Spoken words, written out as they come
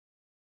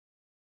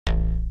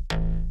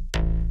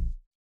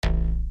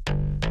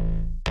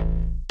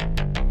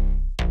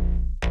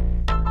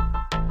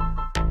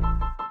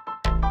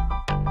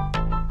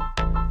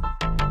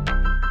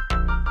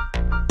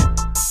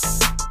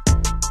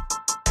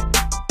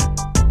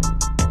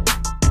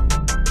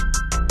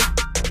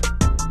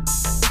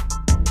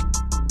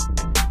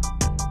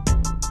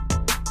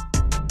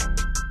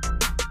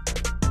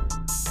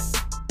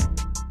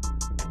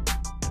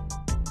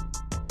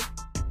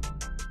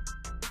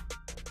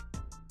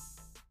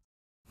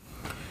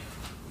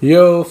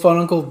Yo, Fun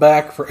Uncle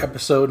back for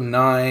episode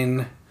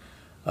 9.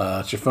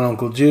 It's your Fun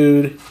Uncle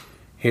Jude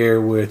here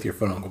with your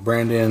Fun Uncle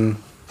Brandon.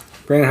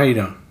 Brandon, how you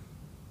doing?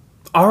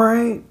 All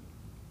right.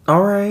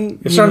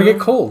 It's starting to get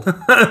cold.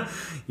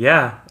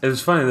 Yeah, it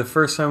was funny. The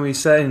first time we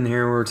sat in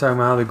here, we were talking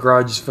about how the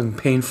garage is fucking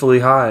painfully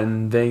hot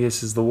and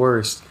Vegas is the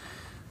worst.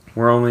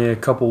 We're only a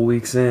couple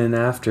weeks in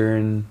after,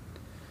 and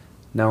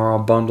now we're all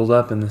bundled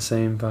up in the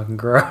same fucking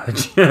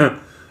garage.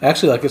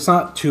 Actually, it's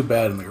not too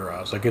bad in the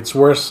garage. It's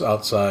worse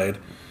outside.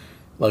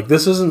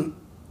 This isn't...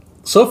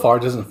 So far,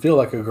 it doesn't feel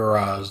like a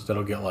garage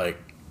that'll get,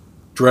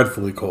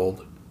 dreadfully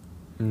cold.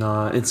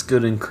 Nah, it's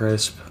good and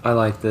crisp. I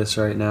like this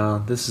right now.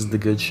 This is the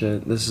good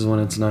shit. This is when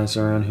it's nice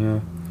around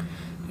here.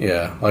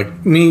 Yeah,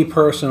 me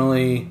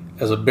personally,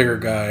 as a bigger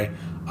guy,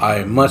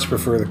 I much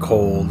prefer the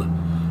cold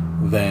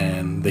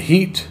than the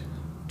heat,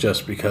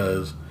 just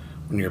because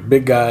when you're a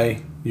big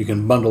guy, you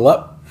can bundle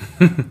up.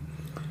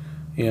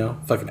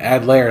 Fucking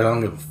add layers, I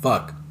don't give a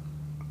fuck.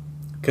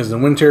 Because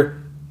in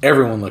winter,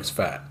 everyone looks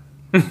fat.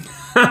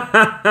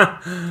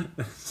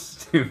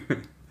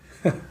 Stupid.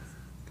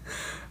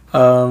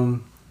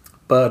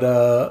 But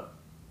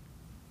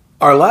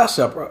our last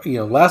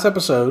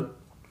episode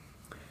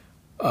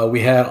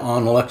we had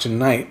on election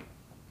night,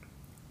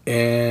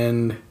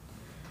 and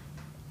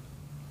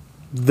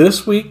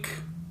this week,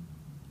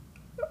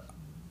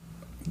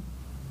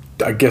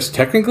 I guess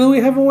technically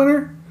we have a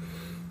winner.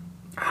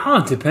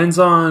 It depends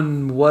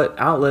on what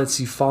outlets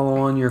you follow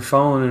on your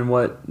phone and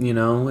what,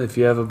 if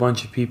you have a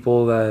bunch of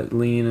people that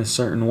lean a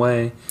certain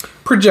way.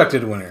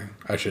 Projected winner,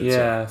 I should say.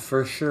 Yeah,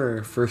 for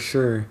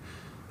sure.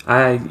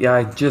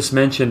 I just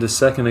mentioned a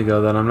second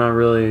ago that I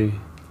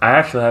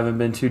actually haven't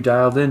been too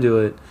dialed into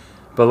it.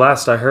 But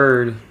last I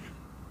heard,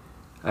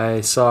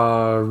 I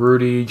saw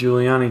Rudy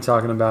Giuliani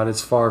talking about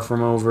it's far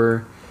from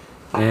over,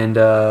 and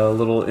a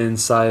little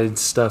inside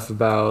stuff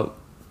about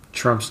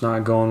Trump's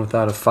not going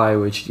without a fight,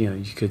 which,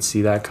 you could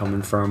see that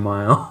coming for a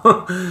mile.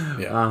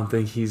 Yeah. I don't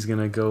think he's going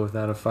to go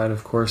without a fight.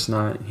 Of course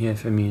not.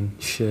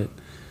 Shit.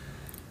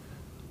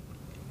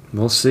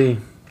 We'll see.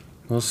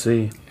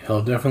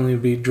 He'll definitely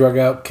be drug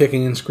out,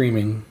 kicking and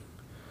screaming.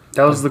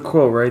 That was the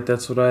quote, right?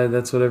 That's what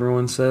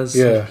everyone says.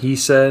 Yeah. He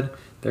said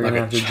they're Like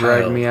gonna have a to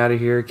drag child. me out of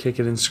here,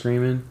 kicking and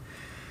screaming.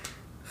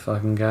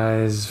 Fucking guy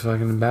is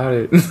fucking about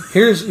it.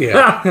 Here's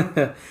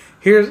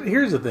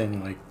the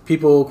thing.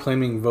 People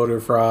claiming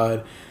voter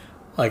fraud.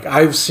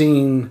 I've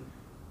seen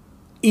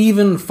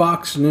even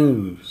Fox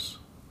News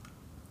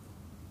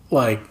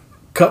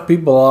cut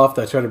people off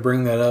that try to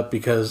bring that up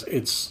because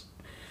it's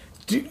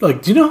do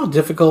you know how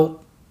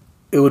difficult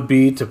it would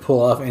be to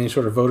pull off any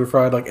sort of voter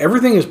fraud?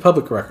 Everything is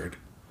public record.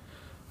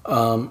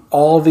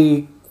 All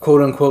the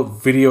quote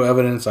unquote video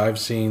evidence I've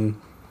seen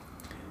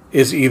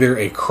is either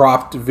a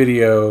cropped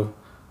video.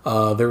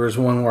 There was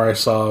one where I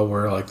saw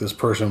where this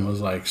person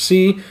was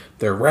see,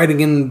 they're writing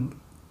in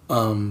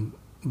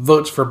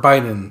votes for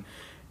Biden,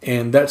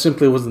 and that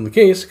simply wasn't the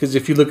case, because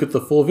if you look at the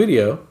full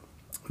video,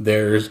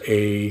 there's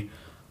a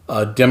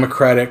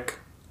Democratic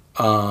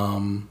what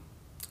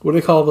do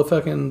they call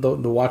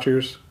the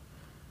watchers?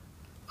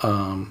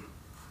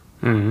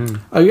 Mm-hmm.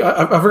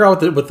 I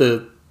forgot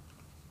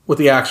what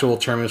the actual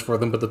term is for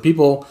them, but the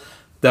people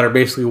that are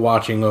basically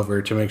watching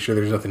over to make sure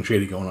there's nothing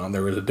shady going on.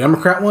 There was a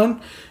Democrat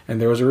one, and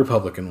there was a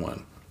Republican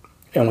one.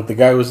 And what the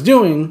guy was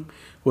doing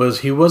was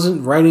he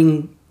wasn't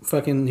writing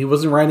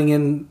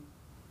in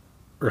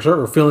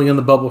or filling in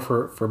the bubble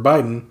for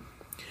Biden.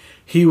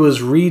 He was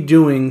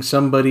redoing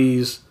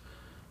somebody's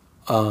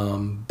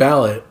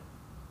ballot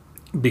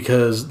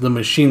because the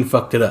machine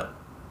fucked it up.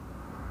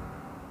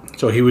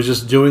 So he was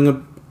just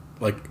doing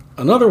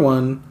another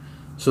one,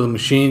 so the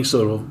machine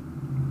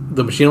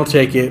will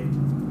take it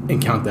and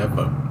count that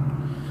vote.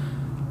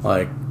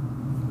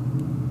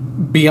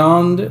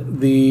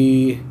 Beyond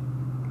the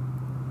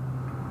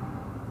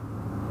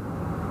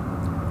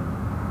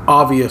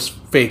obvious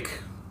fake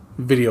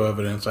video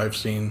evidence I've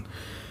seen,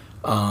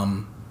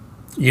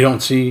 you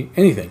don't see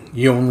anything.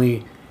 You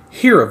only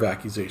hear of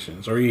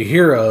accusations, or you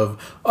hear of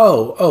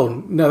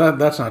no,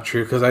 that's not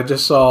true, because I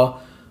just saw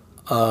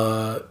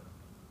what's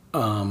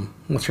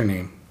her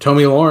name?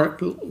 Tomi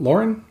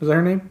Lauren? Is that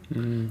her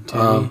name?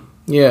 Tammy.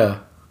 Yeah.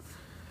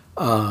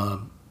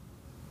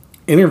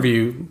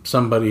 Interview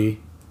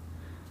somebody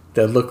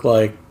that looked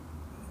like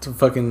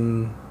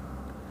fucking,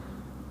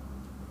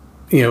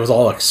 it was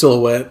all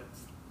silhouette.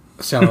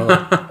 Sounded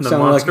like The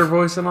monster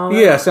voice and all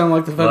that? Yeah, sounded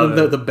like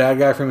the bad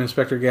guy from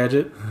Inspector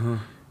Gadget. Uh-huh.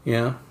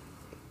 Yeah.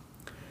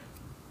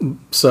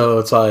 So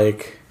it's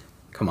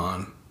come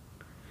on.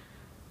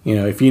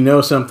 If you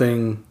know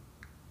something,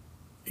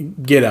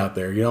 get out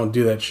there. You don't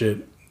do that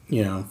shit,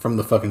 from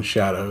the fucking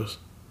shadows.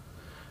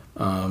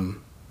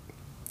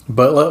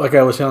 But like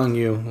I was telling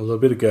you a little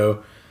bit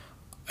ago,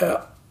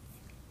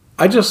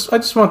 I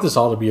just want this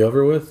all to be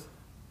over with.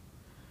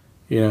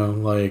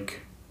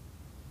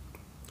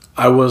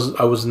 I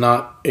was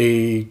not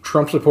a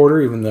Trump supporter,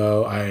 even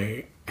though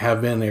I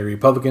have been a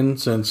Republican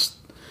since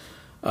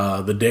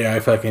the day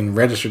I fucking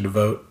registered to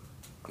vote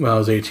when I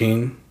was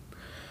 18.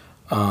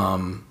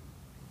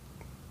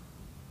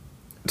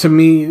 To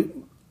me,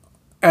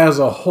 as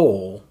a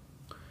whole,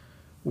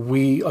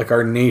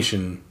 our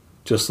nation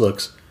just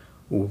looks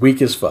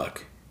weak as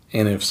fuck.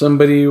 And if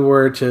somebody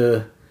were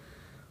to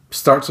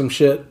start some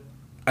shit,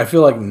 I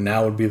feel like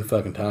now would be the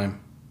fucking time.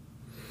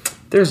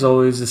 There's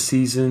always a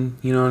season,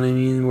 you know what I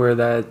mean,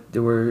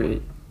 where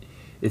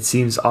it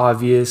seems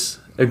obvious,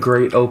 a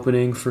great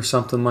opening for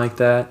something like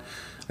that.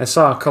 I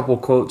saw a couple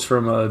quotes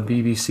from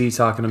BBC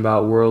talking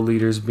about world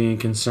leaders being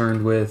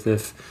concerned with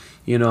if,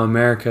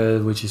 America,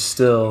 which is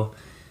still,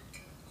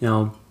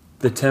 the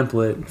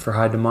template for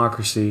high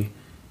democracy,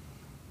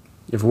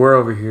 if we're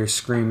over here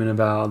screaming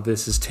about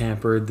this is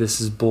tampered, this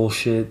is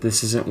bullshit,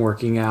 this isn't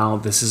working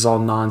out, this is all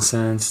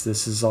nonsense,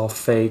 this is all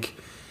fake,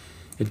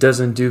 it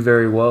doesn't do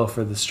very well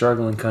for the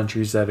struggling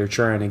countries that are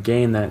trying to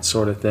gain that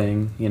sort of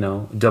thing,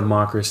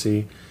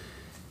 democracy.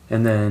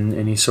 And then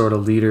any sort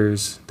of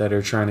leaders that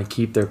are trying to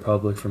keep their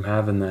public from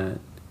having that,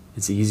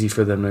 it's easy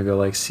for them to go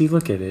like, see,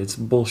 look at it, it's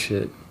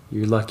bullshit.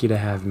 You're lucky to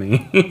have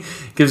me.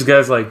 Gives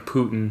guys like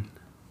Putin,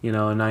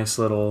 a nice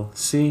little,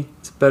 see,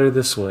 it's better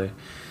this way.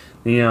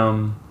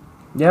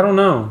 I don't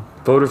know.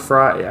 Voter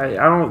fraud.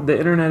 The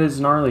internet is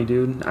gnarly,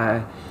 dude.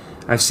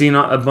 I've seen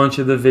a bunch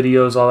of the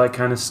videos, all that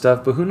kind of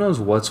stuff, but who knows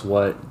what's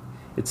what.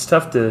 It's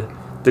tough the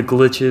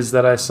glitches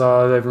that I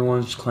saw,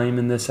 everyone's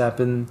claiming this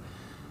happened.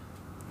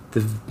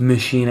 The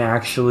machine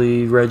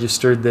actually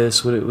registered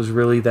this when it was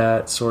really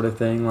that sort of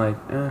thing. Like,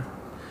 I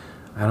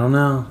don't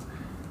know.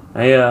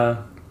 I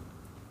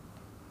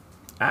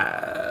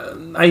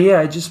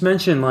just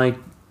mentioned, like,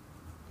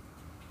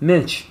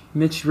 Mitch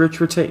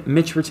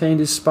retained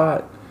his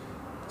spot.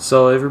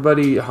 So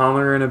everybody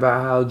hollering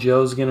about how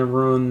Joe's going to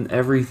ruin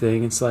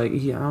everything. It's like, I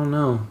don't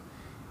know.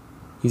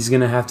 He's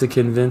going to have to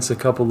convince a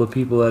couple of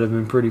people that have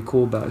been pretty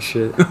cool about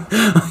shit.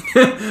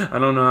 I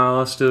don't know how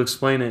else to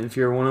explain it. If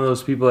you're one of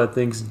those people that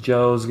thinks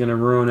Joe's going to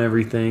ruin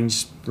everything,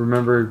 just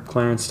remember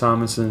Clarence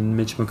Thomas and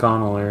Mitch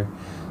McConnell are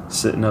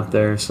sitting up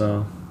there.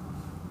 So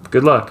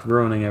good luck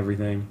ruining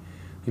everything.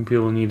 I think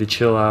people need to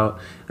chill out.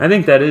 I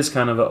think that is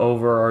kind of an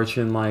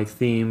overarching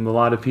theme. A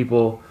lot of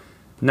people...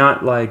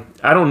 Not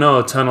I don't know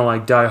a ton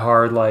of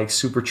diehard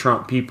super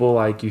Trump people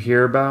you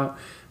hear about,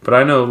 but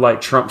I know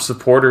Trump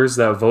supporters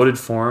that voted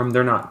for him.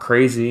 They're not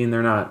crazy and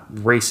they're not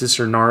racist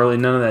or gnarly.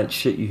 None of that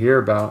shit you hear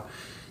about.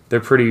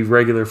 They're pretty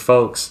regular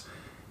folks,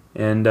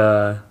 and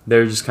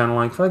they're just kind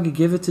of fuck it,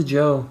 give it to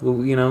Joe.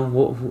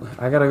 Well,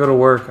 I gotta go to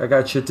work. I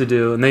got shit to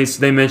do, and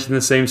they mention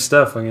the same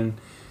stuff.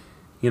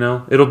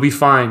 It'll be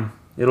fine.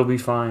 It'll be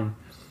fine.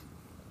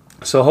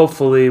 So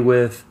hopefully,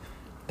 with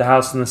the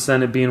House and the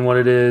Senate being what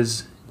it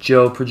is,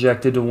 Joe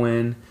projected to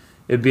win.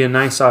 It'd be a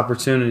nice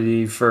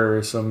opportunity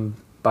for some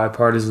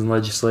bipartisan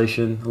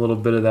legislation, a little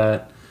bit of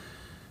that,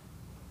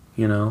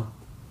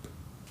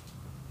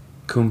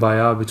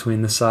 kumbaya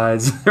between the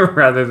sides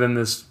rather than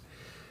this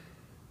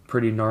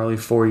pretty gnarly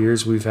 4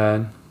 years we've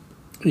had.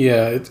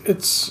 Yeah,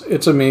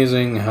 it's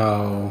amazing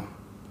how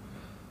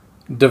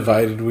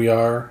divided we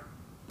are.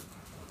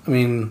 I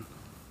mean,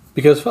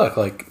 because fuck,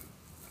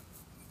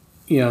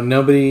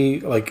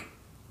 nobody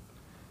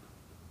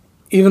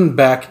even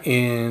back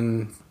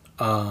in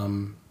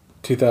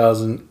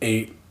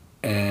 2008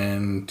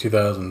 and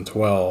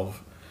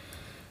 2012,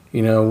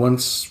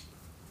 once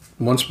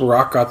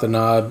Barack got the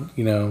nod,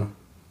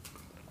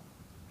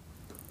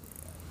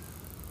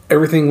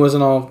 everything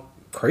wasn't all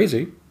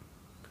crazy.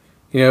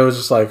 It was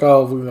just I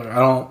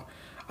don't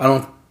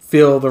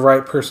feel the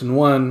right person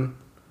won,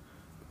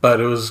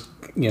 but it was,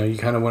 you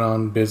kind of went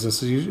on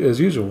business as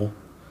usual.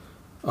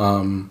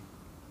 And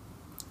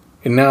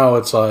now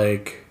it's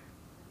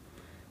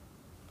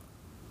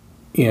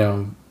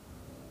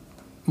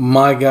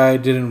my guy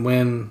didn't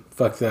win,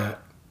 fuck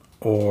that.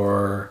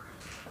 Or,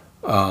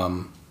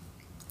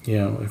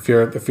 if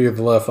you're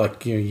the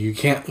left, you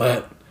can't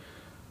let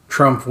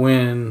Trump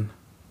win,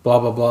 blah,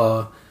 blah,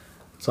 blah.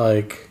 It's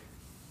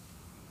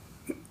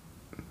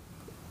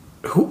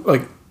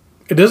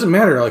it doesn't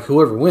matter,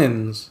 whoever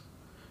wins,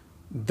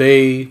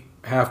 they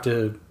have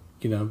to,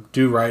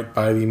 do right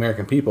by the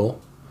American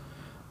people.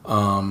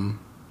 I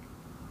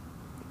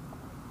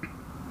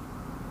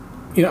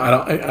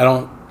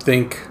don't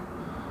think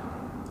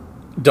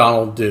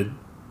Donald did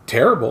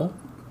terrible.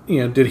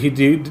 Did he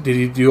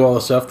do all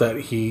the stuff that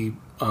he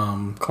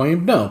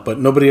claimed? No, but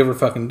nobody ever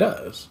fucking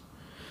does.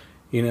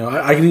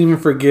 I can even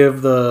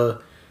forgive the,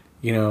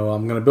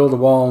 I'm going to build a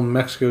wall and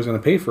Mexico's going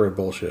to pay for it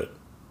bullshit.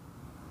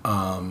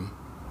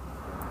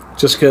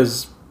 Just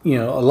because, a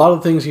lot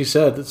of things he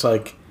said, it's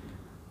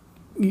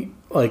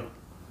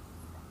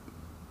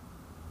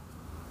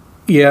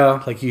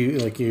yeah,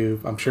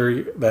 I'm sure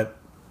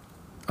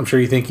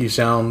you think you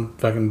sound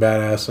fucking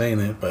badass saying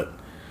it, but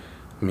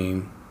I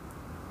mean,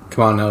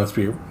 come on now, let's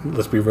be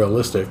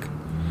realistic.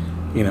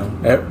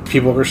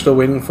 People are still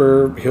waiting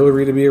for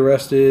Hillary to be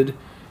arrested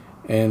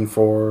and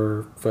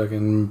for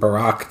fucking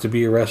Barack to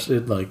be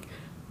arrested.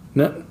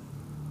 Nothing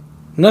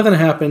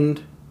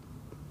happened.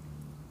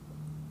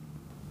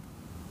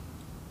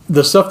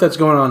 The stuff that's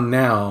going on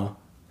now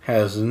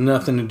has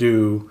nothing to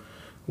do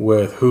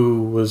with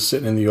who was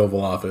sitting in the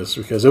Oval Office,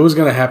 because it was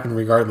going to happen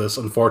regardless,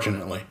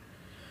 unfortunately.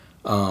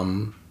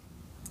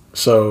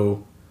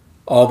 So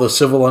all the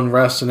civil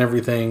unrest and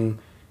everything,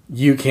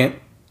 you can't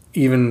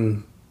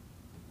even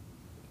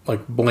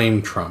like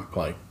blame Trump.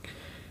 Like,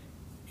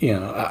 you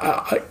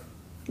know,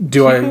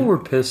 People were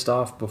pissed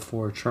off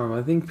before Trump.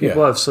 I think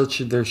people have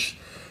they're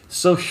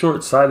so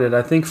short-sighted.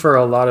 I think for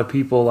a lot of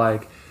people,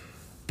 like,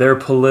 their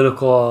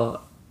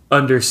political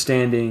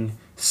understanding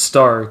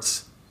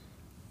starts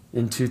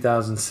in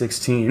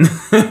 2016.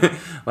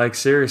 Like,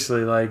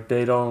 seriously, like,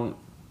 they don't,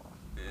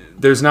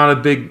 there's not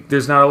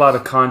a lot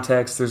of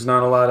context, there's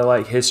not a lot of,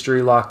 like,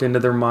 history locked into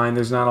their mind,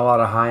 there's not a lot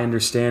of high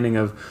understanding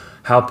of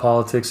how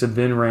politics have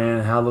been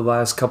ran, how the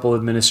last couple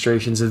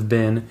administrations have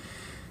been.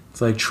 It's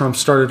like Trump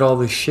started all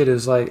this shit.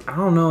 Is like, I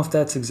don't know if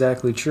that's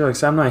exactly true.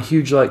 Like, I'm not a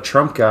huge like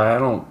Trump guy. I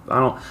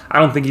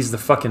don't think he's the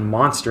fucking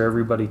monster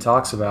everybody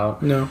talks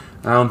about. No.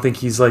 I don't think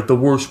he's like the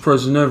worst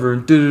president ever.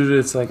 And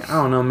it's like, I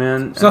don't know,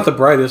 man. He's not the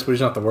brightest, but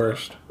he's not the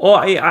worst. Well,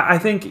 I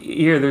think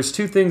here there's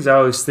two things I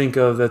always think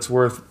of that's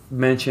worth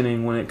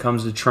mentioning when it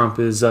comes to Trump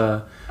is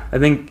I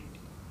think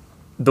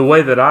the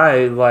way that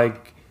I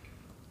like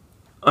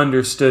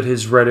understood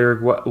his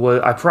rhetoric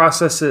was I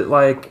process it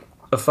like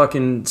a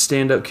fucking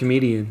stand-up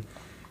comedian.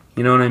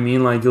 You know what I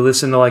mean? Like, you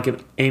listen to, like,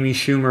 an Amy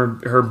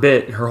Schumer, her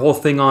bit, her whole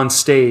thing on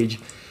stage,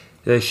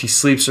 that she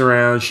sleeps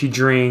around, she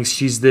drinks,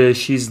 she's this,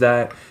 she's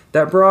that.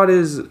 That broad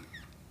is,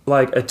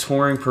 like, a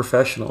touring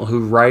professional who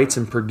writes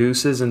and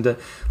produces. And,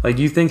 like,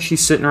 you think she's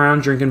sitting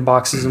around drinking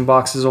boxes and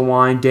boxes of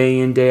wine day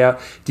in, day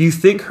out? Do you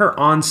think her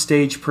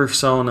on-stage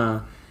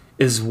persona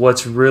is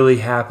what's really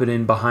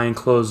happening behind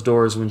closed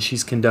doors when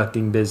she's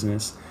conducting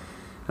business?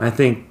 And I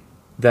think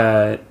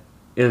that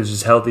it was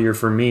just healthier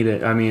for me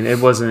to, I mean, it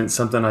wasn't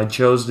something I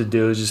chose to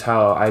do. It was just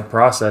how I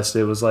processed it.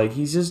 It was like,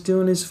 he's just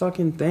doing his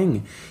fucking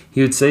thing.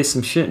 He would say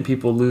some shit and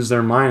people lose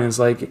their mind. It's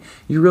like,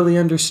 you really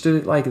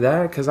understood it like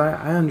that? Because I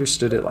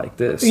understood it like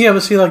this. Yeah,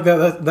 but see, like,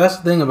 that's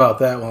the thing about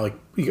that one.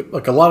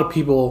 Like a lot of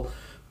people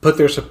put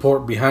their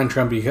support behind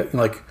Trump.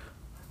 Like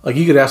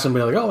you could ask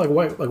somebody, like,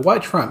 oh, why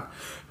Trump?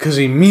 Because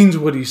he means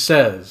what he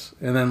says.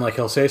 And then, like,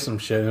 he'll say some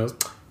shit. And it was,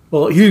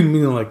 well, he didn't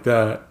mean it like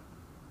that.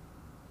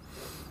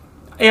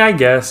 Yeah, I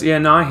guess. Yeah,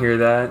 no, I hear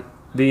that.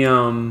 I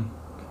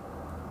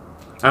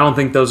don't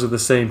think those are the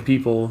same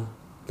people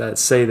that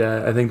say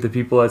that. I think the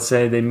people that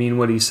say they mean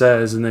what he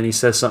says and then he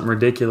says something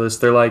ridiculous,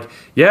 they're like,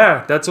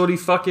 yeah, that's what he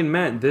fucking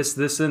meant.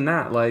 This, and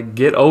that. Like,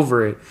 get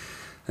over it.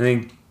 I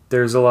think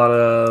there's a lot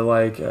of,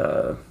 like,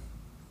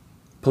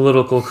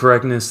 political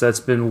correctness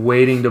that's been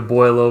waiting to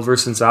boil over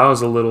since I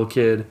was a little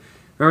kid.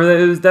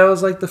 Remember that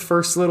was like the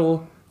first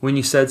little... when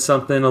you said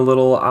something a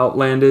little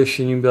outlandish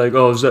and you'd be like,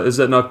 oh, is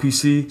that not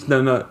PC? Is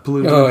that not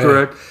politically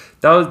correct?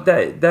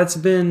 Yeah. That's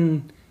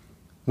been...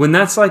 when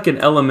that's like an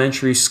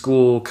elementary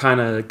school kind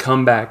of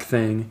comeback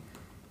thing,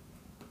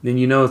 then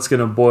you know it's going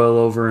to boil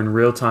over in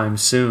real time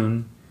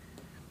soon.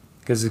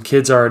 Because the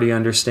kid's already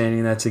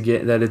understanding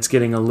that it's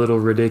getting a little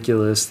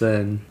ridiculous,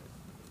 then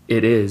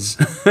it is.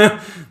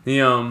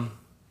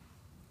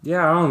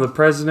 Yeah, I don't know. The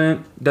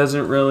president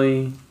doesn't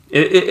really...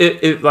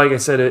 It like I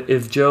said,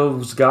 if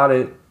Joe's got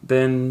it,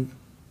 then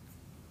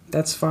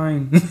that's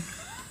fine.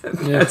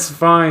 That's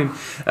fine.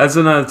 That's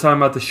another time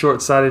about the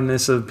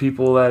short-sightedness of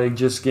people that are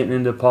just getting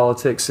into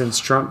politics since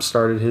Trump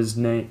started his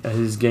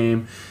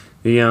game.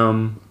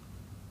 You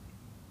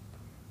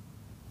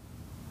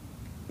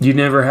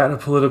never had a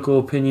political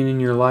opinion in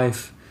your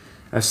life.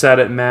 I've sat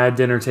at mad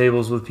dinner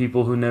tables with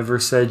people who never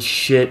said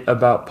shit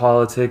about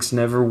politics,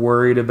 never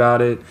worried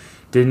about it,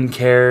 didn't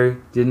care,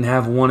 didn't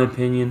have one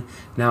opinion.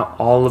 Now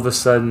all of a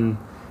sudden,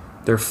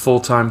 they're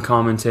full-time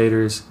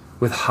commentators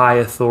with high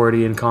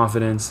authority and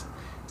confidence.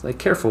 It's like,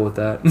 careful with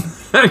that.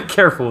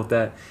 Careful with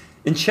that.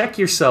 And check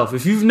yourself.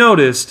 If you've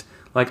noticed,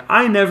 like,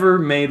 I never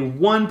made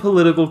one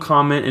political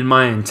comment in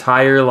my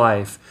entire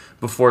life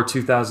before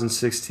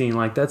 2016.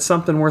 Like, that's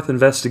something worth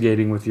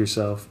investigating with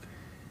yourself.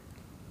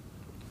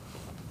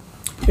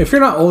 If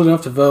you're not old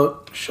enough to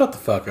vote, shut the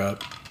fuck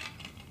up.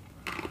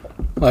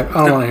 Like,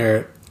 I don't want to hear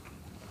it.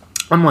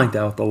 I'm like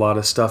that with a lot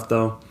of stuff,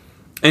 though.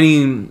 I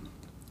mean,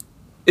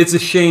 it's a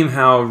shame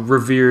how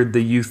revered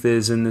the youth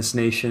is in this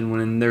nation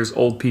when there's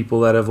old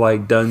people that have,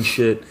 like, done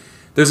shit.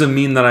 There's a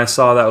meme that I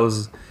saw that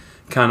was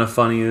kind of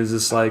funny. It was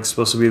just, like,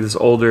 supposed to be this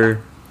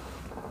older,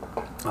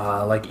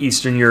 like,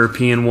 Eastern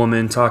European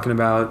woman talking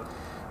about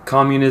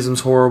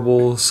communism's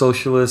horrible,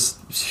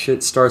 socialist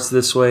shit starts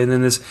this way, and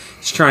then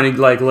she's trying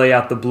to, like, lay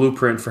out the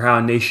blueprint for how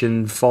a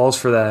nation falls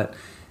for that.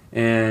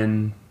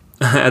 And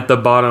at the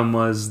bottom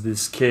was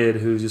this kid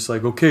who's just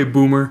like, okay,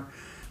 boomer.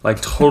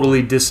 Like,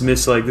 totally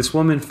dismiss. Like, this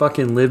woman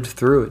fucking lived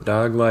through it,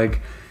 dog.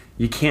 Like,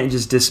 you can't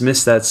just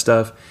dismiss that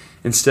stuff.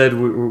 Instead,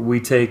 we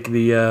take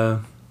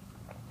the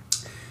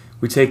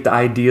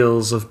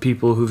ideals of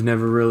people who've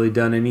never really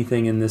done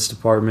anything in this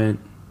department,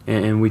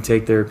 and we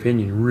take their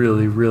opinion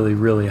really, really,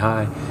 really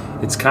high.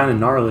 It's kind of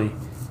gnarly.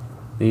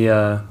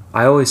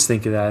 I always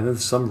think of that.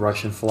 Some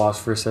Russian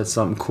philosopher said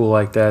something cool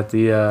like that.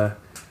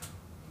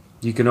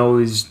 You can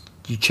always...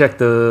 You check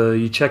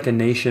a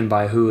nation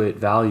by who it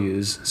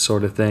values,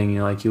 sort of thing.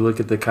 Like, you look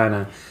at the kind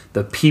of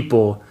the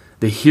people,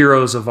 the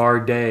heroes of our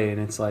day,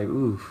 and it's like,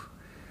 ooh,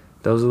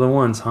 Those are the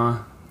ones, huh?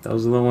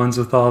 Those are the ones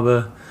with all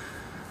the.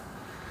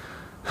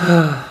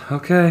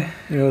 Okay.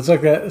 You know, it's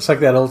like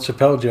that old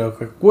Chappelle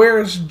joke. Like,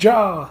 where's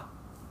Jaw?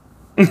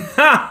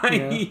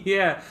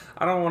 Yeah.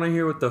 I don't want to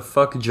hear what the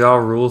fuck Ja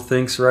Rule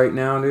thinks right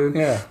now, dude.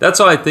 Yeah. That's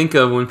what I think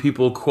of when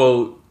people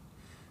quote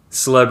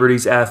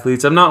celebrities,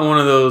 athletes. I'm not one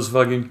of those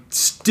fucking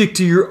stick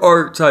to your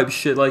art type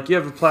shit. Like, you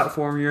have a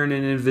platform, you're an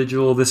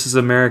individual, this is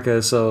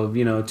America, so,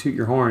 you know, toot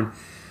your horn.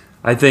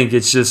 I think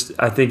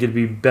it'd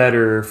be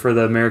better for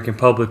the American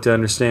public to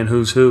understand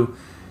who's who.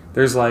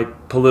 There's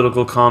like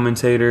political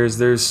commentators,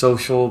 there's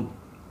social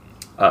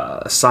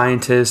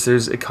scientists,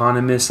 there's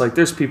economists, like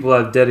there's people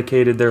that have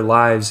dedicated their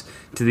lives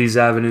to these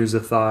avenues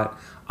of thought.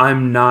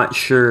 I'm not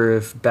sure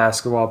if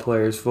basketball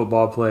players,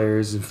 football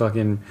players, and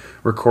fucking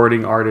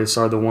recording artists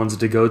are the ones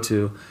to go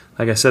to.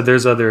 Like I said,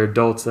 there's other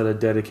adults that have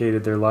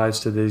dedicated their lives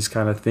to these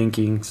kind of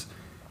thinkings,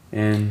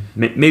 and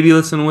maybe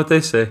listen to what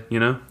they say, you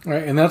know?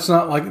 Right, and that's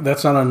not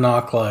a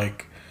knock,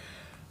 like,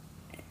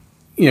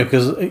 you know,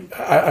 because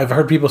I've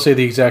heard people say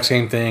the exact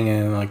same thing,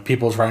 and like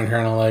people trying to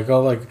turn on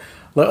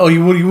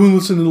you wouldn't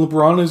listen to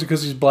LeBron? Is it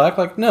because he's black?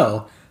 Like,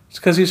 no, it's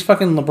because he's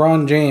fucking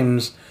LeBron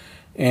James,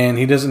 and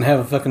he doesn't have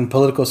a fucking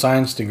political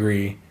science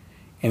degree,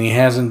 and he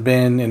hasn't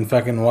been in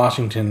fucking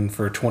Washington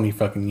for 20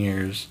 fucking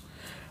years.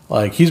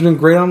 Like, he's been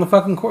great on the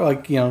fucking court,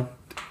 like, you know,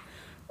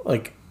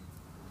 like,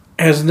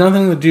 it has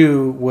nothing to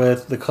do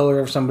with the color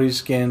of somebody's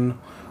skin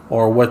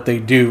or what they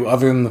do,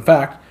 other than the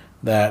fact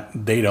that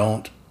they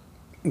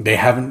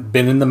haven't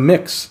been in the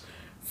mix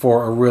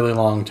for a really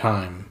long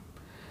time,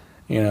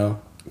 you know.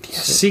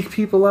 Seek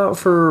people out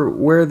for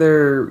where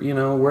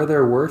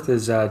their worth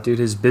is at, dude.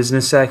 His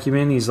business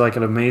acumen, he's like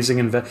an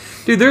amazing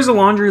dude. There's a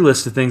laundry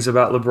list of things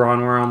about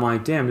LeBron where I'm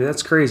like, damn, dude,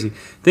 that's crazy.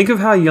 Think of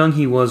how young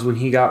he was when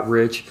he got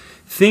rich.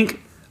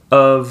 Think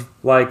of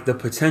like the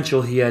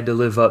potential he had to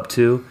live up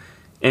to.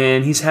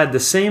 And he's had the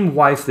same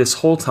wife this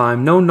whole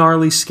time, no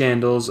gnarly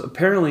scandals.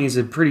 Apparently he's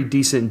a pretty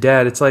decent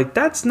dad. It's like,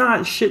 that's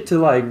not shit to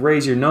like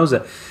raise your nose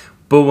at.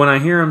 But when I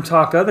hear him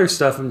talk other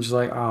stuff, I'm just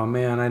like, oh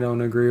man, I don't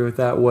agree with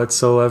that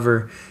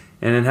whatsoever.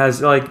 And it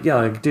has like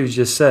dude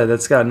just said,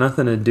 that's got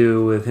nothing to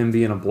do with him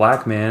being a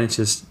black man. It's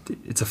just,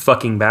 it's a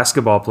fucking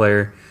basketball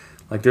player.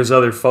 Like, there's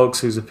other folks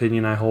whose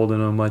opinion I hold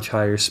in a much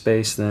higher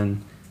space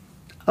than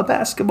a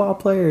basketball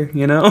player,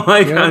 you know?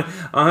 Like, yeah.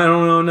 I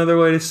don't know another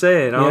way to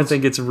say it. I don't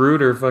think it's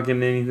rude or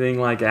fucking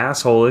anything like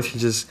asshole-ish.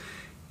 It's just,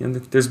 you know,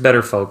 there's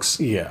better folks.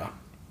 Yeah.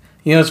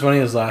 You know what's funny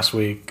is last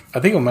week, I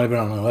think it might have been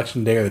on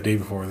election day or the day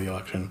before the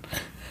election,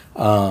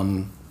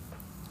 Colby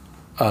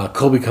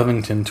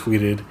Covington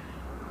tweeted...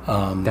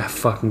 that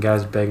fucking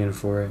guy's begging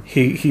for it.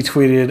 He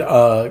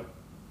tweeted,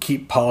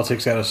 keep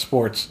politics out of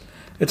sports.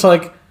 It's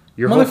like...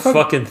 Your whole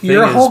fucking thing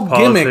is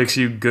politics,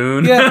 you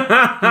goon.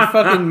 Yeah, you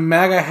fucking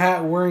MAGA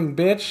hat wearing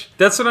bitch.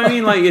 That's what I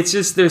mean. Like, it's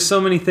just, there's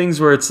so many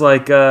things where it's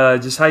like,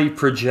 just how you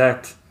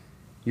project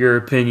your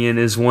opinion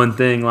is one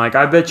thing. Like,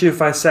 I bet you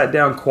if I sat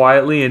down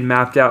quietly and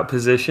mapped out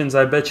positions,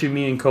 I bet you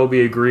me and Kobe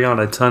agree on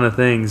a ton of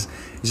things.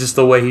 It's just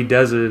the way he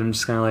does it. I'm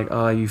just kind of like,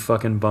 oh, you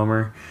fucking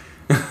bummer.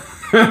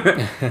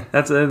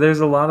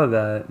 There's a lot of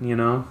that, you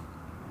know?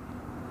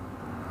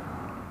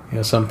 You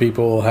know, some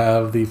people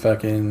have the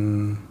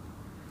fucking...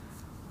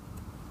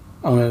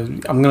 I'm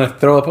gonna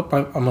throw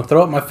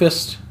up my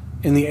fist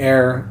in the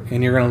air,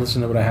 and you're gonna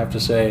listen to what I have to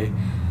say.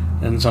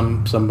 And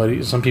some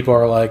people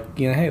are like,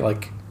 you know, hey,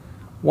 like,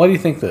 why do you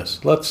think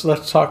this? Let's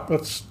talk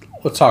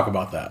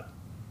about that.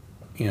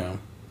 You know,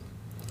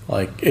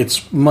 like,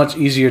 it's much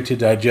easier to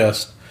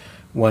digest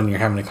when you're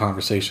having a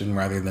conversation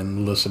rather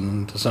than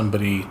listening to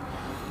somebody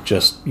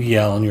just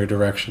yell in your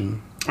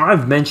direction.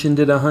 I've mentioned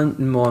it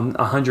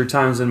 100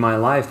 times in my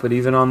life, but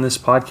even on this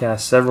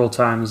podcast several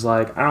times,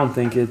 like, I don't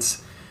think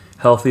it's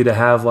healthy to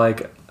have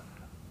like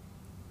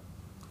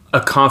a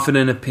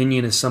confident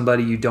opinion of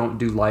somebody you don't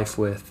do life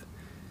with.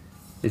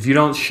 If you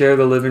don't share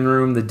the living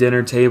room, the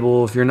dinner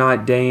table, if you're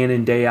not day in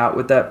and day out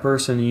with that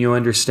person and you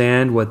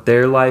understand what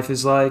their life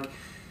is like,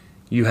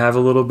 you have a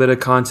little bit of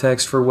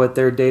context for what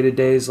their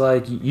day-to-day is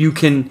like, you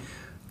can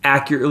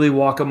accurately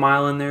walk a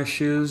mile in their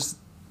shoes,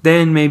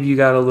 then maybe you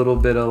got a little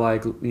bit of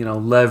like, you know,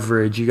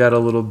 leverage, you got a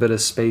little bit of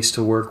space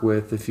to work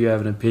with if you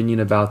have an opinion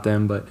about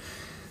them. But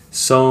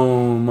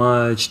so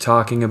much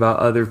talking about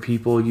other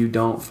people you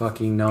don't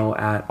fucking know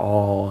at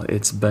all.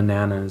 It's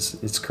bananas.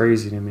 It's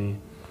crazy to me.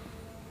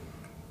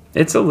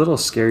 It's a little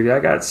scary. I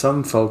got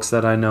some folks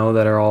that I know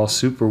that are all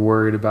super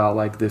worried about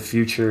like the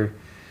future.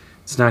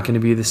 It's not going to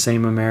be the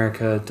same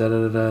America.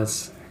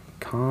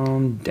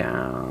 Calm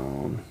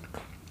down.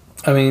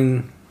 I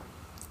mean,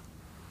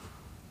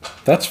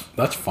 that's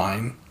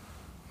fine.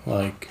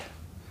 Like,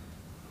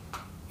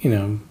 you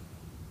know,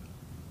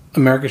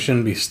 America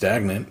shouldn't be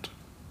stagnant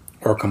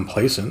or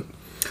complacent.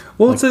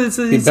 Well, like,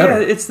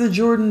 it's the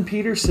Jordan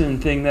Peterson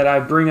thing that I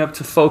bring up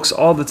to folks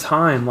all the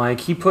time. Like,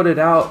 he put it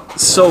out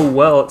so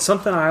well. It's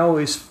something I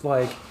always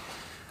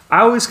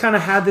kind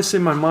of had this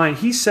in my mind.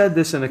 He said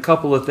this in a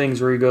couple of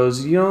things where he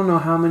goes, you don't know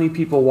how many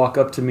people walk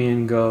up to me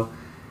and go,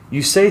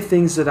 you say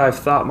things that I've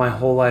thought my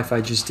whole life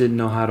I just didn't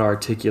know how to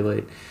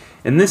articulate.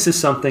 And this is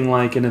something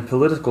like in a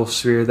political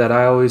sphere that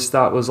I always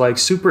thought was like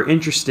super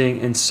interesting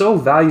and so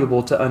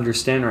valuable to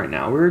understand right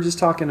now. I was just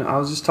talking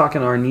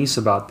to our niece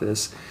about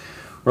this.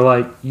 We're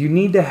like, you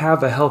need to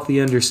have a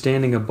healthy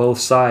understanding of both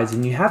sides,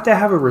 and you have to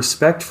have a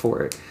respect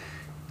for it.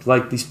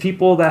 Like these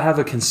people that have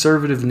a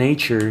conservative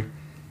nature,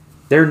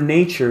 their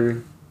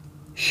nature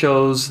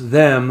shows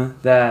them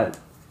that,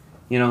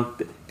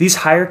 these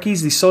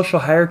hierarchies, these social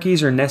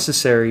hierarchies are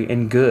necessary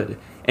and good.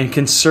 And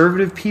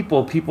conservative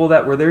people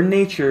that where their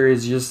nature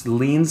is just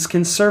leans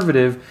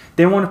conservative,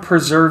 they want to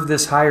preserve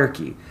this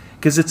hierarchy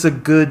because it's a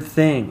good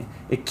thing.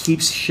 It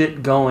keeps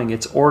shit going.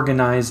 It's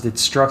organized,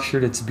 it's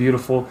structured, it's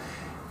beautiful.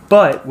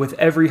 But with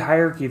every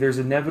hierarchy, there's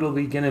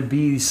inevitably going to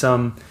be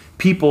some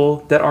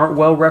people that aren't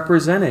well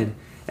represented.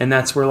 And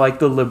that's where like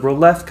the liberal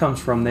left comes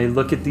from. They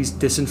look at these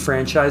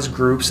disenfranchised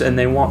groups and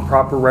they want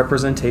proper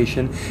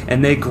representation,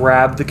 and they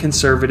grab the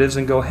conservatives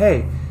and go,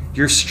 hey,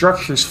 your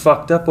structure's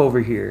fucked up over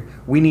here.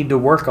 We need to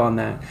work on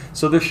that.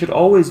 So there should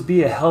always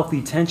be a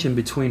healthy tension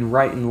between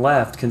right and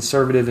left,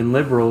 conservative and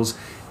liberals,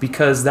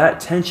 because that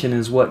tension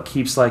is what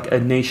keeps like a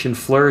nation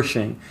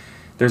flourishing.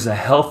 There's a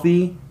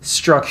healthy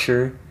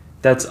structure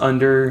that's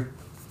under,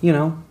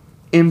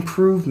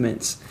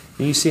 improvements.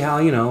 And you see how,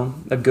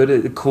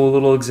 a cool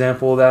little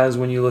example of that is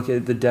when you look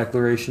at the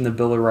Declaration, the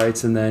Bill of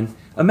Rights, and then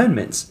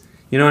amendments.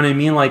 You know what I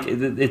mean? Like,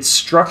 it's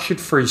structured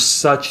for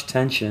such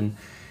tension.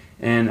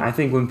 And I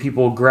think when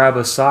people grab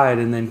a side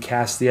and then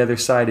cast the other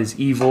side as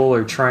evil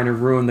or trying to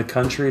ruin the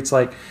country, it's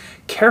like,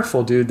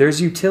 careful, dude. There's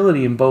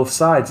utility in both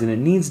sides, and it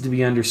needs to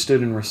be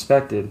understood and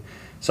respected.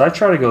 So I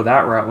try to go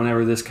that route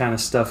whenever this kind of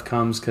stuff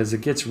comes, because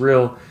it gets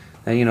real.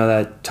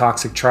 That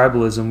toxic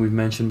tribalism we've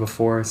mentioned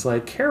before. It's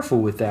like,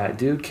 careful with that,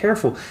 dude.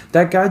 Careful.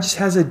 That guy just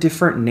has a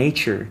different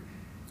nature.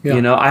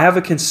 Yeah. I have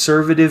a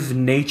conservative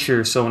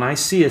nature. So when I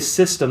see a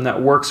system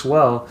that works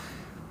well,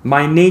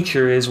 my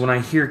nature is when I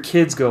hear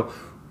kids go,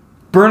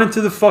 burn it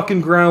to the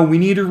fucking ground. We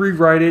need to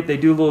rewrite it. They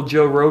do little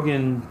Joe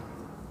Rogan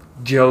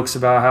jokes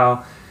about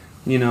how,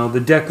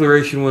 the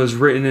Declaration was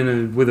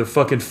written with a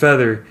fucking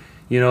feather.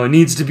 It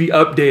needs to be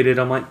updated.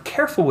 I'm like,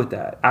 careful with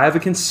that. I have a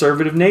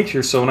conservative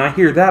nature, so when I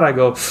hear that, I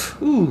go,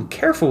 ooh,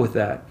 careful with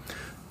that.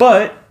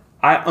 But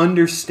I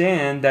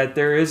understand that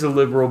there is a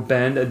liberal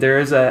bend. There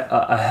is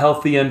a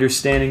healthy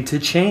understanding to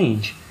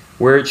change,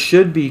 where it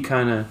should be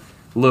kind of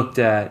looked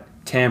at,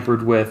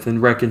 tampered with, and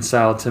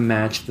reconciled to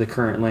match the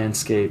current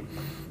landscape.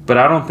 But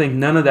I don't think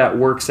none of that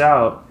works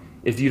out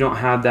if you don't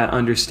have that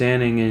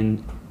understanding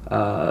and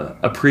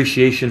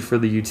appreciation for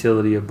the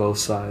utility of both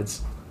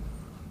sides.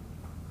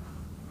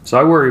 So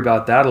I worry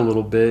about that a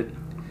little bit.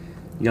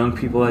 Young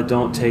people that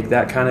don't take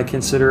that kind of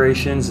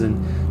considerations,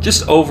 and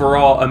just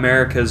overall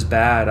America's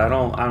bad.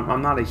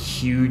 I'm not a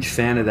huge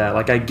fan of that.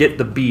 Like, I get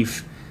the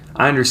beef.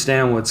 I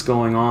understand what's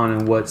going on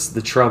and what's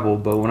the trouble,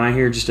 but when I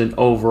hear just an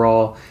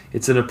overall,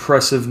 it's an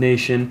oppressive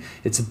nation,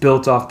 it's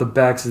built off the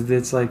backs of,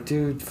 it's like,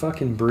 dude,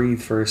 fucking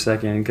breathe for a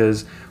second,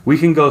 because we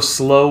can go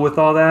slow with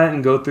all that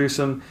and go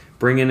through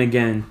bring in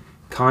again,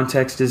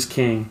 context is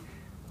king.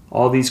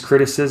 All these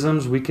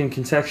criticisms, we can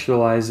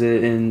contextualize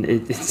it, and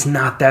it's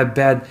not that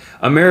bad.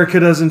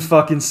 America doesn't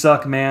fucking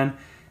suck, man.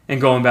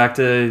 And going back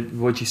to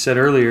what you said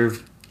earlier,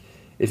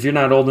 if you're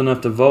not old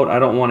enough to vote, I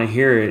don't want to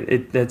hear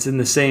it. That's in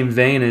the same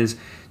vein as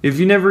if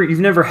you've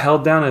never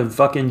held down a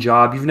fucking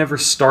job, you've never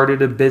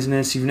started a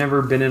business, you've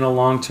never been in a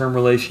long-term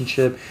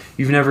relationship,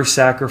 you've never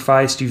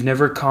sacrificed, you've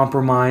never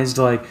compromised,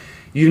 like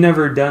you've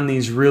never done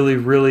these really,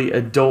 really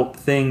adult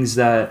things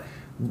that,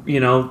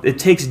 it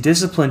takes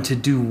discipline to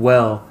do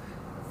well.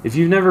 If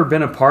you've never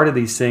been a part of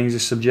these things or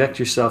subject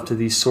yourself to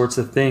these sorts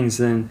of things,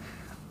 then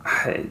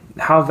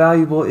how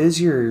valuable is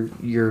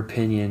your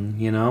opinion,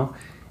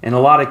 And a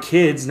lot of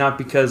kids, not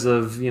because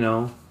of,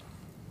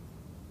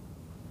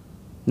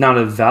 not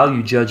a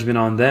value judgment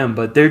on them,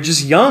 but they're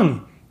just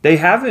young. They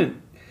haven't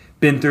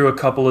been through a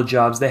couple of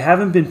jobs. They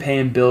haven't been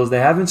paying bills. They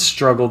haven't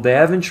struggled. They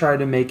haven't tried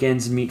to make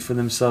ends meet for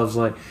themselves.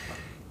 Like,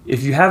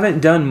 if you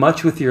haven't done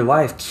much with your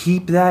life,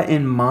 keep that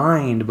in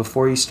mind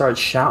before you start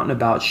shouting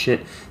about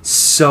shit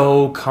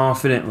so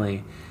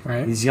confidently.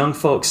 Right. These young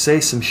folks say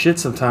some shit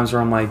sometimes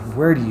where I'm like,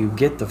 where do you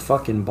get the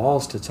fucking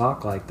balls to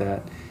talk like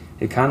that?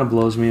 It kind of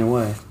blows me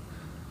away.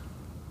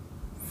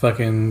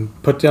 Fucking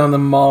put down the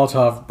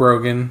Molotov,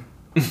 Brogan.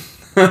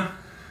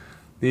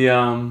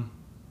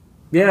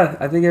 Yeah,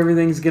 I think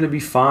everything's going to be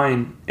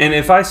fine. And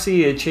if I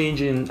see a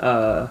change in,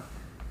 like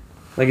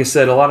I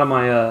said, a lot of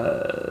my,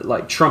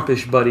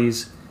 Trumpish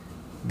buddies,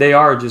 they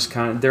are just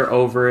they're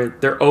over it.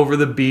 They're over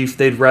the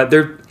beef.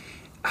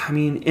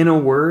 In a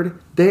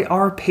word, they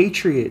are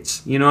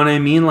patriots. You know what I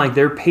mean? Like,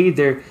 they're paid.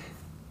 Their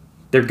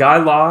guy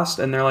lost,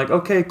 and they're like,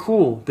 okay,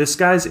 cool. This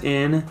guy's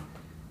in.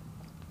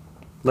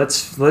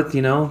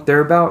 They're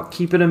about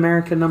keeping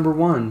America number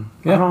one.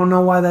 Yeah. I don't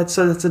know why that's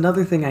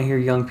another thing I hear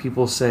young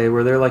people say,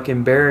 where they're like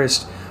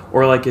embarrassed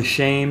or like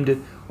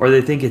ashamed, or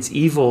they think it's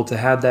evil to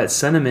have that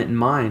sentiment in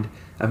mind.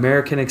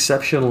 American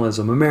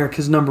exceptionalism.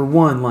 America's number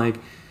one. Like,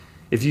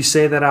 if you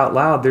say that out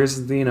loud,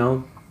 there's,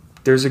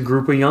 there's a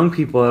group of young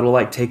people that'll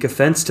like take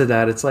offense to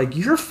that. It's like,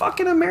 you're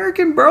fucking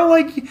American, bro.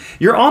 Like,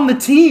 you're on the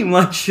team.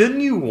 Like, shouldn't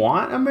you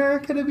want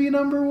America to be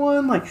number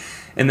one? Like,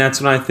 and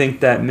that's when I think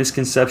that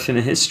misconception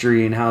of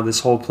history and how this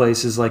whole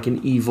place is like an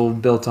evil,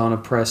 built on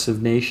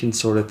oppressive nation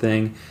sort of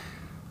thing,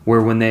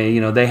 where when they,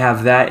 you know, they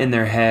have that in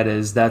their head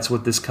as that's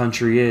what this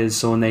country is.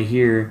 So when they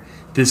hear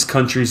this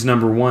country's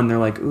number one, they're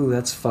like, ooh,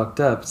 that's fucked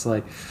up. It's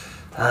like,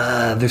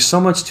 there's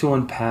so much to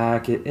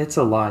unpack. It's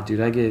a lot,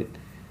 dude. I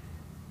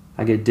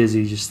get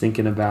dizzy just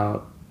thinking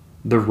about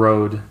the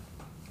road,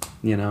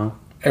 you know?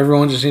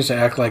 Everyone just needs to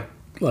act like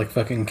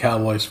fucking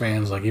Cowboys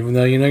fans. Like, even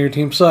though you know your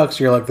team sucks,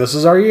 you're like, this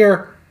is our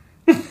year.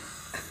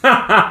 Well,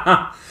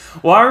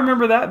 I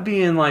remember that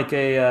being like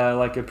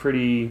a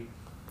pretty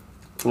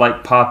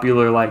like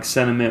popular like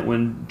sentiment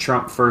when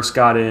Trump first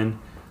got in,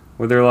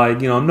 where they're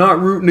like, you know, I'm not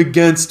rooting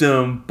against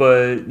him,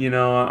 but, you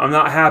know, I'm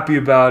not happy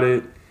about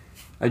it.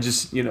 I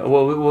just, you know,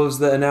 what was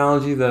the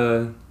analogy?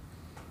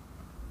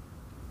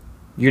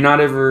 You're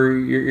not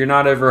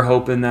ever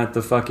hoping that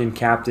the fucking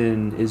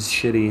captain is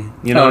shitty.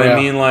 You know what I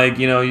mean? Like,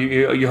 you know,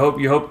 you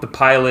hope the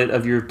pilot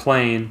of your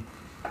plane,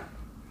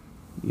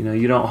 you know,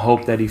 you don't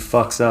hope that he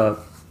fucks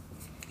up.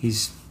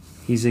 He's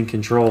in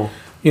control.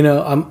 You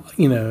know, I'm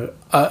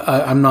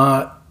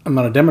not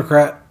a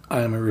Democrat.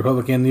 I'm a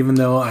Republican, even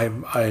though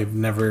I've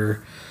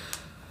never.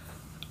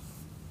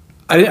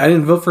 I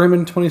didn't vote for him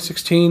in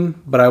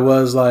 2016, but I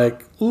was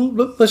like,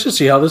 let's just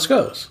see how this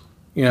goes.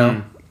 You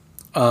know,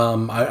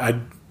 I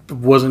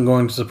wasn't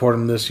going to support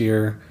him this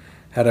year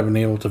had I been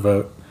able to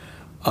vote.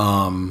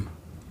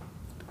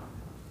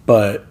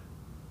 But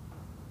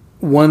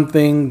one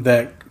thing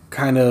that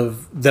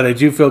I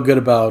do feel good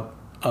about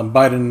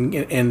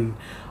Biden, and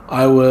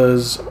I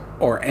was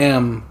or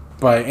am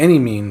by any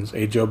means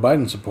a Joe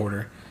Biden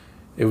supporter.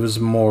 It was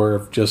more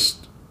of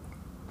just,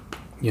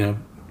 you know,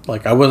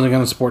 like I wasn't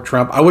going to support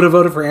Trump. I would have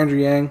voted for Andrew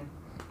Yang.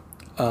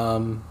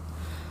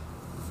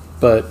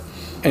 But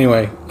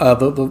anyway,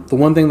 the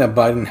one thing that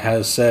Biden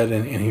has said,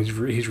 and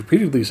he's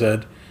repeatedly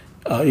said,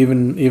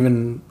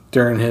 even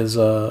during his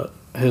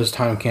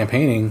time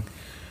campaigning,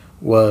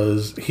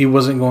 was he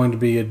wasn't going to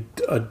be a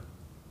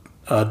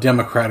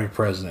Democratic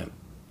president.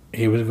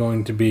 He was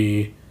going to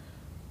be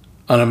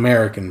an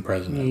American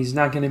president. He's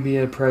not going to be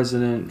a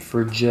president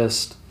for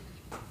just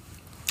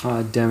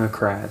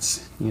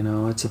Democrats. You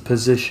know, it's a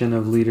position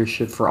of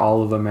leadership for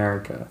all of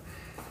America.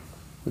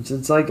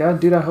 It's like,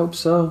 dude, I hope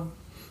so.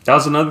 That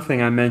was another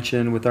thing I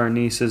mentioned with our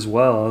niece as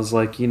well. I was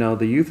like, you know,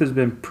 the youth has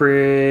been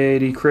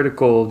pretty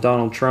critical of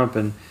Donald Trump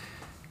and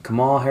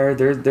Kamala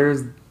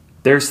Harris.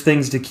 There's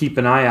things to keep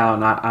an eye out,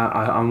 and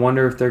I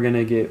wonder if they're going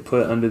to get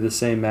put under the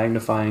same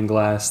magnifying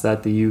glass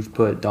that the youth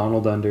put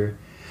Donald under.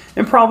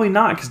 And probably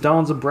not, because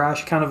Donald's a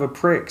brash kind of a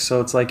prick.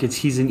 So it's like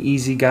he's an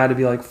easy guy to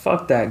be like,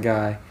 fuck that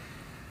guy.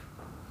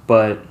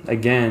 But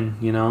again,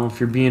 you know, if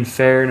you're being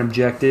fair and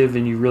objective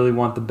and you really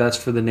want the best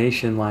for the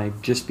nation,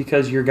 like, just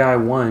because your guy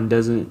won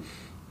doesn't...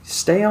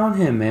 Stay on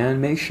him,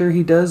 man. Make sure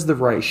he does the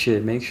right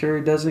shit. Make sure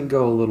he doesn't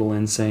go a little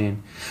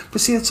insane.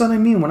 But see, that's what I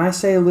mean. When I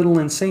say a little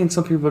insane,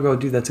 some people go,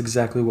 dude, that's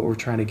exactly what we're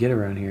trying to get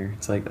around here.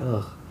 It's like,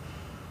 ugh.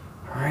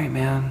 All right,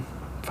 man.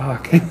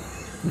 Fuck.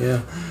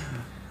 Yeah.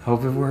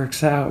 Hope it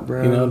works out,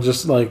 bro. You know,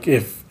 just like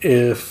if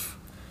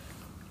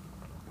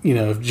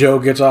Joe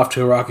gets off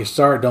to a rocky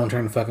start, don't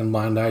turn a fucking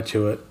blind eye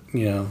to it.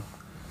 You know,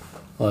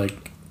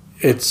 like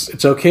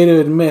it's okay to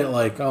admit,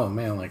 like, oh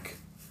man, like,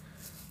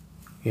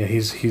 yeah,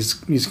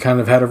 he's kind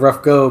of had a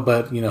rough go,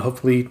 but, you know,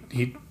 hopefully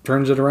he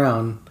turns it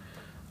around.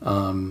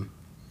 You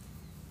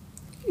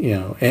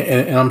know,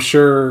 and I'm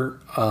sure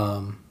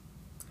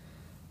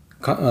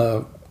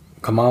Kamala,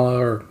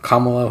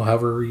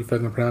 however you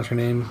fucking pronounce her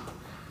name,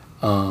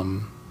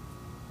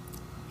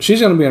 she's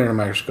going to be under a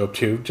microscope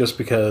too, just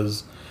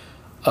because,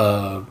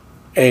 a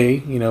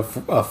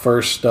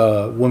first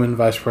woman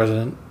vice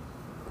president.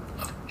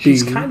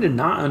 She's kind of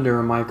not under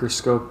a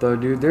microscope, though,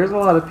 dude. There's a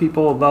lot of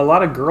people, a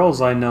lot of girls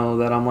I know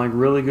that I'm, like,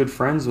 really good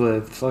friends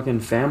with,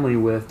 fucking family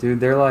with, dude.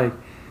 They're, like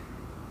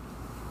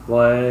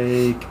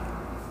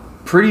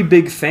pretty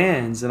big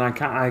fans, and I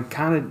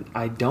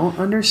don't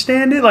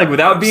understand it. Like,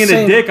 without being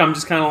a dick, I'm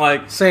just kind of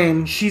like...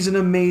 Same. She's an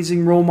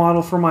amazing role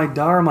model for my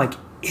daughter. I'm like,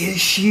 is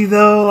she,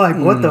 though? Like,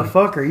 what the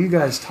fuck are you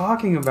guys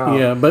talking about?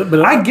 Yeah,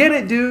 but I get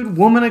it, dude.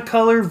 Woman of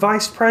color,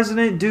 vice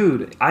president,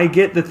 dude. I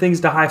get the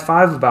things to high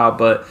five about,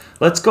 but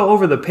let's go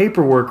over the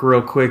paperwork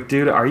real quick,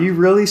 dude. Are you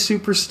really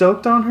super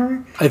stoked on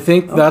her? I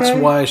think that's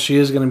why she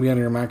is going to be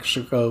under a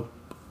microscope.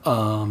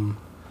 I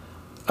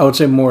would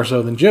say more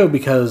so than Joe,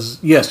 because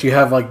yes, you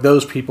have like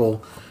those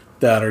people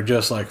that are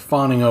just like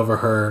fawning over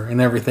her and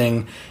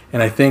everything,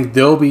 and I think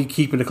they'll be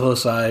keeping a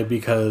close eye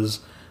because,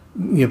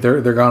 you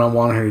know, they're gonna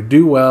want her to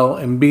do well,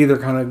 and B, they're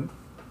kind of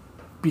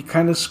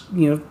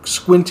you know,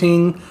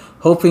 squinting,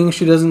 hoping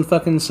she doesn't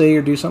fucking say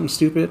or do something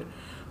stupid.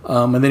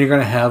 And then you're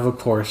gonna have, of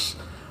course,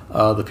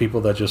 the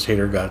people that just hate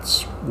her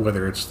guts,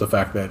 whether it's the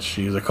fact that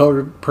she's a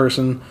colored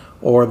person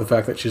or the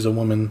fact that she's a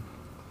woman,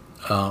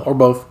 or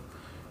both.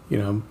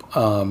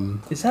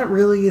 Is that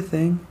really a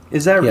thing?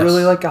 Is that Yes.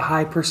 really like a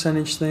high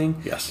percentage thing?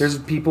 Yes. There's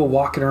people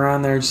walking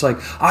around there just like,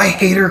 I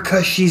hate her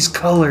because she's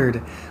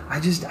colored. I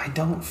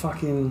don't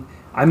fucking...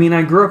 I mean,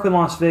 I grew up in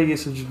Las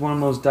Vegas, which is one of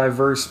the most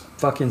diverse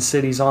fucking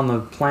cities on the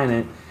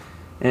planet.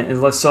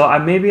 And so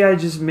maybe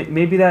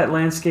that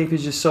landscape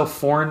is just so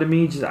foreign to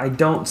me. I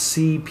don't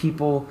see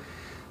people...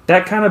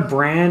 That kind of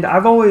brand,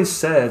 I've always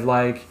said,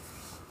 like...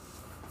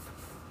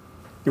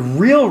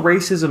 Real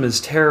racism is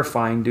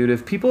terrifying, dude.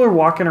 If people are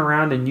walking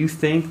around and you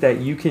think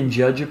that you can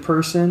judge a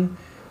person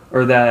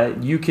or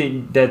that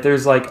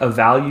there's like a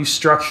value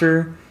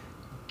structure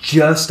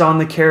just on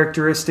the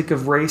characteristic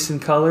of race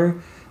and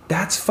color,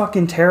 that's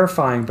fucking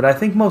terrifying. But I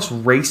think most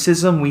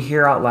racism we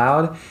hear out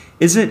loud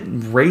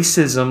isn't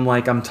racism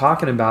like I'm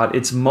talking about.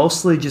 It's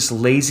mostly just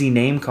lazy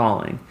name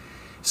calling.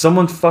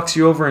 Someone fucks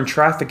you over in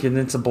traffic and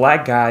it's a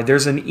black guy,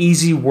 there's an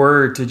easy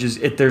word to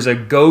there's a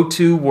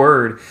go-to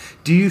word.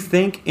 Do you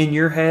think in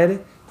your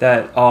head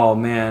that, oh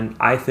man,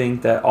 I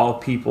think that all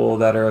people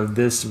that are of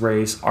this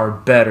race are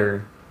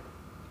better,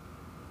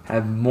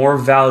 have more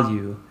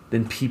value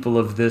than people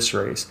of this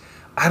race?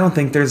 I don't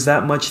think there's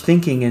that much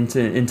thinking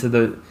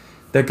into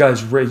that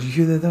guy's race. You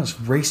hear that was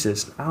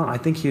racist. I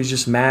think he was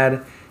just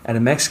mad at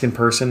a Mexican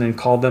person and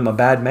called them a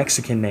bad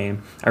Mexican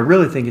name. I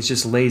really think it's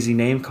just lazy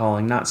name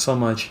calling, not so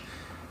much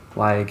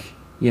like,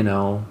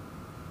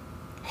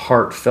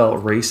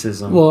 heartfelt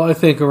racism. Well, I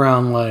think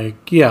around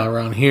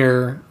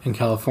here in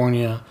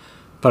California,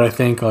 but I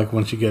think like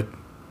once you get,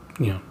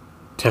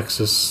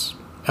 Texas,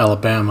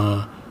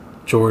 Alabama,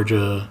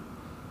 Georgia,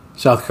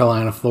 South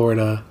Carolina,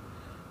 Florida,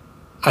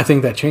 I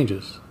think that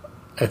changes.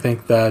 I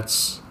think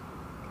that's,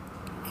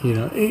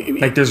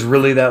 like there's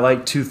really that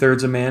like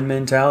 2/3 of man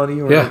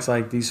mentality where it's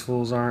like these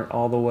fools aren't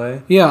all the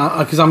way. Yeah,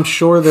 because I'm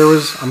sure there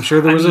was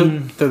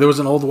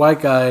an old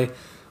white guy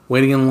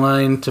waiting in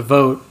line to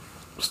vote,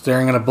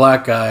 staring at a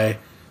black guy,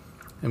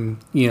 and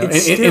even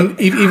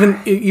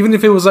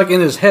if it was like in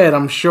his head,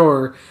 I'm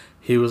sure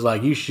he was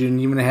like, "You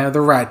shouldn't even have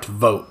the right to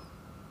vote."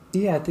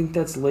 Yeah, I think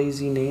that's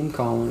lazy name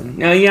calling.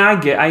 Now,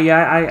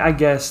 I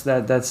guess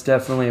that's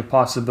definitely a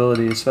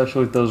possibility,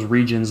 especially with those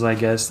regions, I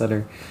guess, that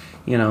are,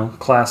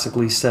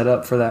 classically set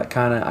up for that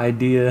kind of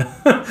idea.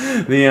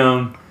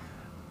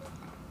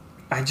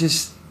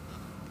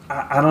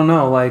 I don't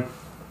know, like.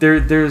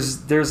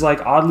 There's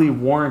like oddly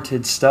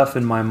warranted stuff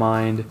in my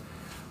mind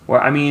where,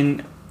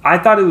 I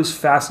thought it was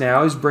fascinating. I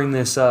always bring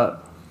this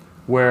up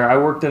where I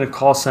worked at a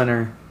call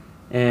center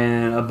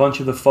and a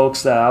bunch of the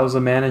folks that I was a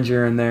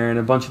manager in there and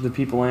a bunch of the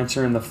people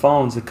answering the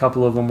phones, a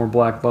couple of them were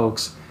black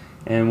folks.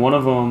 And one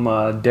of them,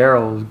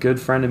 Daryl, a good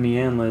friend of me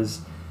and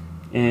Liz.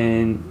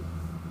 And,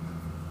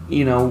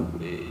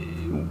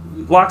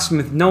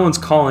 locksmith, no one's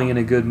calling in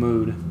a good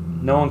mood.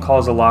 No one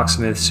calls a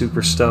locksmith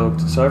super stoked.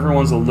 So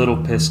everyone's a little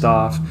pissed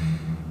off.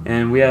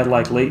 And we had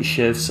like late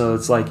shifts, so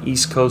it's like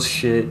East Coast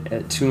shit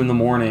at 2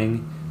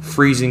 a.m,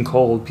 freezing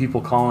cold. People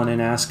calling in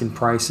asking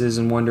prices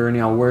and wondering,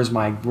 where's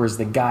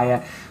the guy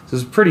at? So it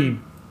was pretty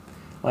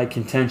like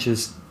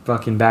contentious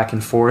fucking back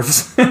and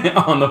forths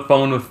on the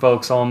phone with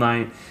folks all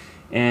night.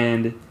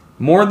 And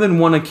more than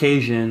one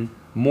occasion,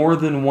 more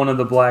than one of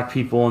the black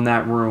people in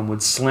that room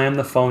would slam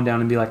the phone down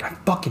and be like, "I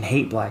fucking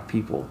hate black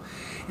people."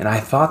 And I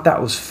thought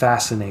that was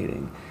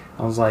fascinating.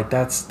 I was like,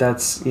 that's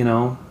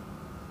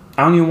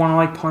I don't even want to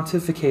like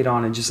pontificate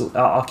on it. Just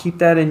I'll keep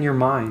that in your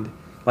mind.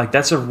 Like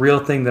that's a real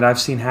thing that I've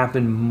seen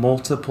happen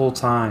multiple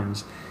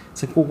times.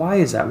 It's like, well, why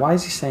is that? Why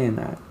is he saying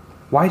that?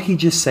 Why did he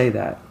just say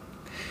that?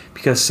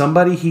 Because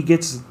somebody he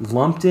gets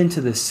lumped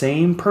into the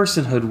same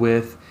personhood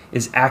with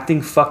is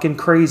acting fucking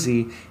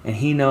crazy, and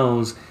he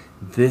knows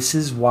this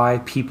is why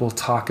people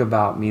talk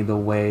about me the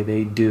way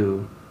they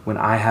do when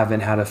I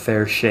haven't had a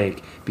fair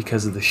shake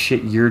because of the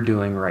shit you're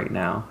doing right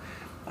now.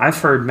 I've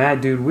heard,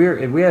 Matt, dude,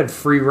 we had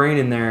free reign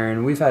in there,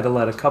 and we've had to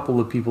let a couple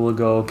of people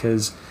go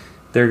because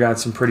they got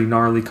some pretty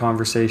gnarly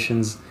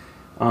conversations.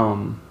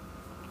 I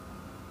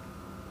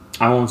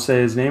won't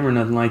say his name or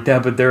nothing like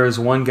that, but there was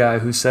one guy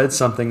who said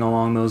something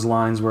along those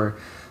lines where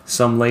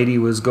some lady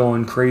was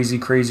going crazy,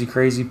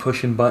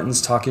 pushing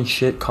buttons, talking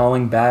shit,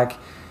 calling back,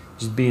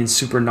 just being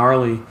super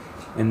gnarly.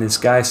 And this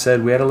guy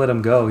said, we had to let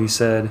him go. He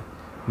said,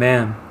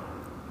 "Ma'am,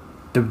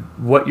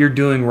 what you're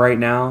doing right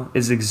now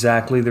is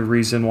exactly the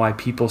reason why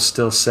people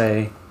still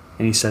say,"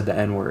 and he said the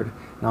N-word.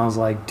 And I was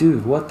like,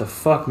 dude, what the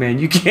fuck, man?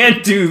 You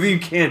can't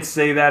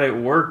say that at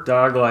work,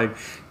 dog. Like,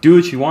 do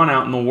what you want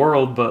out in the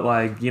world, but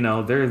like,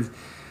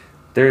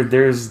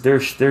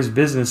 there's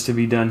business to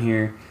be done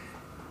here.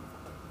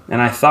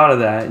 And I thought of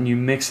that, and you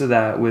mix of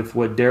that with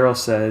what Daryl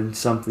said,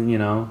 something,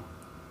 I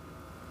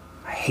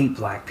hate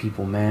black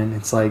people, man.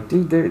 It's like,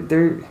 dude,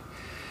 there's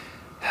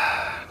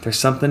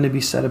something to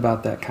be said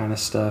about that kind of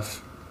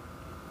stuff.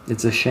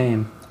 It's a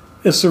shame.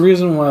 It's the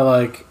reason why,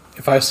 like,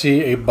 if I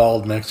see a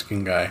bald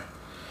Mexican guy,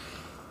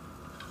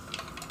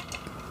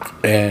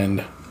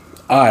 and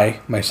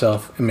I,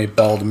 myself, am a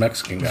bald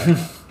Mexican guy,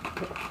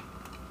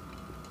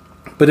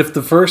 but if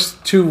the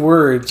first two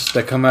words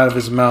that come out of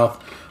his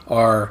mouth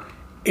are,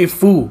 "a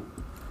fool,"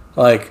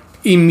 like,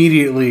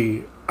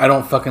 immediately, I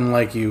don't fucking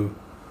like you,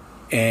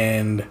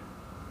 and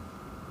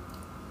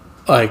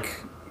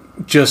like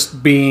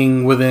just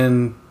being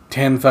within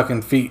 10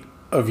 fucking feet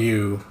of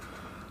you,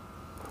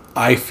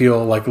 I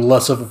feel like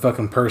less of a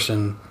fucking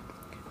person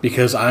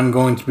because I'm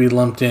going to be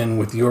lumped in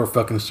with your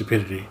fucking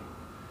stupidity.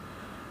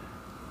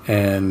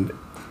 And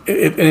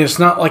it's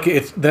not like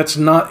that's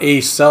not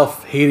a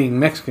self-hating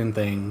Mexican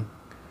thing.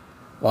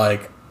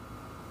 Like,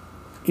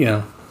 you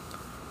know,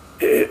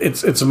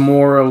 it's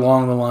more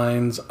along the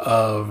lines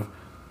of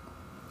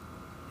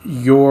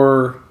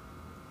you're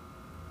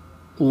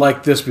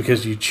like this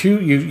because you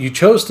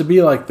chose to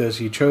be like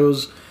this. You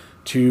chose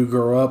to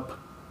grow up.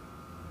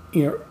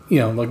 You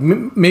know, like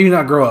maybe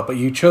not grow up, but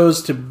you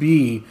chose to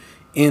be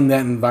in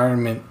that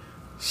environment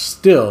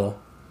still.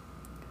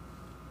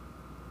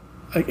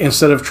 Like,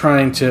 instead of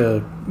trying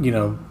to, you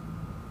know,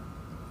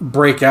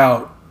 break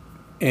out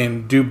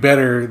and do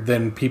better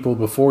than people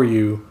before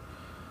you,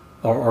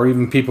 or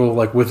even people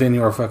like within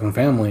your fucking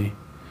family,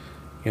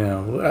 you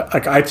know,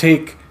 like I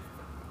take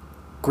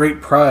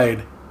great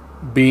pride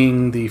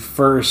being the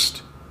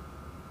first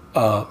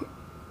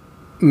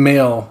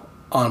male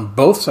on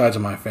both sides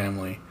of my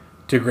family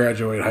to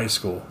graduate high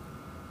school.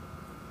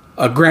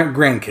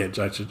 Grandkids,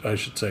 I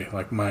should say,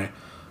 like my,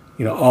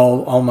 you know,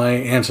 all my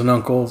aunts and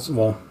uncles.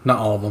 Well, not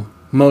all of them.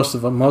 Most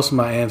of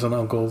my aunts and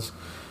uncles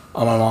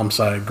on my mom's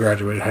side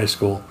graduated high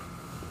school,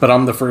 but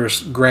I'm the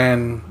first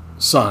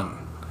grandson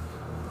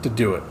to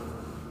do it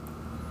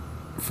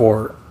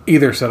for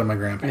either set of my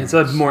grandparents.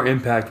 It's a more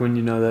impact when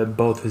you know that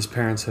both his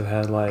parents have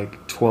had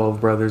like 12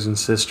 brothers and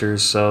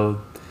sisters,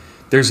 so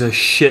there's a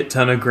shit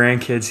ton of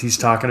grandkids he's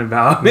talking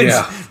about.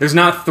 Yeah. There's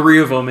not 3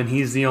 of them and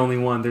he's the only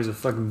one. There's a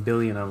fucking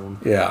billion of them.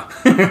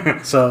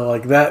 Yeah. So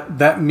like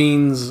that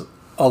means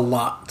a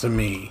lot to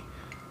me.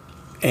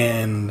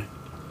 And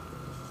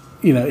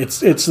you know, it's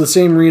the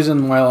same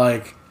reason why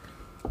like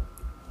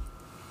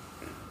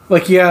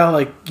yeah,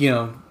 like, you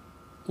know,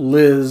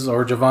 Liz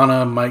or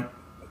Giovanna might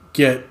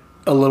get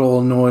a little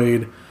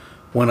annoyed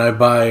when I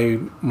buy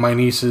my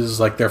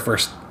nieces like their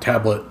first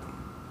tablet.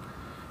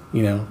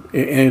 You know,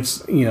 and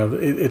it's, you know,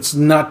 it's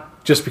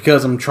not just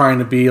because I'm trying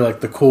to be like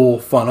the cool,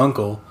 fun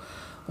uncle.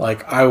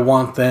 Like, I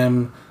want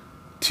them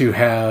to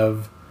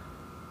have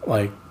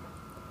like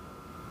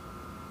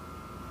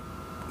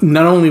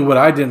not only what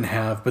I didn't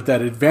have, but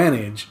that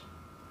advantage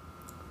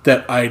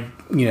that I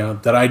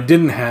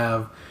didn't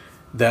have,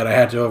 that I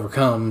had to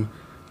overcome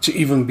to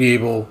even be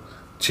able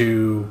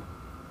to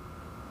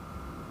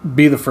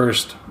be the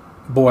first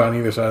boy on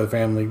either side of the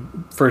family,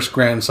 first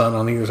grandson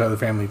on either side of the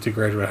family to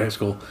graduate high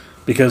school.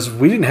 Because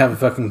we didn't have a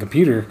fucking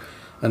computer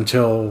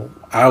until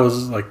I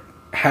was like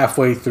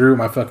halfway through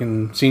my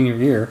fucking senior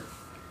year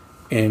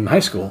in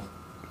high school.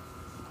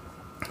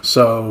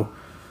 So,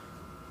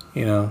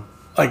 you know,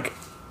 like,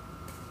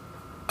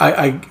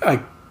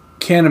 I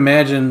can't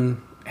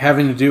imagine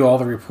having to do all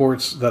the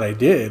reports that I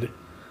did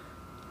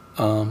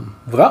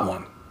without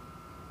one.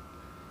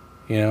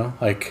 You know,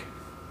 like,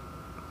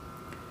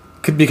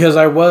 because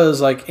I was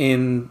like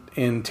in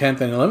 10th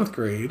and 11th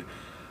grade,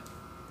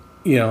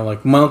 you know,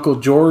 like my Uncle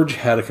George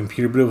had a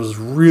computer, but it was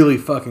really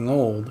fucking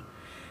old.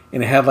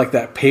 And it had like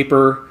that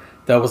paper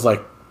that was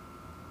like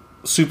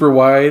super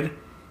wide,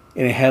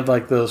 and it had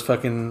like those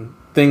fucking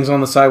things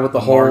on the side with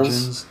the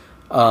holes.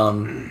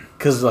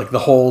 Because like the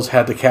holes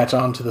had to catch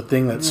on to the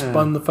thing that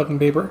spun the fucking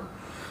paper.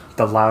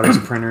 The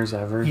loudest printers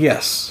ever.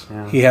 Yes.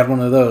 Yeah. He had one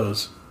of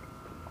those.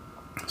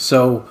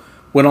 So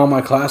when all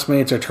my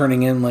classmates are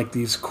turning in like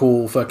these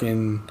cool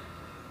fucking,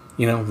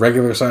 you know,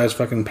 regular size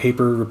fucking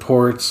paper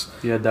reports.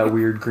 You had that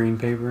weird green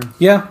paper?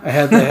 Yeah, I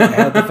had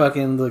the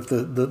fucking like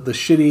the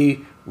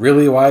shitty,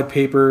 really wide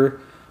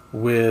paper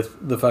with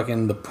the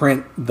fucking the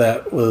print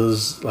that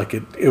was like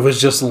it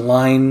was just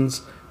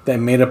lines that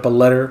made up a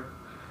letter.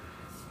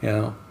 You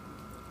know.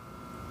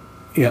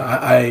 Yeah,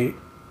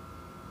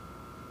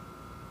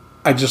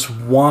 I just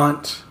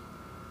want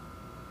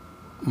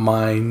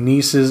my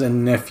nieces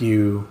and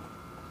nephew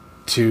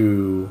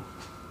to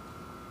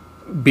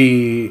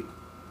be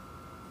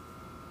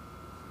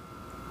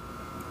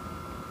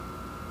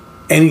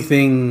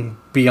anything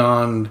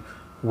beyond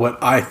what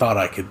I thought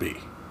I could be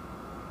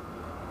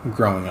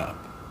growing up.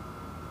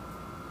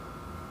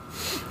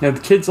 Yeah, the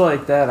kids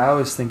like that, I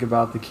always think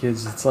about the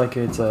kids. It's like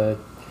it's a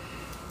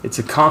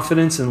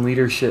confidence and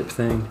leadership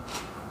thing.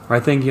 I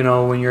think, you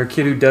know, when you're a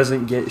kid who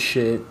doesn't get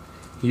shit,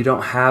 you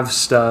don't have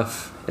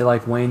stuff, it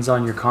like wanes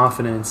on your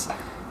confidence.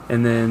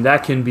 And then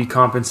that can be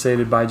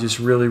compensated by just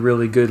really,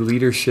 really good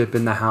leadership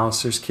in the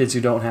house. There's kids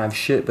who don't have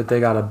shit, but they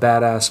got a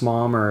badass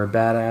mom or a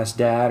badass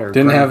dad or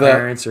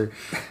grandparents. Or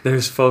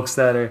there's folks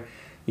that are,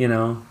 you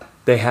know,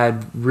 they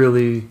had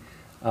really,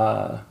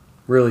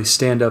 really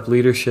stand-up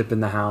leadership in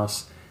the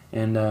house.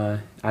 And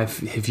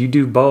if you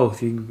do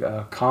both, you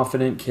a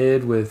confident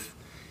kid with,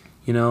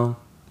 you know,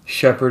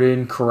 shepherded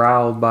and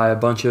corralled by a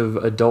bunch of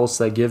adults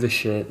that give a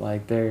shit,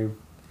 like they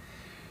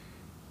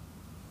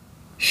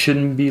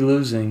shouldn't be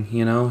losing,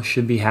 you know,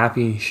 should be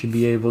happy, should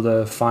be able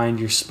to find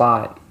your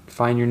spot,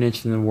 find your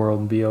niche in the world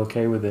and be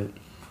okay with it.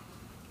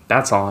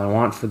 That's all I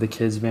want for the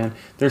kids, man.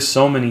 There's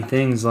so many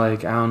things,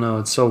 like, I don't know,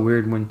 it's so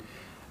weird when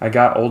I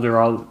got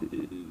older,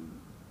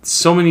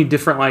 so many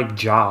different like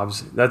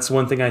jobs. That's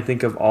one thing I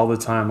think of all the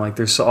time. Like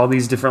there's all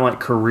these different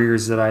like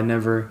careers that I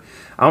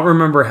don't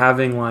remember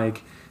having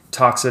like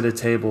talks at a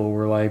table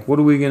where like, what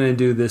are we going to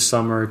do this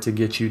summer to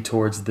get you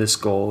towards this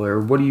goal? Or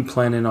what are you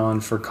planning on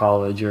for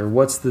college? Or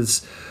what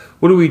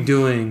are we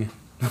doing?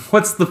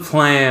 What's the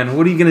plan?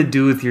 What are you going to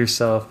do with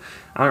yourself?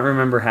 I don't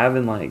remember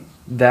having like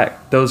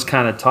those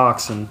kind of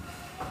talks. And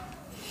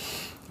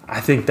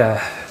I think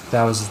that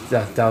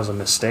was a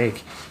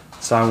mistake.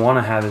 So I want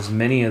to have as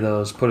many of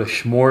those, put a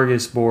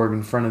smorgasbord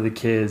in front of the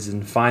kids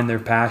and find their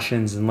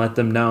passions and let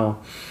them know.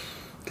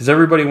 Because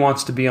everybody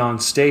wants to be on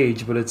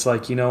stage, but it's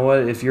like, you know what?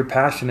 If you're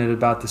passionate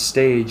about the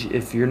stage,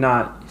 if you're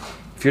not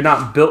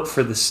built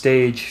for the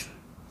stage,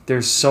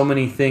 there's so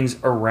many things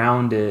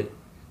around it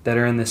that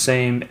are in the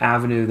same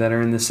avenue, that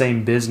are in the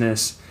same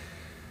business.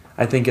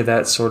 I think of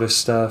that sort of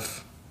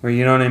stuff. Where,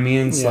 you know what I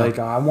mean? It's like,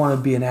 oh, I want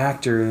to be an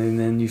actor, and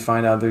then you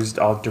find out there's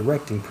all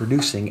directing,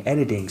 producing,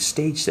 editing,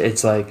 stage.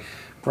 It's like,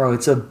 bro,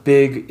 it's a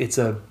big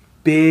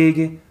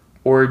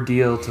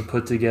ordeal to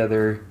put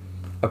together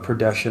a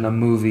production, a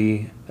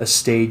movie, a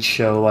stage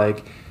show.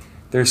 Like,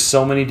 there's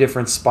so many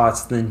different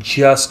spots than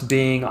just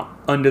being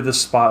under the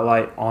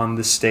spotlight on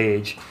the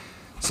stage.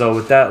 So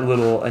with that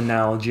little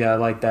analogy, I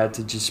like that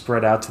to just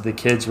spread out to the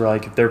kids where,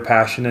 like, if they're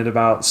passionate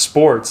about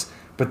sports,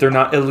 but they're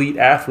not elite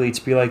athletes,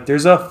 be like,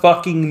 there's a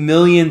fucking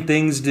million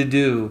things to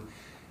do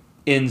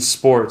in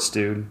sports,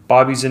 dude.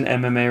 Bobby's in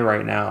MMA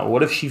right now.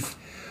 What if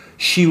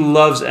she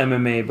loves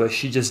MMA, but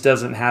she just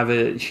doesn't have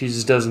it. She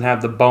just doesn't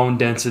have the bone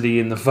density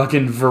and the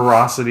fucking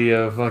ferocity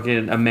of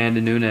fucking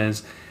Amanda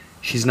Nunes.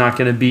 She's not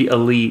going to be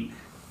elite.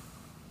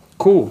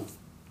 Cool.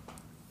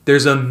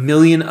 There's a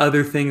million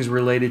other things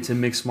related to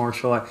mixed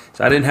martial arts.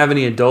 So I didn't have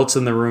any adults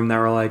in the room that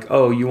were like,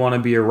 oh, you want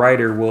to be a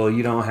writer? Well,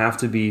 you don't have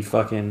to be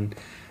fucking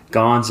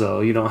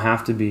Gonzo. You don't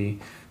have to be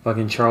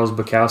fucking Charles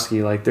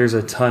Bukowski. Like, there's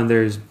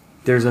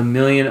a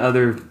million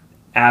other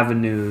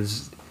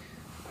avenues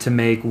to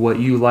make what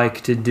you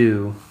like to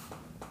do,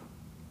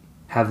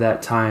 have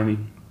that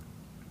time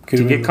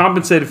to get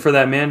compensated for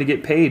that, man, to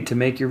get paid, to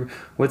make your,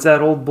 what's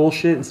that old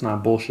bullshit? It's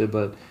not bullshit,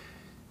 but,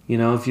 you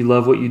know, if you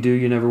love what you do,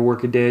 you never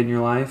work a day in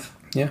your life.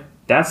 Yeah.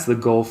 That's the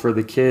goal for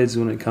the kids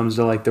when it comes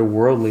to, like, their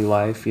worldly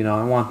life. You know,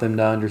 I want them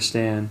to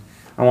understand.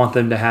 I want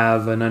them to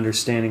have an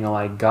understanding of,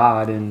 like,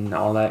 God and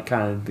all that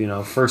kind of, you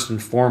know, first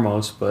and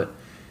foremost, but,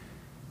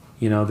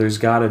 you know, there's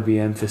got to be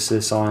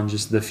emphasis on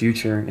just the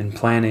future and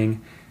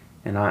planning.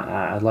 And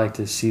I'd like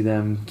to see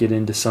them get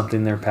into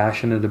something they're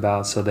passionate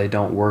about so they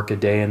don't work a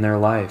day in their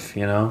life,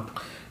 you know?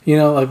 You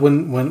know, like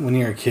when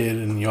you're a kid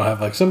and you'll have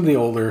like somebody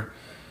older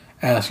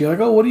ask you like,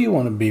 oh, what do you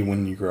want to be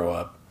when you grow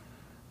up?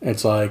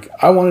 It's like,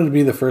 I wanted to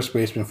be the first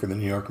baseman for the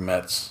New York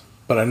Mets.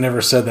 But I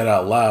never said that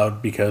out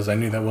loud because I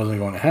knew that wasn't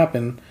going to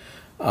happen.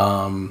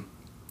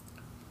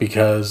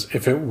 Because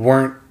if it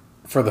weren't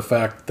for the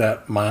fact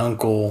that my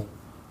uncle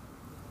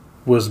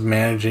was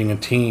managing a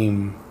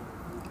team,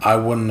 I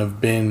wouldn't have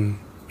been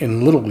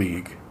in Little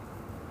League,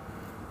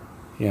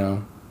 you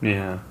know?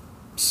 Yeah.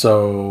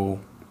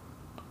 So,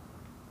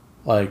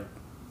 like,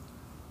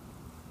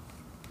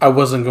 I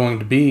wasn't going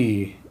to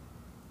be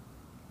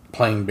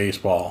playing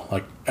baseball,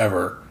 like,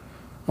 ever.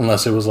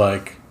 Unless it was,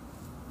 like,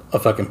 a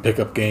fucking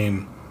pickup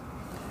game,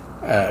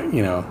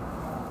 you know,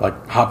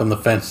 like, hopping the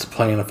fence to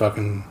play in a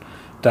fucking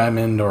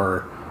diamond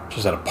or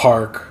just at a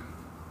park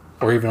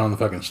or even on the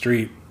fucking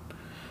street.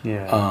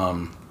 Yeah.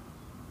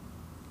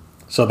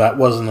 So that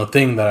wasn't a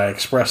thing that I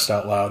expressed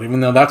out loud, even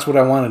though that's what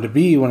I wanted to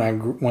be when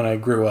I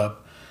grew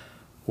up,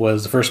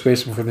 was the first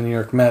baseman for the New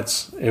York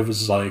Mets. It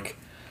was like,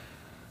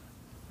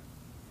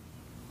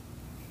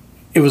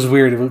 it was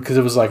weird because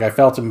it was like I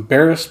felt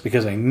embarrassed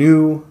because I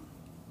knew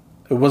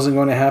it wasn't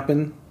going to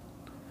happen.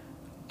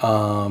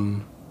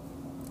 And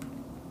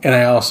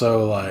I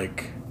also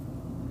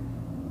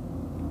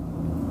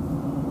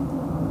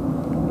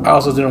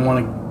didn't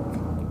want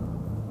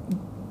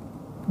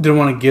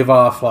to give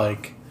off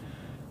like,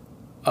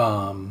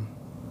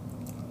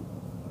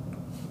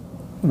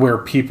 where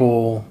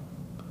people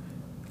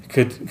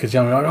could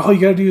tell me, like, all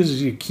you gotta do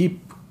is you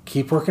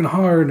keep working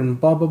hard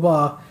and blah blah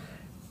blah,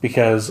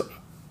 because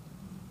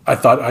I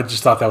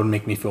just thought that would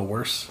make me feel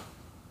worse.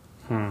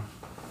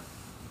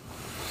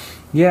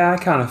 Yeah, I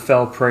kind of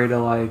fell prey to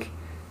like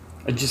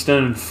just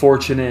an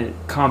unfortunate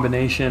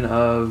combination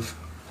of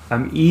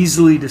I'm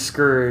easily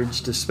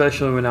discouraged,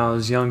 especially when I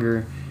was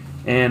younger.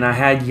 And I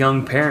had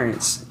young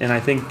parents, and I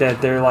think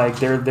that they're like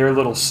their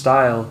little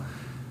style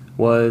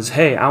was,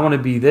 hey, I want to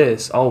be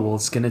this. Oh, well,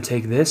 it's going to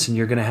take this, and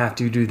you're going to have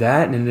to do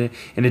that. And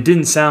it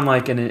didn't sound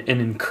like an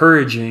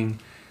encouraging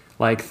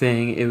like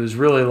thing. It was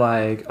really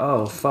like,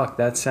 oh, fuck,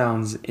 that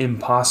sounds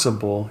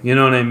impossible. You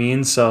know what I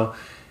mean? So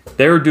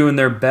they were doing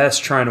their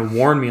best trying to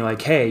warn me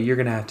like, hey, you're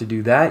going to have to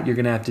do that. You're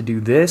going to have to do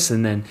this.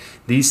 And then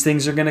these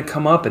things are going to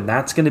come up, and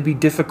that's going to be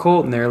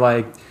difficult. And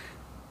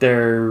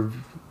they're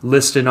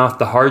listing off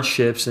the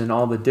hardships and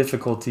all the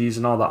difficulties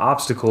and all the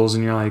obstacles,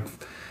 and you're like,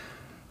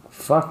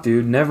 fuck,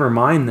 dude, never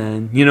mind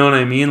then. You know what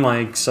I mean?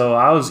 Like, so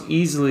I was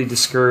easily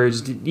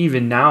discouraged,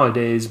 even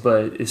nowadays,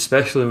 but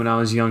especially when I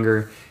was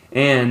younger.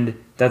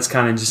 And that's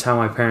kind of just how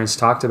my parents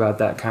talked about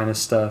that kind of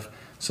stuff.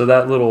 So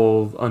that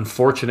little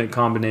unfortunate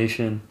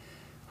combination,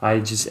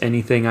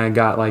 anything I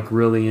got like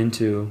really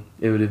into,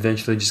 it would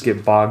eventually just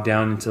get bogged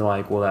down into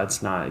like, well,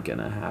 that's not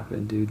gonna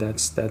happen, dude.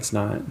 That's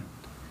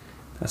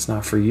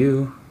not for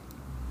you.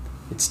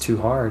 It's too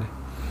hard.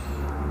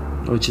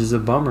 Which is a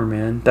bummer,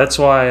 man. That's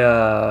why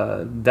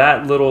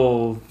that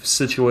little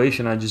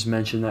situation I just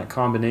mentioned, that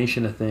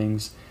combination of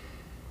things,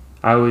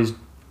 I always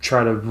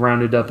try to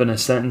round it up in a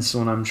sentence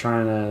when I'm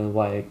trying to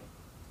like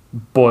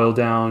boil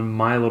down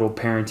my little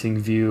parenting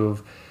view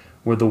of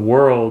where the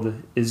world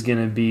is going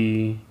to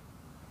be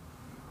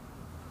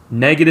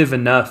negative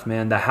enough,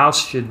 man. The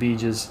house should be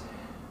just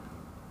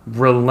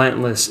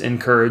relentless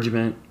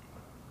encouragement.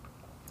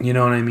 You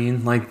know what I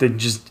mean? Like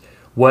just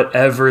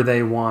whatever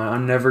they want.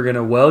 I'm never going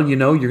to, you're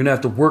going to have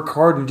to work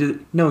hard and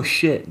do no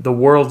shit. The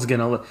world's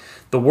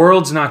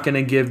not going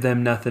to give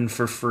them nothing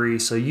for free.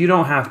 So you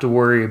don't have to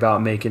worry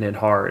about making it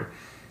hard.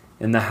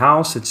 In the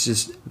house, it's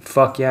just,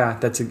 fuck yeah.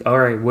 All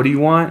right, what do you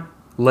want?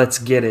 Let's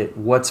get it.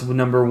 What's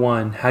number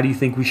one? How do you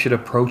think we should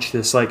approach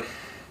this? Like,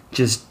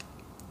 just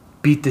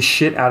beat the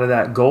shit out of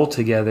that goal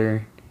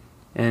together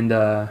and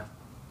have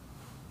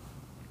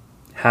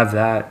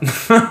that.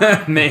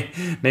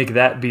 make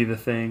that be the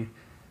thing.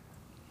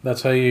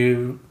 That's how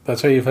you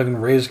fucking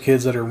raise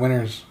kids that are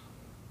winners.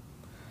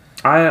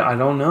 I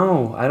don't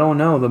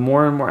know. The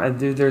more and more,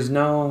 dude, there's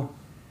no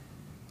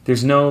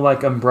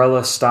like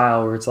umbrella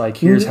style where it's like,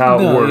 here's how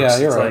it works. Yeah,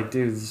 it's right. Like,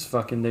 dude,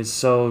 it's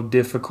so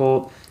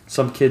difficult.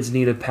 Some kids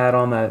need a pat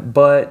on that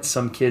butt.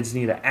 Some kids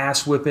need an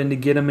ass whipping to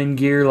get them in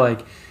gear.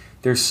 Like,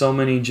 there's so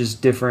many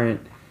just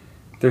different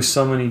just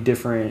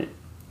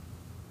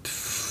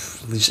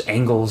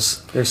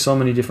angles. There's so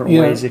many different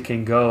ways it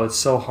can go. It's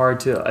so hard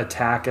to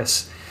attack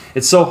us.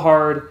 It's so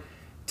hard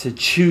to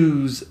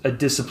choose a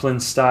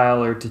discipline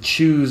style or to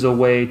choose a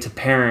way to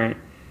parent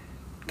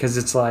because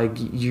it's like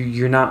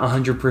you're not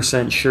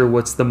 100% sure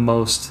what's going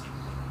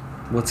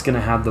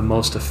to have the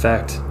most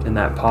effect in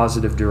that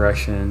positive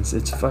direction.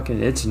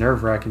 It's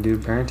nerve-wracking,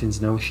 dude. Parenting's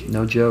no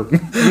joke.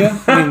 Yeah,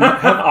 I mean,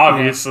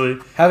 obviously.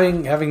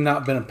 Having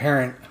not been a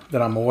parent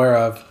that I'm aware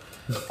of,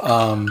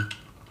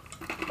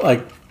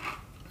 like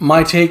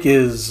my take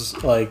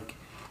is like,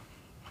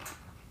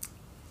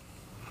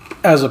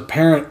 as a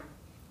parent,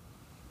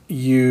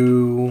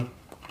 you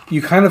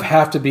kind of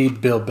have to be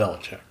Bill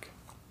Belichick.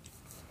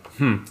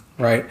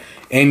 Right?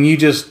 And you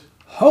just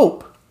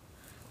hope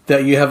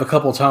that you have a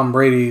couple Tom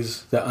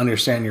Brady's that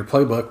understand your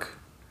playbook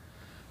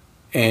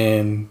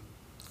and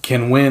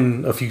can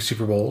win a few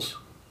Super Bowls.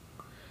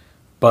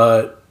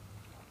 But,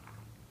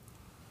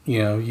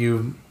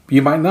 you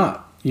might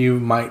not. You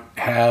might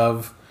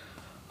have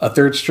a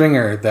third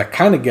stringer that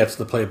kind of gets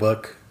the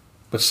playbook,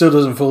 but still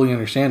doesn't fully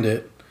understand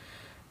it.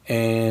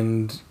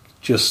 And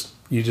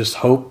you just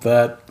hope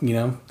that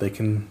they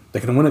can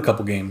win a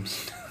couple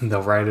games.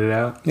 They'll ride it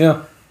out.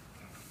 Yeah.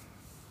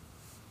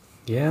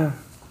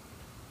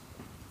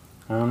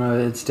 I don't know.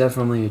 It's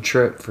definitely a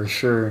trip for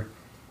sure.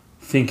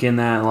 Thinking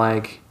that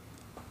like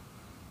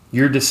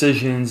your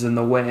decisions and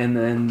the way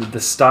and the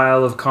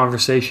style of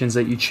conversations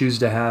that you choose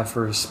to have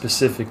for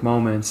specific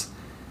moments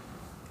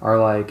are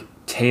like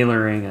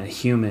tailoring a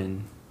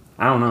human.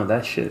 I don't know.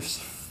 That shit,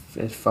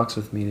 it fucks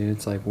with me, dude.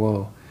 It's like,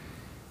 whoa.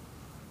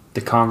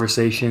 The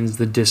conversations,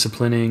 the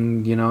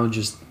disciplining,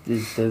 just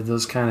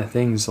those kind of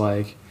things.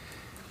 Like,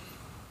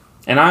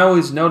 and I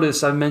always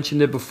notice, I've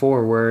mentioned it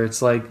before, where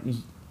it's like,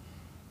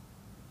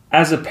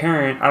 as a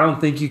parent, I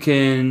don't think you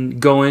can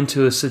go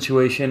into a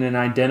situation and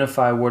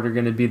identify what are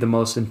going to be the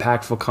most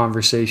impactful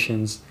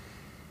conversations.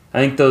 I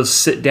think those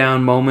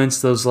sit-down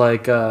moments, those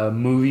like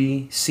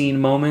movie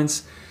scene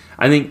moments,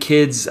 I think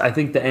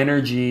the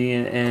energy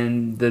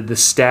and the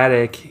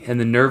static and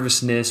the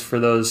nervousness for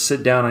those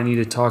sit down, I need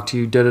to talk to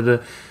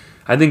you,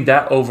 I think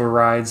that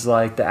overrides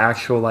like the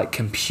actual like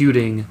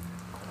computing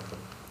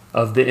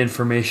of the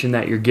information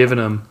that you're giving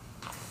them.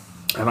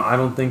 I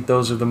don't think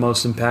those are the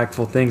most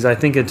impactful things. I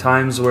think at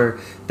times where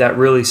that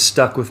really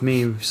stuck with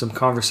me, some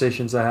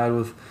conversations I had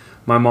with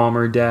my mom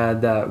or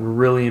dad that were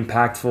really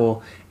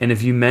impactful, and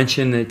if you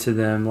mention it to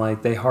them,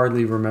 like they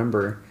hardly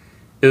remember.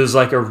 It was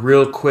like a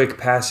real quick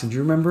passing. Do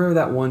you remember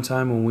that one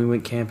time when we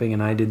went camping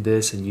and I did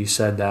this and you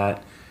said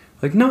that?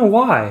 Like, no,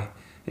 why?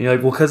 And you're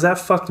like, well, because that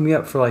fucked me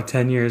up for like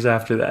 10 years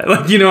after that.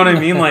 Like, you know what I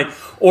mean? Like,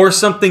 or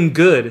something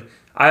good.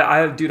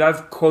 Dude,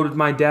 I've quoted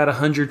my dad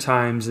 100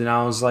 times and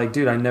I was like,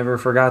 dude, I never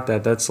forgot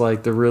that. That's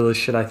like the realest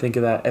shit. I think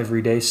of that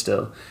every day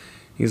still.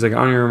 He's like, I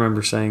don't even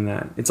remember saying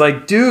that. It's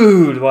like,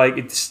 dude, like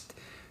it's,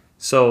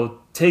 so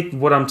take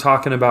what I'm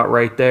talking about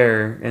right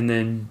there and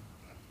then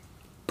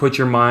put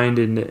your mind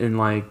in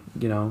like,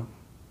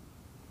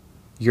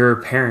 you're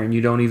a parent.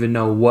 You don't even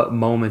know what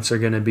moments are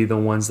going to be the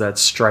ones that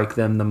strike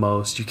them the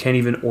most. You can't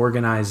even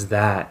organize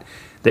that.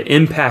 The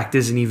impact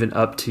isn't even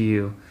up to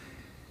you.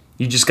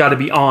 You just got to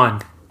be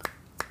on.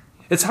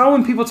 It's how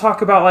when people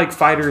talk about like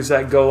fighters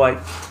that go like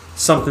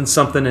something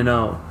and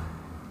 0.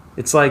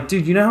 It's like,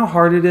 dude, you know how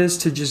hard it is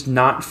to just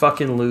not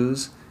fucking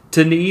lose?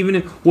 To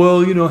even,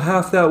 well,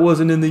 half that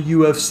wasn't in the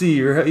UFC,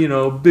 or,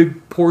 a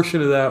big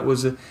portion of that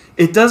was...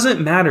 It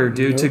doesn't matter,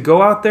 dude. Nope. To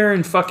go out there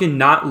and fucking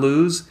not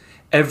lose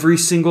every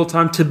single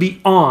time, to be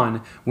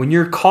on, when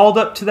you're called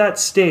up to that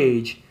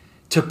stage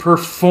to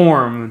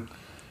perform.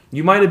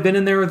 You might have been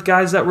in there with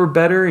guys that were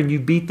better and you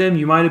beat them.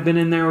 You might have been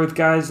in there with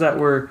guys that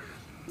were...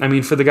 I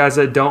mean, for the guys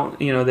that don't,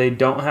 they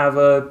don't have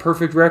a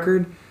perfect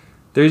record...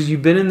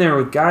 You've been in there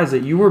with guys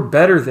that you were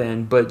better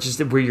than, but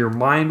just where your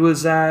mind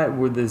was at,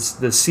 where the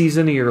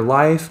season of your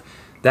life,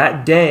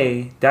 that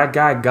day, that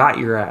guy got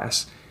your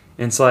ass.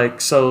 And it's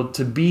like, so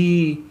to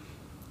be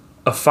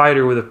a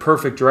fighter with a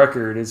perfect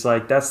record, it's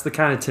like, that's the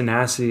kind of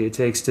tenacity it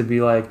takes to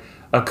be like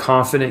a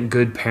confident,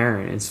 good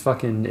parent.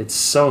 It's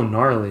so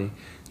gnarly.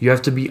 You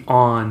have to be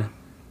on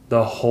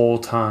the whole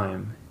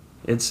time.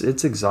 It's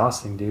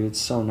exhausting, dude. It's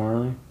so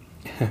gnarly.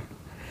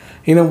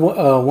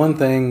 One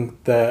thing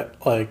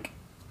that, like,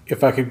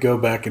 if I could go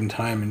back in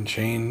time and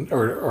change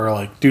or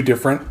like do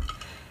different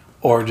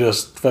or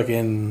just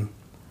fucking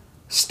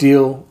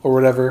steal or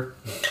whatever,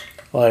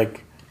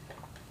 like,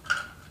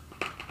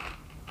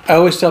 I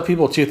always tell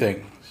people two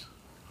things.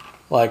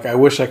 Like, I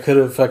wish I could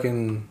have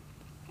fucking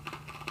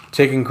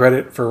taken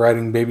credit for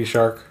writing Baby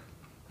Shark.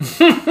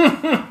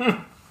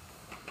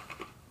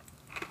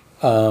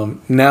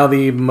 Now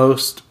the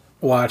most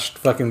watched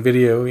fucking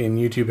video in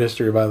YouTube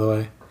history, by the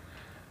way.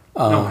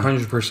 No,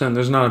 100%.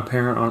 There's not a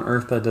parent on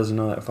earth that doesn't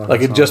know that fucking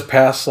like, it song. just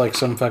passed, like,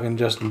 some fucking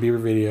Justin Bieber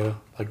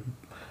video. Like,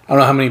 I don't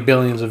know how many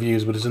billions of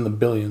views, but it's in the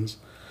billions.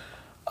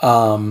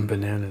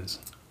 Bananas.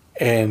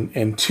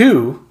 And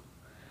two,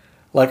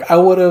 like, I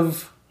would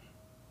have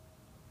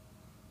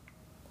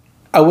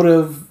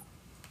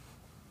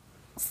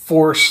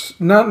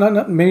forced,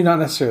 maybe not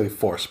necessarily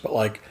forced, but,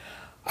 like,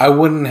 I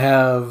wouldn't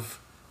have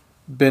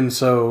been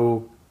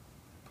so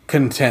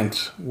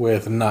content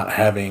with not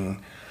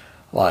having,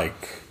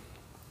 like,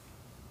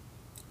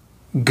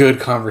 good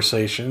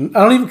conversation.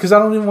 I don't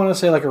even want to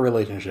say like a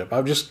relationship.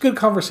 I've just good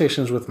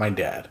conversations with my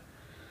dad.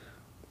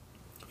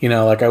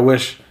 Like, I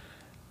wish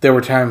there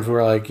were times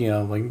where, like,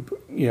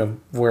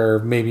 where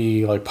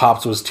maybe like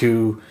Pops was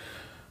too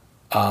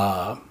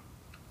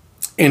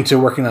into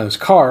working on his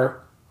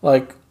car.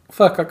 Like,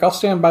 fuck, like, I'll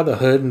stand by the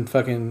hood and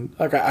fucking,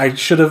 like, I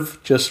should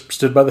have just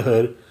stood by the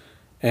hood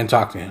and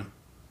talked to him.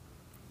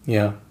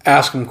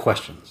 Ask him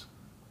questions.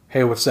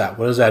 Hey, what's that?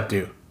 What does that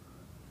do?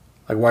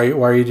 Like, why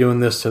are you doing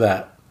this to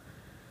that?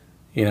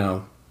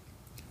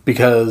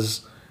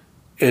 Because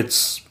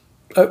it's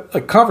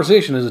a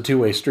conversation is a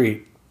two-way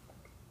street.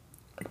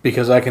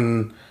 Because I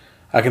can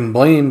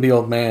blame the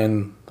old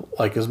man,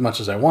 like, as much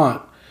as I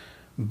want,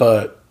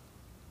 but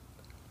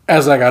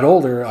as I got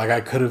older, like,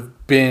 I could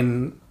have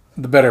been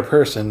the better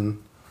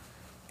person,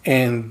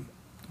 and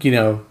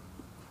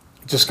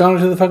just gone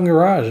into the fucking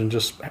garage and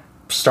just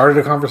started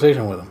a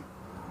conversation with him.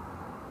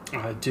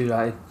 Dude,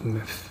 I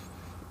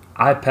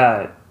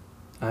pat.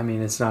 I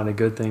mean, it's not a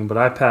good thing, but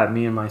I pat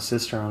me and my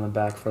sister on the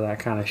back for that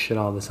kind of shit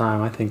all the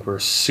time. I think we're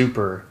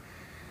super,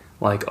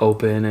 like,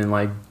 open, and,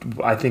 like,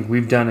 I think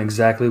we've done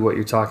exactly what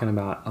you're talking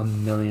about a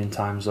million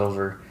times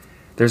over.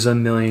 There's a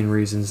million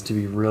reasons to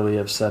be really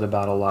upset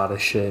about a lot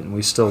of shit, and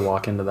we still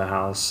walk into the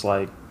house,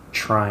 like,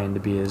 trying to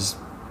be as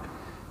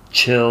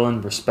chill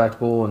and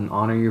respectful and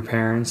honor your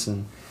parents,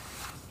 and,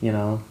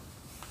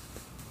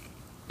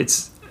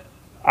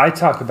 I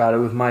talk about it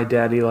with my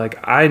daddy, like,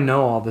 I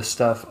know all this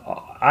stuff.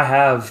 I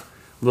have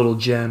little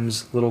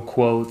gems, little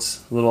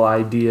quotes, little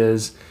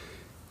ideas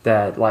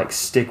that, like,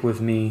 stick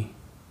with me.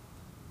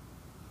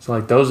 So,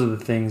 like, those are the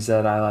things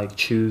that I, like,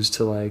 choose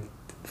to, like,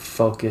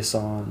 focus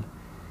on.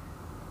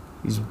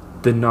 He's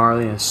the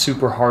gnarly and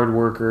super hard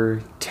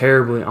worker,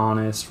 terribly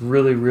honest,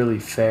 really, really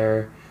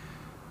fair.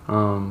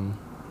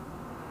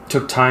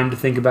 Took time to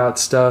think about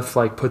stuff,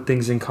 like, put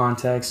things in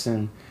context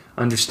and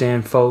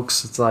understand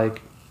folks. It's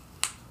like,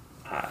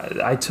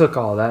 I took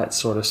all that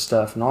sort of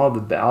stuff, and all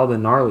the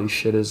gnarly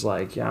shit is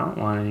like, yeah, I don't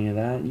want any of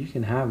that. You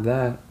can have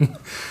that.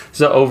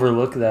 So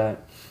overlook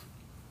that.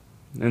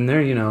 And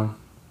there,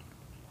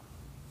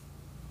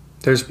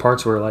 there's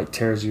parts where it, like,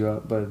 tears you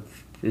up, but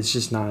it's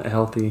just not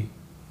healthy.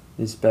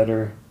 It's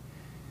better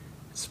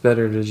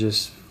to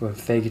just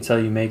fake it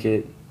till you make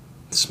it,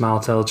 smile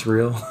till it's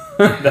real.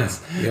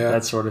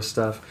 That sort of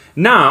stuff.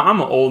 Now, I'm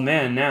an old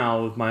man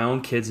now with my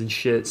own kids and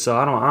shit, so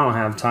I don't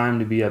have time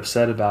to be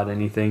upset about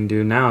anything,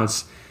 dude. Now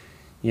it's,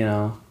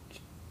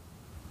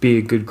 be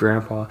a good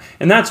grandpa.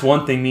 And that's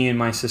one thing me and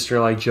my sister,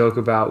 like, joke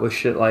about with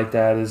shit like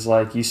that is,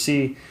 like, you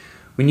see,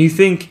 when you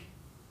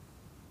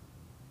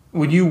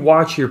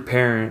watch your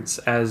parents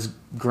as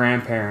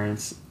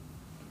grandparents,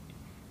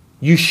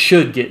 you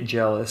should get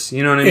jealous.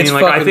 You know what I mean?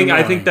 Like,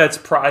 I think that's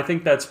proper. I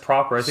think that's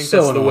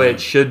the way it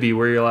should be.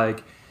 Where you're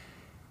like,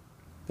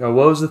 what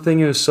was the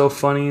thing? It was so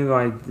funny.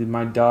 Like,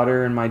 my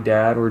daughter and my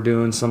dad were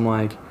doing some,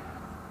 like,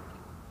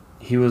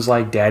 he was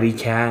like daddy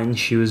cat and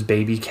she was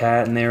baby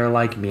cat, and they were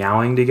like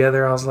meowing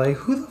together. I was like,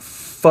 who the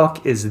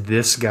fuck is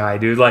this guy,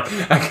 dude? Like,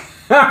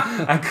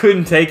 I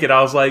couldn't take it.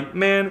 I was like,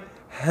 man,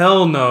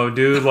 hell no,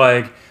 dude.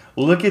 Like,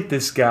 look at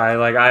this guy.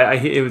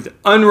 Like, it was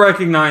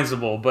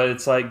unrecognizable, but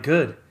it's like,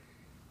 good.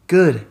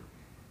 You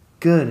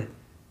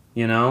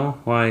know?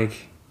 Like,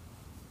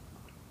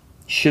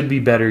 should be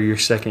better your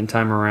second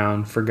time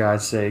around, for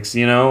God's sakes.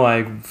 You know?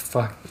 Like,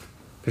 fuck.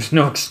 There's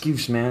no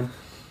excuse, man.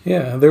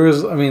 Yeah, there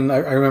was. I mean, I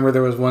remember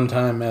there was one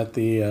time at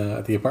the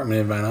apartment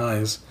in Van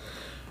Nuys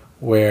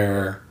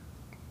where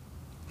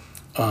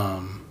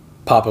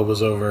Papa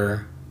was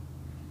over,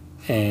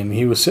 and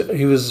he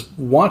was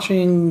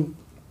watching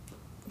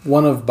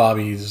one of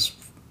Bobby's.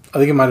 I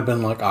think it might have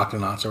been like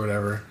Octonauts or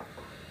whatever,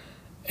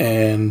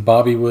 and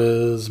Bobby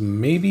was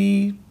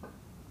maybe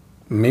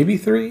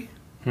 3,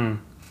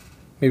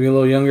 maybe a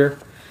little younger,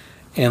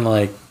 and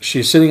like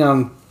she's sitting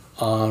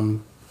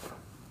on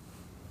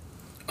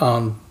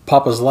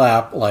Papa's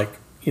lap, like,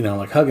 you know,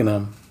 like hugging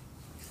him,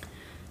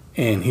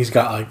 and he's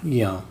got like,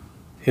 you know,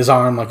 his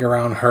arm like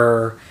around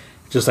her,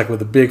 just like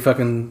with a big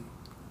fucking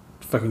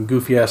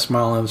goofy ass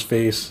smile on his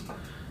face,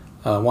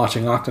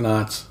 watching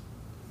Octonauts.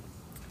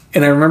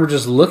 And I remember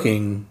just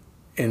looking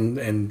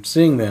and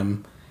seeing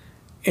them,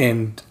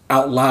 and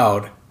out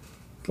loud,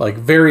 like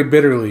very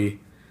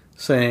bitterly,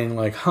 saying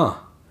like, "Huh,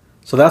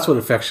 so that's what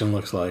affection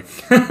looks like."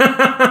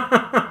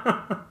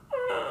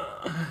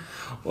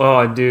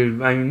 Oh,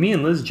 dude, I mean, me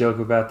and Liz joke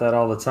about that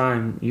all the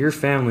time. Your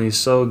family is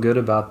so good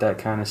about that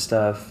kind of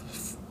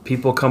stuff.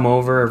 People come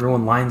over,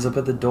 everyone lines up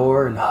at the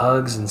door and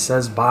hugs and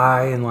says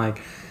bye, and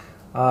like,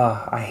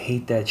 I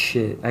hate that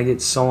shit. I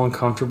get so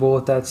uncomfortable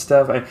with that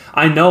stuff.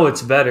 I know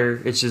it's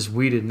better. It's just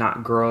we did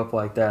not grow up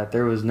like that.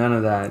 There was none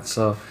of that.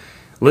 So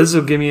Liz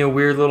will give me a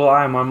weird little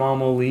eye. My mom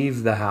will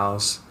leave the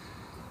house.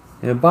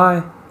 And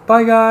bye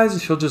guys.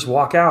 And she'll just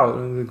walk out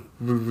and,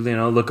 you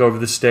know, look over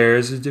the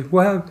stairs.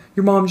 What?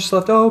 Your mom just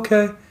left. Oh,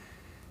 okay.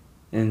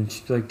 And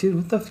she's like, dude,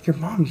 what the fuck? Your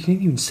mom, you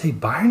didn't even say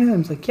bye to him? I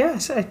was like, yeah,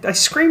 I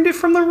screamed it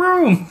from the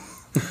room.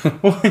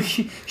 Well,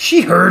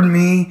 she heard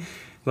me.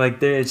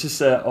 Like, it's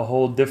just a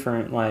whole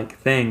different, like,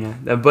 thing.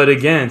 But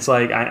again, it's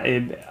like,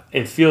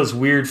 it feels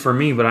weird for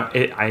me, but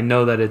I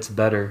know that it's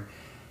better.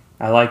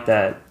 I like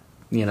that,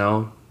 you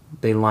know,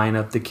 they line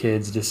up the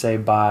kids to say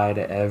bye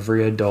to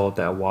every adult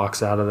that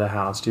walks out of the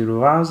house. Dude,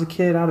 when I was a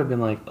kid, I'd have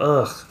been like,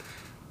 ugh,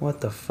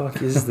 what the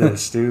fuck is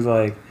this, dude?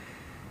 Like,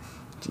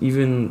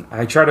 even,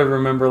 I try to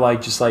remember,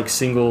 like, just, like,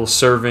 single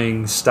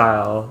serving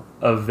style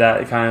of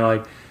that kind of,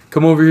 like,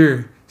 come over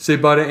here, say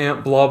bye to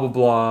Aunt blah, blah,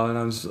 blah. And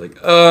I was just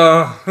like,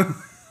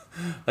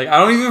 like, I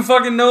don't even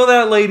fucking know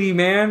that lady,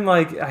 man.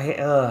 Like,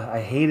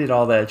 I hated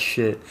all that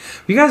shit.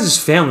 You guys'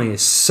 family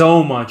is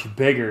so much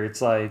bigger.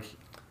 It's like,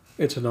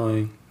 it's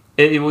annoying.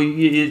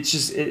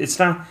 It's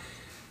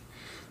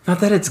not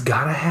that it's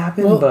gotta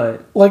happen, well,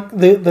 but like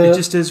it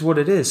just is what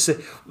it is.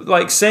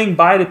 Like, saying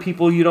bye to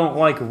people you don't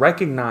like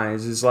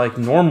recognize is like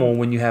normal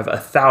when you have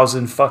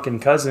 1,000 fucking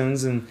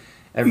cousins and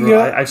everyone.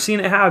 Yeah. I've seen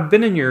it. I've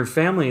been in your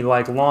family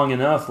like long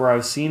enough where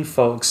I've seen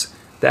folks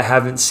that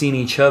haven't seen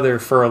each other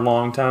for a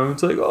long time.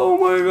 It's like, oh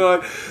my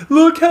god,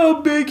 look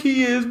how big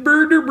he is,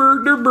 bird,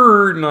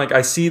 and like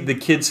I see the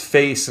kid's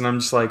face, and I'm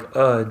just like,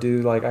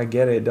 dude, like I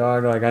get it,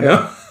 dog. Like I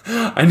know,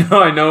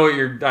 I know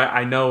what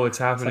I know what's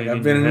happening. Like,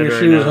 I've been in your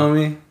shoes,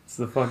 homie. It's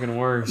the fucking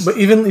worst. But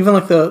even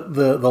like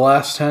the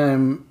last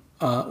time,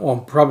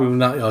 well, probably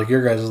not like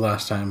your guys'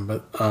 last time,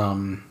 but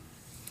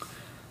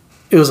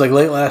it was like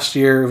late last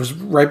year. It was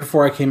right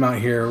before I came out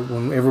here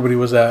when everybody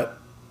was at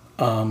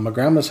my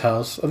grandma's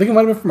house. I think it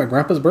might have been for my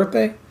grandpa's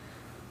birthday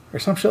or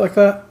some shit like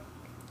that.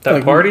 That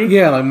like, party?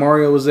 Yeah, like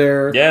Mario was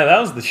there. Yeah, that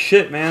was the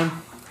shit, man.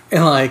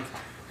 And like,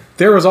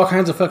 there was all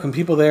kinds of fucking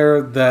people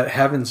there that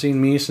haven't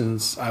seen me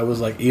since I was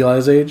like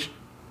Eli's age.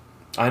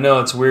 I know,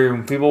 it's weird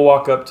when people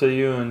walk up to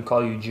you and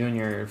call you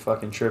Junior. It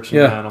fucking trips me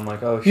out. I'm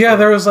like, oh shit. Yeah,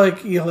 there was like,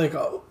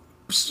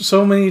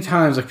 so many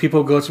times like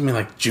people go to me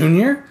like,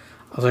 Junior?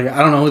 I was like, I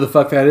don't know who the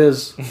fuck that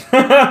is.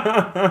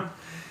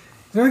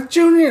 They're like,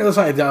 Junior. That's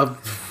like,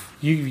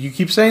 You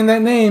keep saying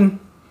that name.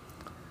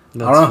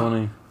 That's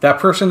funny. That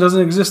person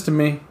doesn't exist to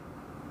me.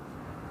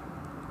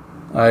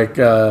 Like,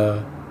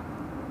 yeah,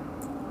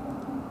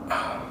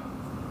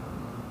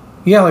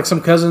 like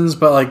some cousins,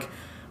 but like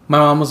my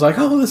mom was like,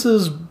 oh, this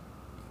is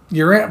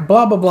your aunt,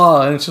 blah, blah,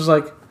 blah. And it's just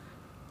like,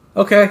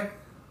 okay.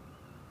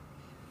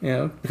 You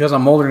know, because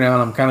I'm older now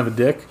and I'm kind of a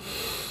dick.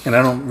 And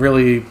I don't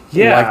really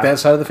like that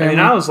side of the family. I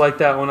mean, I was like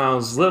that when I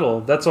was little.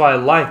 That's why I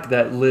like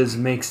that Liz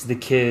makes the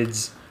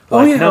kids...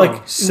 Like, oh yeah,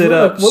 like sit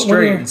up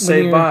straight and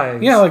say bye.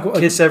 Yeah, like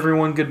kiss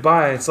everyone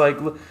goodbye. It's like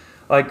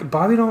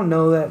Bobby don't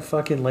know that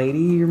fucking lady.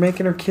 You're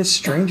making her kiss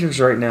strangers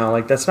right now.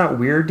 Like, that's not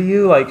weird to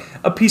you. Like,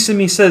 a piece of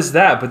me says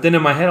that, but then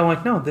in my head I'm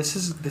like, no, this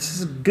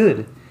is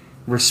good.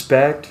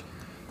 Respect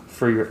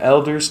for your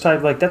elders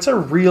type. Like, that's a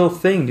real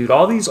thing, dude.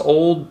 All these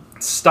old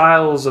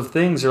styles of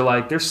things are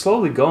like, they're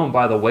slowly going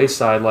by the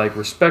wayside. Like,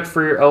 respect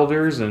for your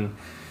elders and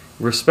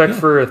respect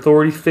for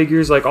authority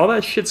figures, like all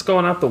that shit's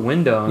going out the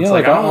window. It's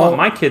like I don't want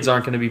my kids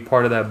aren't going to be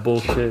part of that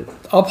bullshit.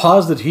 I'll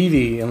pause the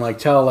TV and like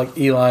tell like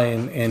Eli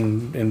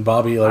and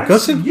Bobby like go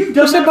say bye to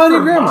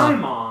your grandma. My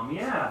mom,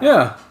 yeah.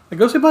 Yeah, like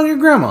go say bye to your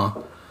grandma.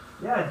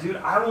 Yeah, dude,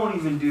 I won't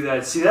even do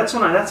that. See, that's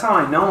how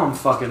I know I'm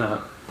fucking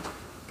up.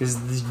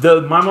 Because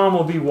my mom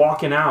will be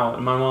walking out,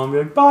 and my mom will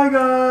be like, "Bye,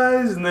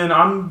 guys," and then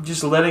I'm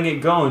just letting it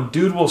go, and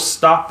dude will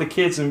stop the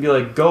kids and be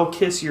like, "Go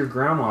kiss your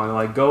grandma," and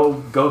like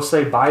go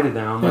say bye to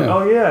them. I'm like,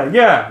 "Oh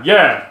yeah,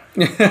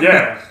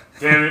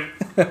 damn it,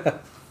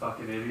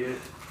 fucking idiot."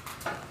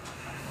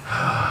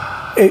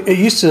 It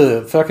used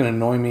to fucking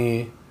annoy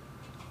me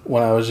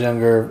when I was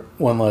younger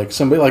when like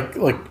somebody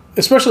like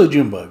especially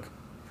Junebug.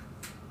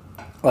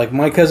 Like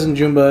my cousin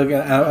Junebug,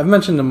 and I've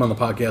mentioned him on the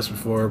podcast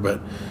before, but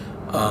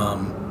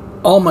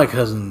all my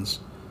cousins,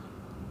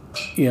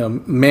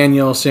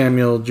 Manuel,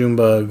 Samuel,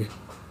 Junebug,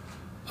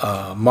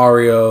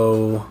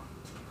 Mario,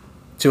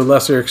 to a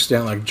lesser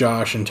extent like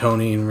Josh and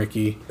Tony and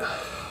Ricky,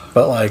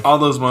 but like all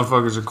those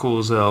motherfuckers are cool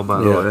as hell,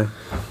 by the way.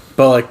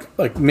 But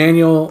like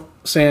Manuel,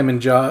 Sam,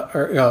 and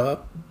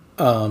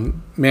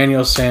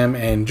Manuel, Sam,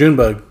 and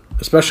Junebug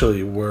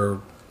especially were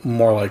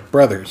more like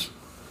brothers.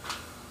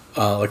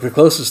 Like the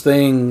closest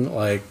thing,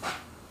 like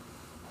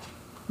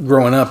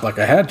growing up, like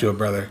I had to a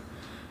brother.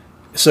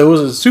 So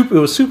it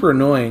was super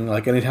annoying.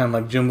 Like anytime,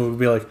 like Junebug would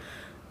be like,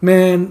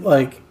 "Man,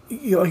 like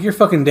your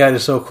fucking dad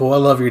is so cool. I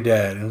love your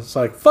dad." And it's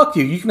like, "Fuck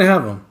you. You can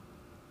have him."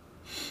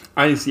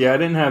 I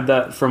didn't have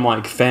that from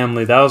like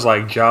family. That was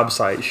like job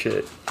site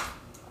shit.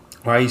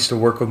 Where I used to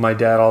work with my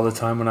dad all the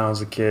time when I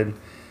was a kid,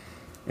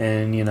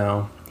 and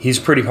he's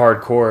pretty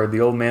hardcore.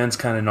 The old man's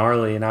kind of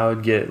gnarly, and I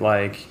would get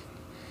like,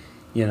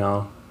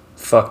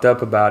 fucked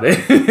up about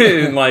it.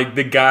 And like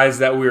the guys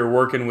that we were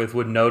working with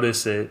would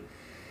notice it.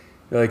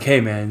 They're like,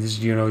 "Hey man, this,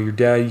 your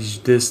dad, he's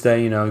this, that,"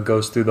 it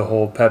goes through the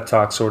whole pep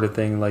talk sort of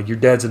thing. Like, "Your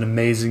dad's an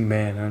amazing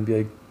man." And I'd be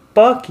like,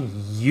 "Fuck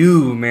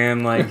you,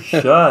 man. Like,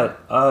 shut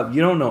up.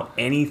 You don't know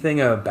anything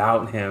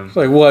about him." It's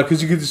like, what?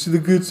 Because you get to see the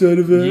good side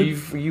of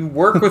it? You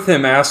work with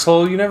him,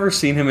 asshole. You never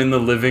seen him in the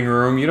living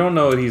room. You don't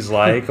know what he's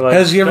like.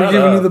 Has he ever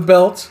given you the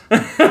belt?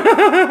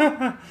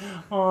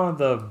 Oh,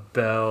 the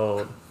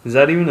belt. Is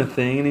that even a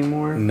thing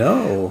anymore?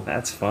 No.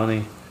 That's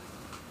funny.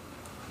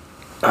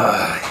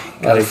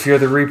 Gotta fear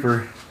the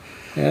Reaper.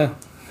 Yeah.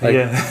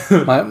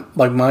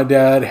 My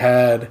dad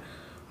had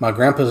my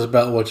grandpa's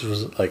belt, which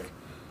was like,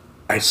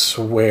 I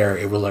swear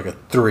it was like a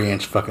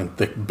 3-inch fucking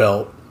thick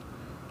belt.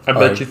 I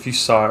bet you if you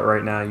saw it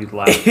right now, you'd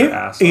laugh your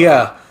ass off.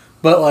 Yeah.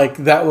 But like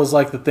that was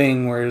like the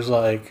thing where it's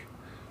like,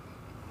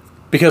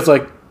 because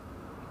like,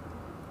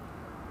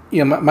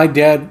 my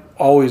dad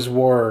always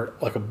wore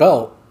like a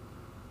belt.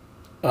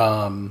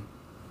 But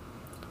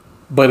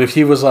if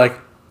he was like,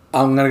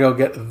 "I'm gonna go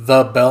get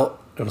the belt,"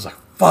 it was like,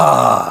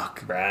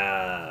 fuck.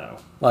 Bro.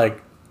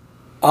 Like,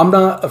 I'm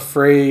not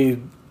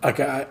afraid. Like,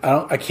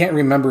 I can't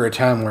remember a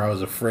time where I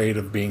was afraid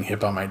of being hit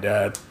by my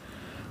dad.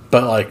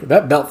 But like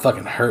that belt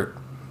fucking hurt.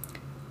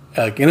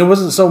 Like, and it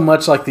wasn't so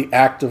much like the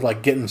act of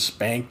like getting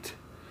spanked.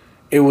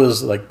 It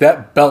was like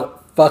that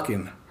belt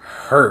fucking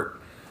hurt,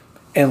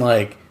 and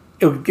like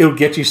it'll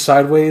get you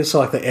sideways. So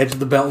like the edge of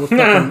the belt was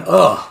fucking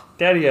ugh.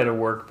 Daddy had a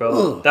work belt.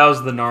 Ugh. That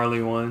was the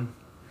gnarly one.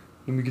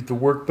 Let me get the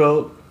work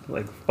belt.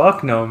 Like,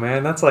 fuck no,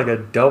 man. That's like a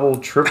double,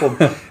 triple.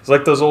 It's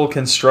like those old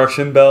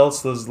construction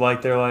belts. Those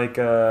they're like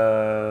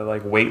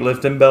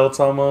weightlifting belts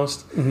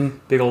almost. Mm-hmm.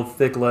 Big old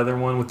thick leather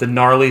one with the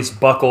gnarliest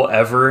buckle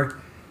ever.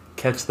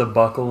 Catch the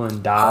buckle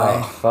and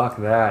die. Oh. Fuck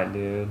that,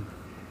 dude.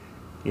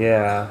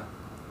 Yeah.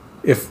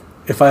 If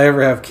I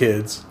ever have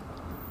kids,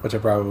 which I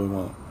probably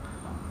won't,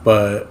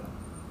 but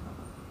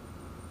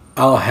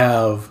I'll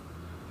have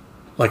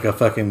like a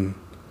fucking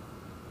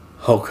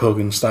Hulk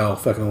Hogan style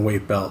fucking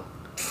weight belt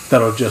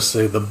that'll just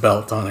say the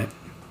belt on it.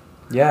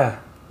 Yeah.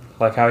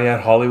 Like how he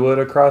had Hollywood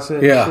across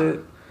it yeah. and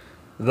shit.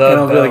 And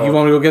I'll be like, "You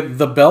want me to go get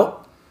the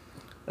belt?"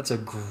 That's a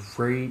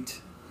great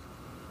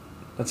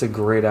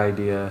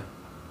idea.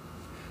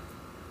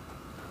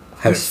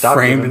 Had it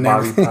framed and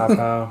Bobby everything. Pow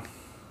Pow.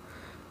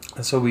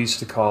 That's what we used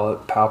to call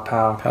it. Pow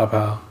Pow. Pow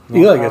Pow.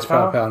 Eli gets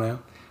Pow Pow now.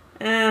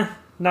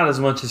 Not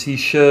as much as he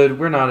should.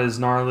 We're not as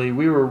gnarly.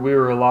 We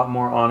were a lot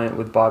more on it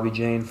with Bobby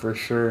Jane for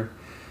sure.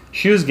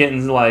 She was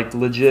getting like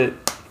legit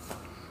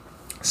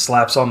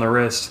slaps on the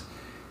wrist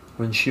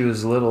when she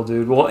was little,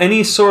 dude. Well,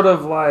 any sort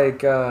of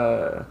like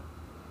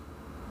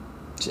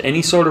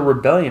any sort of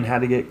rebellion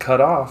had to get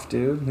cut off,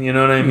 dude. You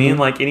know what I mean?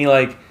 Like any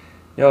like,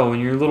 when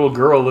your little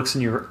girl looks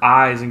in your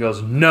eyes and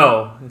goes,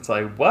 "No," it's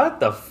like, what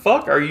the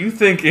fuck are you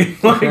thinking?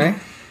 Like, okay.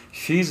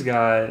 She's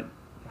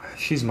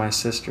my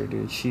sister,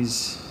 dude.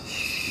 She's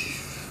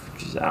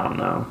I don't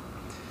know.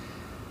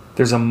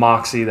 There's a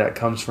moxie that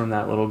comes from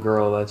that little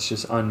girl that's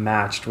just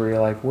unmatched, where you're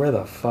like, where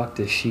the fuck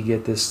does she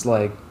get this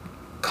like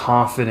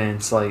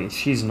confidence? Like,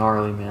 she's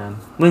gnarly, man.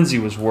 Lindsay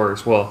was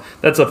worse. Well,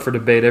 that's up for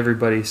debate.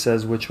 Everybody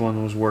says which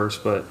one was worse,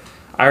 but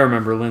I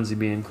remember Lindsay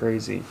being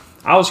crazy.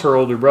 I was her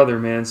older brother,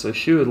 man, so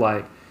she would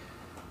like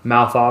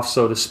mouth off,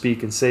 so to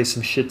speak, and say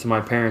some shit to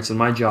my parents, and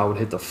my jaw would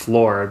hit the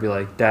floor. I'd be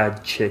like,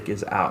 "That chick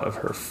is out of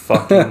her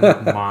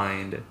fucking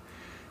mind."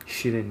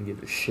 She didn't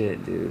give a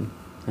shit, dude.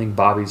 I think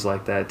Bobby's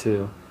like that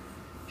too.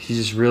 She's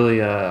just really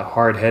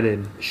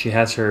hard-headed. She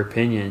has her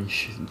opinion.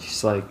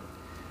 She's like,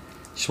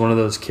 she's one of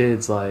those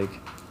kids like,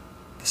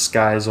 the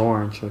sky's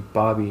orange. Like,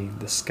 "Bobby,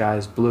 the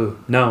sky's blue."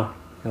 "No,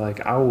 You're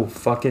like, I will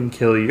fucking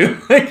kill you.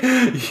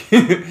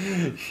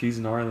 She's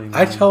gnarly, man.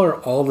 I tell her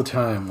all the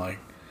time, like,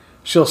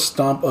 she'll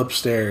stomp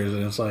upstairs,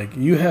 and it's like,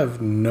 you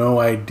have no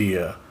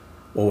idea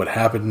what would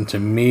happen to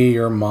me,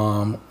 your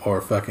mom,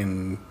 or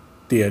fucking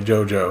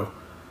JoJo.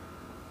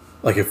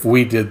 Like, if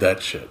we did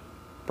that shit.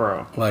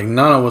 Bro. Like,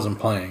 Nana wasn't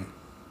playing.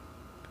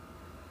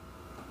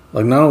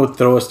 Like, Nana would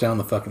throw us down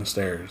the fucking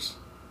stairs.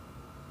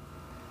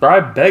 But I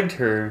begged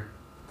her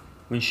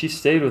when she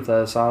stayed with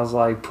us. I was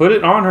like, put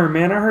it on her,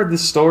 man. I heard the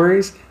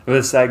stories. But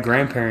it's that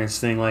grandparents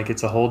thing. Like,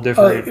 it's a whole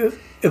different,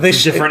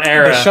 different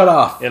era. They shut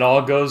off. It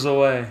all goes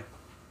away.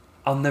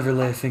 I'll never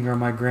lay a finger on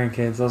my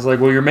grandkids. I was like,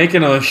 well, you're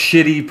making a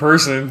shitty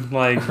person.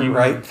 Like, you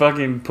right?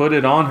 Fucking put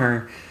it on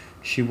her.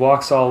 She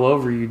walks all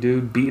over you,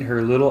 dude. Beat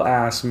her little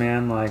ass,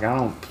 man. Like, I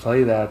don't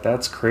play that.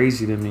 That's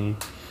crazy to me.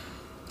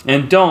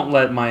 And don't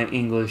let my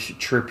English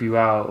trip you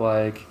out.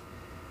 Like,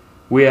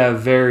 we have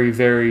very,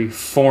 very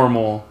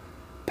formal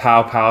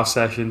pow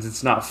sessions.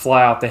 It's not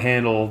fly out the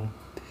handle,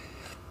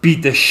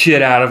 beat the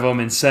shit out of them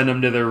and send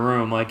them to their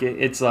room. Like,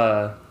 it's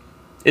a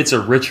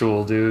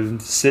ritual,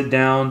 dude. Sit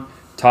down,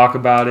 talk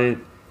about it,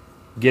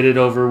 get it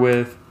over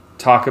with,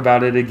 talk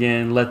about it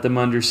again, let them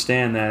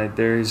understand that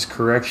there's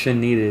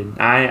correction needed.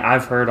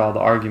 I've heard all the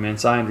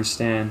arguments. I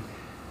understand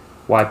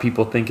why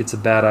people think it's a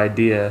bad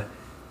idea.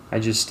 I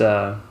just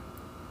I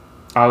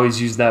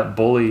always use that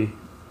bully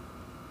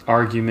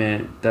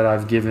argument that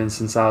I've given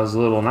since I was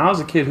little. And I was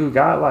a kid who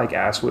got, like,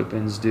 ass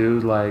whippings,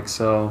 dude. Like,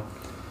 so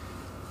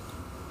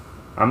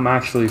I'm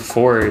actually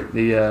for it.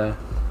 The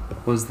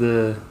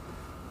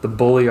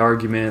bully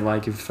argument,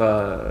 like, if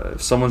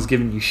someone's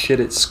giving you shit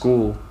at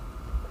school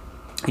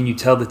and you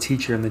tell the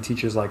teacher and the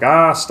teacher's like,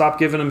 stop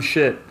giving him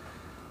shit.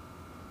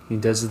 He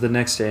does it the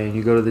next day and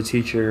you go to the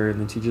teacher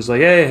and the teacher's like,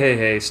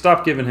 hey,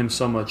 stop giving him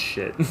so much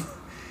shit.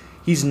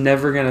 He's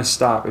never going to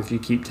stop if you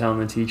keep telling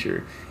the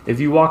teacher. If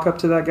you walk up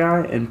to that guy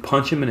and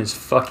punch him in his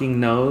fucking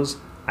nose,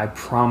 I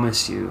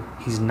promise you,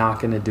 he's not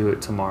going to do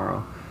it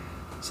tomorrow.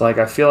 So, like,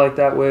 I feel like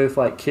that way with,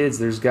 like, kids.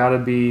 There's got to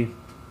be,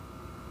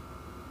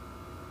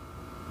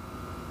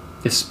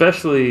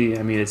 especially,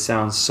 I mean, it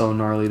sounds so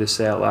gnarly to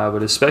say out loud,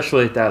 but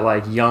especially at that,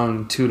 like,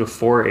 young 2 to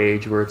 4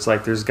 age where it's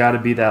like there's got to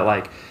be that,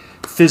 like,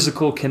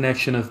 physical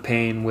connection of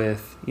pain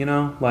with, you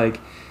know, like,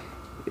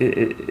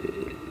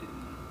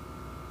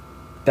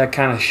 that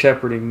kind of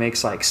shepherding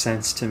makes, like,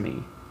 sense to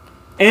me.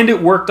 And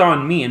it worked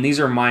on me, and these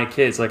are my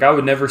kids. Like, I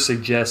would never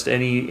suggest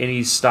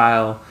any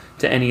style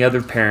to any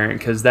other parent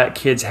because that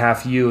kid's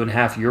half you and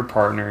half your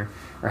partner,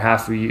 or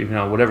half of you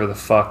know, whatever the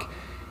fuck.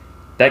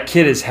 That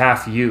kid is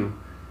half you.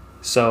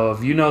 So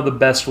if you know the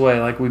best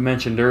way, like we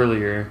mentioned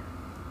earlier,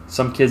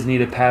 some kids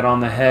need a pat on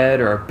the head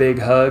or a big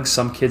hug.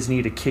 Some kids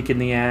need a kick in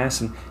the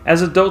ass. And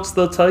as adults,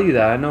 they'll tell you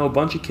that. I know a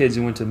bunch of kids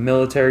who went to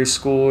military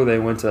school, or they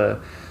went to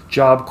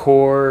Job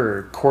Corps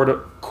or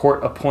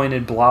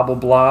court-appointed blah, blah,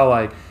 blah.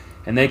 Like,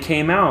 and they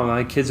came out.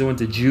 Like, kids who went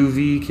to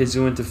juvie, kids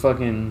who went to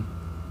fucking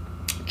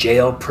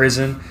jail,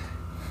 prison.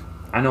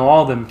 I know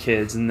all them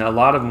kids, and a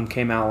lot of them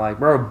came out like,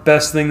 bro,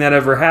 best thing that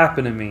ever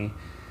happened to me.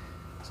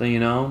 So, you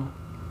know,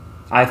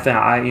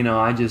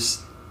 I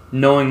just,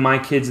 knowing my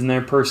kids and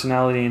their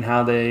personality and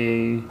how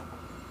they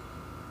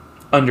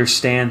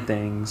understand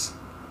things,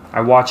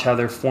 I watch how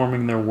they're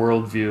forming their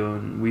worldview,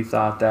 and we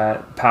thought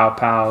that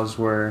pow-pows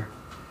were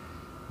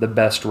the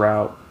best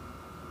route.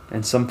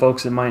 And some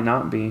folks it might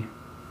not be,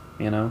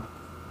 you know.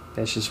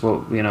 That's just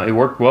what, you know, it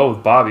worked well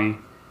with Bobby.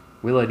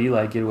 We let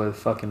Eli get away with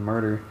fucking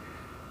murder.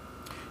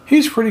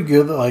 He's pretty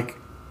good, like...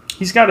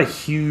 He's got a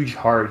huge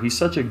heart. He's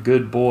such a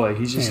good boy.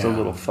 He's just a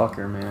little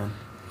fucker, man.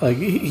 Like,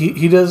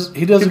 he does a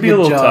good job. He could be a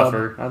little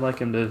tougher. I'd like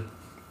him to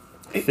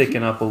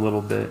thicken up a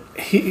little bit.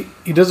 He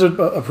does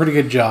a pretty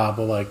good job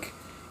of, like,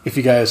 if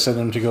you guys send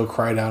him to go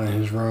cry down in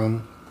his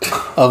room,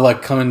 of,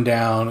 like, coming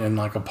down and,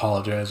 like,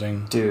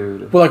 apologizing.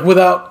 Dude. But, like,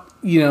 without...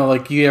 You know,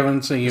 like, you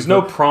haven't seen... There's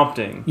no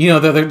prompting. You know,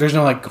 there's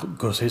no, like,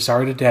 go say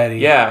sorry to daddy.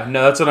 Yeah,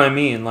 no, that's what I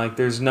mean. Like,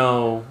 there's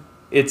no...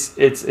 It's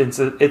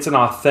an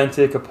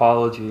authentic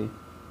apology.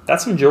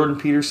 That's some Jordan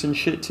Peterson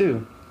shit,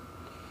 too.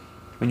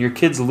 When your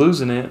kid's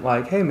losing it,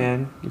 like, hey,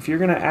 man, if you're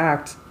going to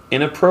act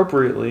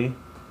inappropriately,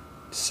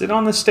 sit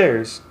on the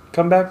stairs.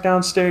 Come back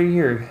downstairs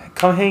here.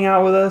 Come hang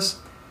out with us.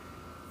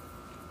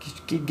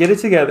 Get it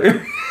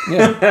together.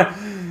 Yeah.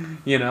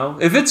 You know?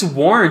 If it's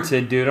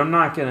warranted, dude, I'm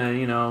not going to,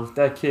 you know, if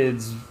that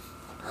kid's...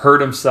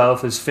 hurt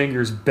himself, his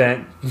fingers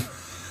bent,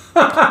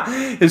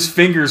 his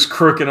fingers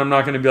crooked, I'm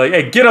not going to be like,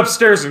 hey, get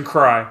upstairs and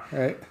cry.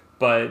 Right.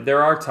 But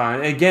there are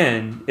times,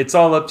 again, it's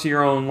all up to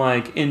your own,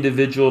 like,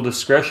 individual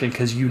discretion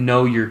because you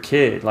know your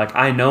kid. Like,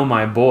 I know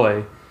my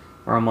boy.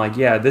 Or I'm like,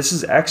 yeah, this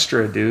is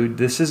extra, dude.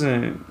 This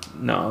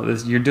isn't, no,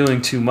 you're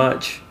doing too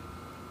much.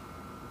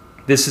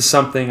 This is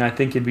something I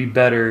think it'd be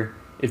better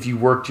if you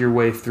worked your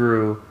way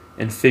through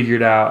and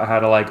figured out how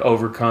to, like,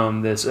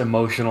 overcome this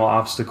emotional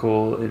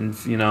obstacle. And,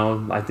 you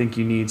know, I think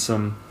you need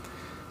some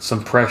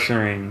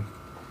pressuring.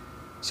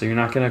 So you're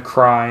not going to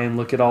cry and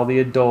look at all the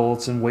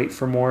adults and wait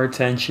for more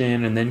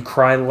attention and then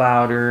cry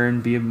louder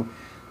and be...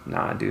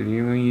 nah, dude,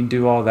 when you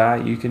do all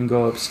that, you can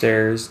go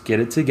upstairs, get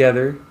it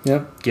together.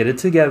 Yep. Get it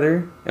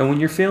together. And when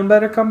you're feeling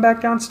better, come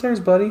back downstairs,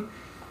 buddy.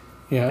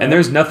 Yeah. And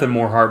there's nothing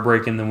more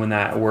heartbreaking than when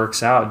that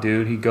works out,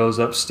 dude. He goes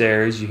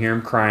upstairs, you hear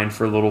him crying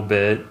for a little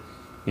bit.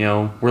 You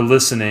know, we're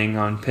listening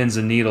on pins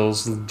and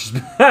needles.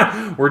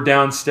 We're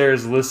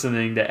downstairs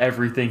listening to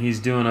everything he's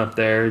doing up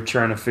there,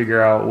 trying to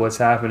figure out what's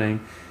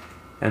happening.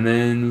 And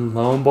then,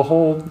 lo and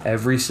behold,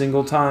 every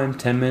single time,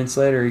 10 minutes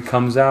later, he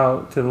comes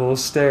out to the little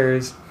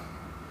stairs.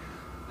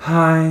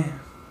 Hi,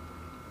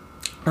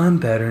 I'm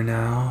better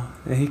now.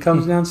 And he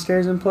comes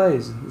downstairs and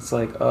plays. It's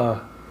like,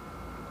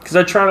 because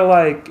I try to,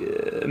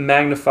 like,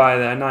 magnify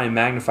that, not even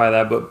magnify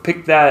that, but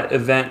pick that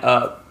event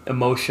up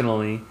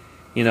emotionally.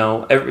 You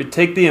know,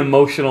 take the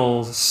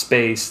emotional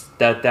space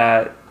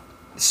that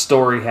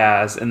story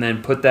has and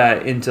then put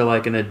that into,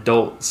 like, an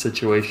adult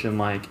situation.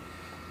 Like,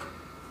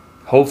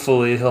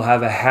 hopefully he'll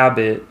have a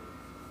habit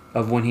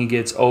of when he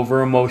gets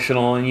over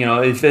emotional and, you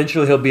know,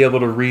 eventually he'll be able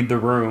to read the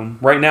room.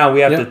 Right now we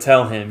have to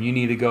tell him, you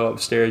need to go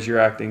upstairs, you're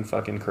acting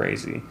fucking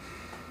crazy.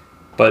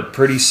 But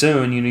pretty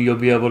soon, you know, you'll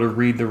be able to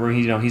read the room.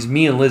 You know, he's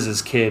me and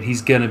Liz's kid.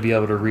 He's going to be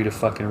able to read a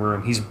fucking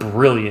room. He's a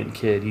brilliant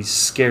kid. He's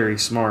scary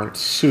smart.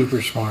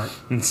 Super smart.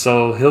 And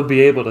so he'll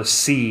be able to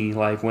see,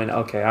 like, when,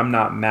 okay, I'm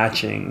not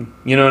matching.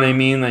 You know what I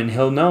mean? And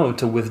he'll know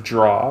to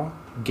withdraw,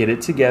 get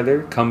it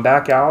together, come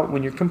back out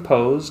when you're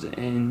composed,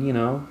 and, you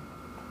know,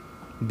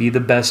 be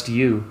the best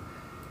you.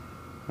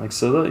 Like,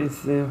 so, I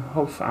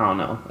don't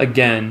know.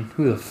 Again,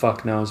 who the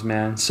fuck knows,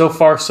 man? So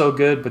far, so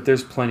good, but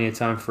there's plenty of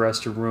time for us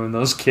to ruin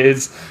those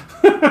kids.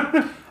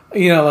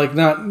 You know, like,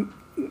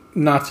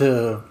 not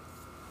to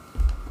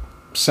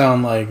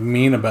sound, like,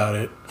 mean about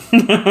it,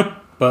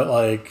 but,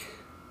 like,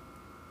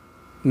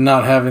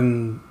 not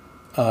having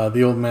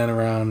the old man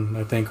around,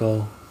 I think,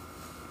 will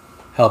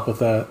help with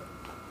that.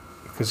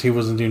 Because he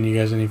wasn't doing you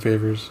guys any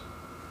favors.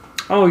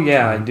 Oh,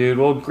 yeah, dude.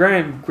 Well,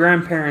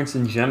 grandparents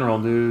in general,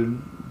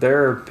 dude,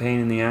 they're a pain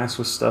in the ass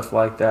with stuff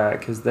like that.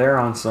 Because they're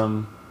on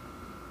some,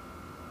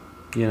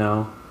 you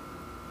know,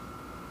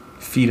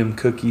 feed them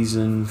cookies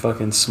and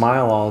fucking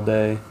smile all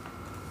day.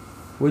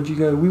 What'd you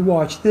go? We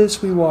watched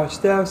this, we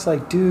watched that. It's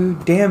like,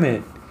 dude, damn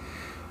it.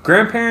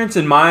 Grandparents,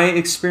 in my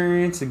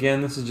experience,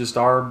 again, this is just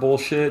our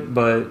bullshit,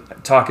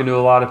 but talking to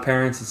a lot of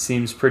parents, it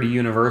seems pretty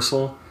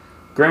universal.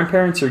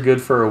 Grandparents are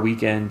good for a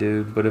weekend,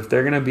 dude, but if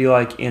they're going to be,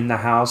 like, in the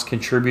house,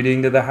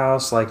 contributing to the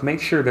house, like,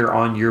 make sure they're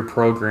on your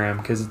program,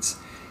 because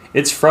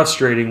it's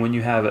frustrating when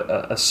you have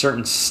a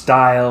certain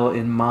style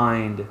in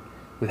mind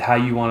with how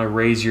you want to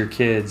raise your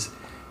kids,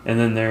 and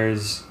then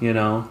there's, you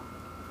know,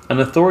 an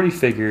authority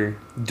figure,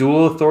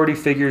 dual authority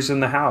figures in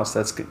the house.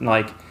 That's,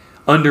 like,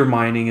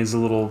 undermining is a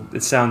little,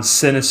 it sounds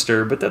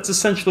sinister, but that's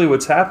essentially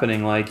what's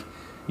happening. Like,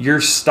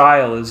 your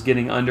style is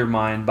getting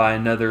undermined by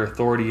another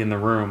authority in the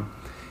room.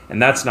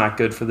 And that's not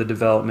good for the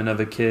development of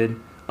a kid.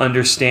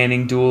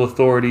 Understanding dual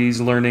authorities,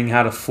 learning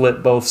how to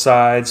flip both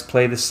sides,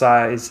 play the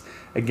sides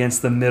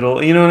against the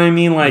middle. You know what I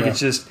mean? Like, it's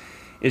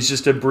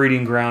just a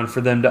breeding ground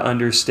for them to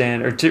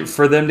understand, or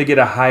for them to get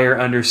a higher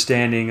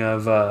understanding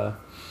of,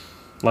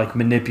 like,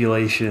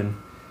 manipulation.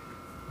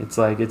 It's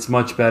like, it's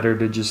much better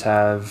to just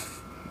have,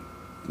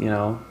 you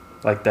know,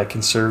 like that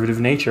conservative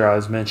nature I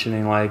was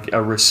mentioning, like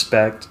a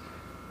respect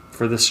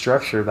for the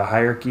structure. The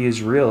hierarchy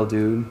is real,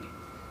 dude.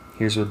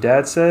 Here's what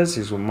dad says,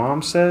 here's what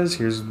mom says,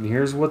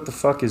 here's what the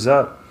fuck is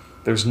up.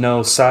 There's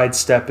no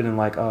sidestepping and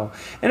like, oh.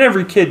 And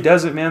every kid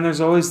does it, man.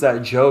 There's always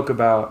that joke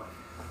about,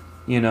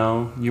 you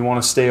know, you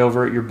want to stay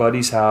over at your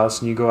buddy's house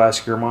and you go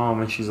ask your mom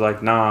and she's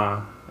like,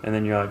 nah. And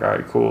then you're like, all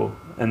right, cool.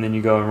 And then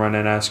you go and run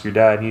and ask your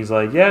dad and he's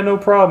like, yeah, no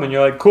problem. And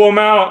you're like, cool, I'm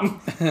out.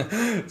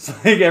 It's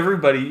like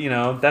everybody, you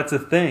know, that's a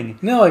thing.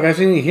 No, like I've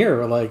seen it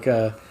here. Like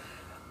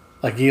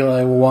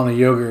Eli will want a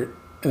yogurt.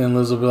 And then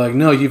Liz will be like,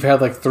 no, you've had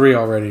like 3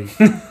 already.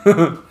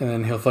 And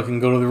then he'll fucking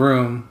go to the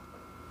room.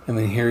 And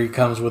then here he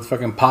comes with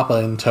fucking Papa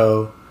in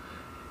tow.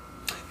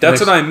 That's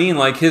what I mean.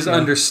 Like his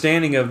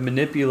understanding of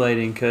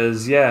manipulating.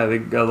 Because, yeah,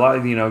 a lot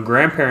of, you know,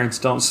 grandparents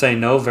don't say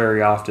no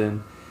very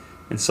often.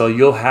 And so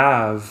you'll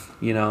have,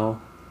 you know,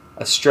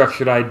 a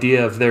structured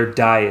idea of their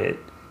diet.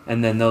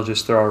 And then they'll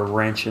just throw a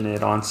wrench in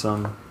it on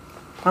some,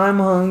 I'm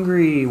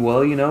hungry.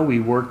 Well, you know, we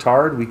worked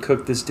hard. We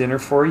cooked this dinner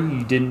for you.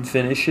 You didn't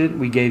finish it.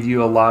 We gave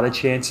you a lot of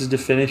chances to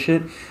finish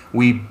it.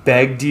 We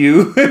begged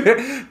you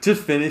to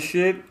finish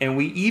it. And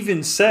we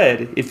even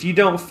said, if you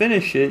don't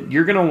finish it,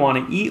 you're going to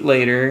want to eat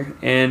later.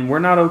 And we're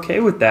not okay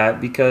with that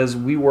because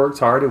we worked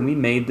hard and we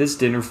made this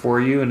dinner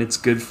for you and it's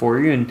good for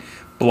you and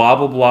blah,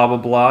 blah, blah, blah,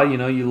 blah. You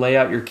know, you lay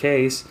out your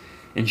case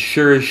and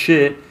sure as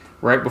shit,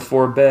 right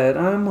before bed,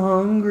 I'm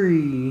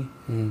hungry.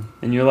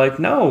 And you're like,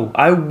 no,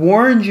 I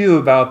warned you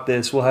about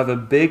this. We'll have a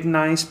big,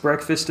 nice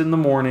breakfast in the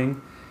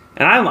morning.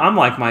 And I'm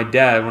like my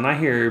dad. When I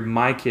hear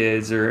my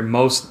kids, or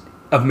most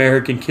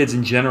American kids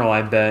in general,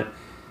 I bet,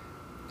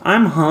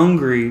 I'm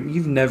hungry.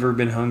 You've never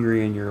been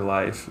hungry in your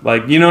life.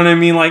 Like, you know what I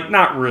mean? Like,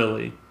 not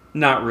really.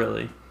 Not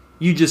really.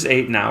 You just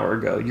ate an hour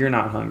ago. You're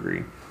not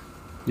hungry.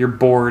 You're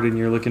bored and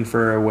you're looking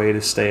for a way to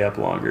stay up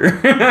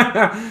longer.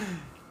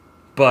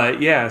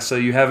 But yeah, so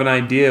you have an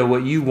idea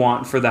what you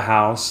want for the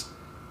house.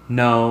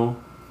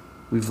 No,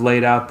 we've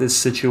laid out this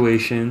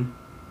situation.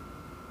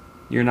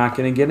 You're not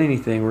going to get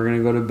anything. We're going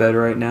to go to bed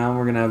right now.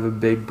 We're going to have a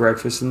big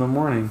breakfast in the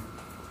morning.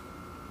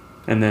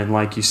 And then,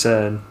 like you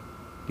said,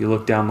 you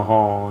look down the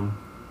hall and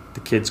the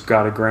kid's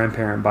got a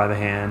grandparent by the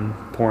hand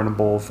pouring a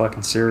bowl of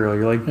fucking cereal.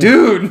 You're like,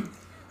 dude,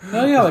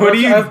 no, yeah, like, what are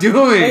you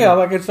doing? Yeah,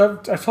 like I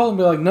told him,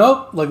 be like,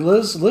 nope. Like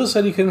Liz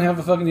said you couldn't have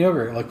the fucking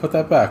yogurt. Like, put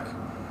that back.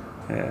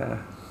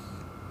 Yeah,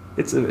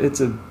 it's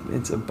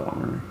a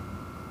bummer.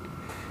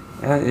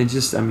 It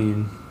just, I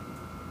mean,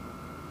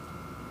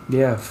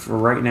 yeah, for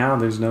right now,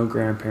 there's no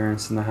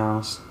grandparents in the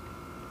house,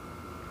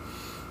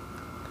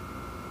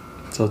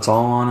 so it's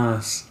all on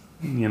us,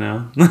 you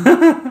know,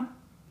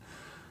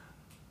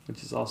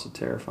 which is also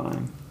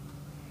terrifying.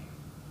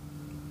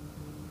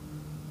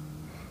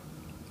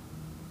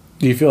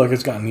 Do you feel like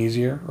it's gotten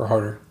easier or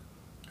harder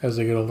as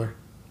they get older?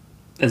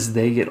 As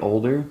they get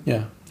older?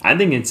 Yeah. I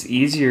think it's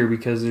easier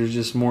because there's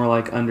just more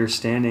like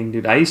understanding,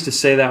 dude. I used to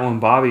say that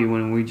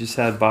when we just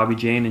had Bobby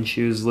Jane and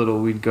she was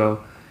little, we'd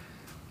go,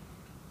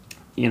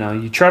 you know,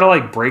 you try to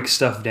like break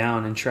stuff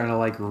down and try to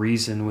like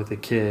reason with a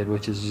kid,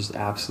 which is just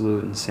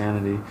absolute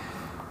insanity.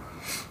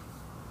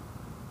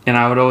 And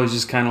I would always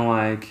just kind of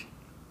like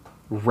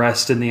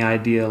rest in the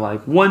idea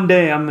like one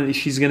day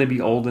she's going to be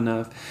old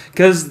enough,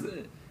 because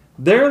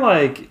they're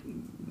like,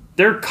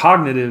 they're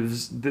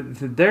cognitives,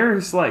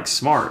 they're like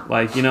smart,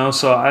 like, you know,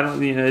 so I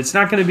don't, you know, it's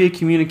not going to be a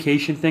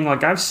communication thing.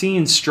 Like I've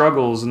seen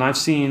struggles and I've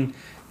seen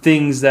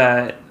things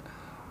that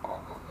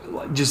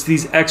just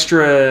these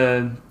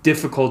extra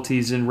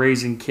difficulties in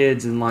raising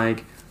kids, and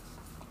like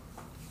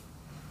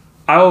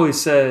I always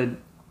said,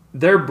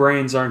 their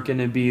brains aren't going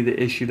to be the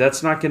issue.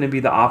 That's not going to be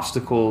the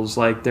obstacles.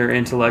 Like their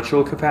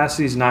intellectual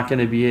capacity is not going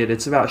to be it.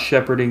 It's about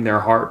shepherding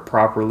their heart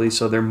properly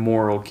so they're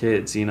moral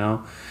kids, you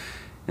know.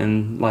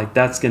 And like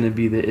that's going to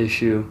be the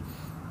issue.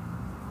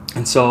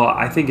 And so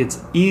I think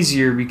it's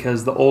easier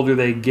because the older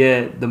they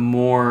get, the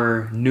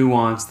more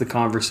nuanced the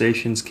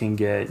conversations can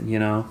get, you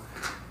know.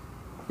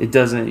 It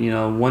doesn't, you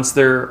know, once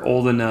they're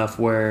old enough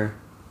where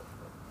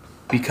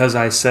because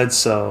I said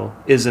so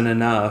isn't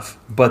enough,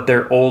 but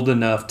they're old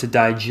enough to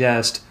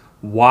digest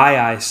why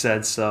I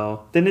said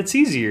so, then it's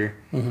easier.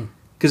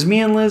 Because me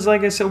and Liz,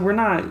 like I said, we're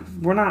not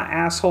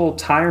asshole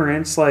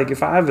tyrants. Like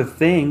if I have a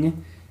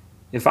thing,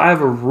 if I have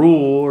a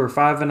rule, or if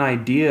I have an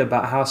idea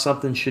about how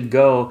something should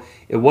go,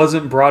 it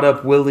wasn't brought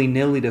up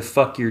willy-nilly to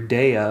fuck your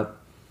day up.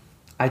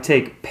 I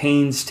take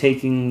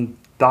painstaking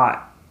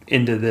thought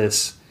into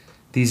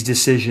these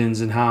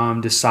decisions and how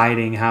I'm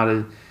deciding how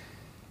to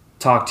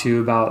talk to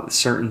you about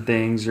certain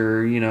things,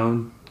 or, you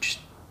know, just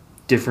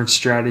different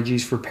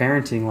strategies for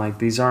parenting. Like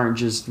these aren't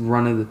just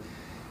they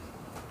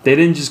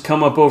didn't just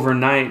come up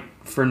overnight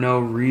for no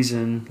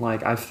reason.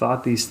 Like I've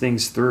thought these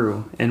things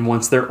through, and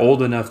once they're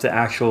old enough to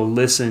actually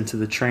listen to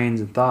the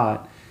trains of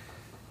thought,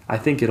 I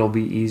think it'll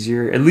be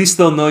easier. At least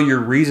they'll know you're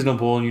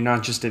reasonable and you're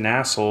not just an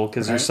asshole,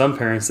 because there's some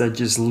parents that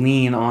just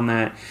lean on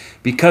that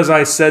because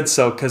I said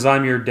so, because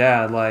I'm your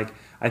dad. Like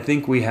I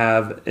think we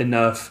have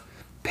enough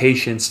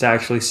patience to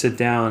actually sit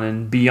down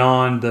and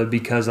beyond the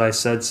because I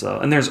said so.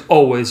 And there's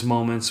always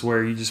moments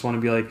where you just want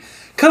to be like,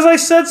 because I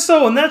said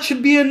so, and that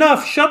should be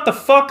enough. Shut the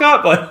fuck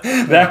up. Like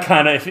that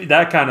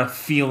kind of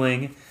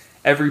feeling.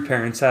 Every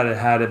parent's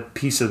had a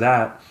piece of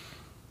that.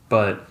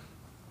 But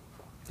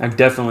I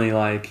definitely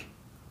like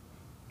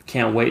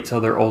can't wait till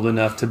they're old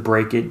enough to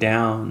break it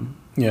down.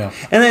 Yeah.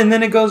 And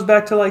then it goes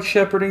back to like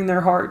shepherding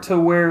their heart to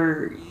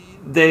where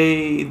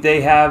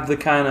they have the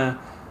kind of,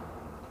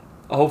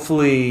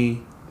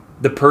 hopefully,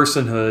 the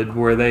personhood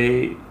where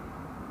they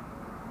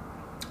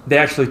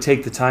actually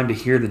take the time to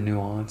hear the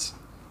nuance.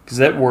 Because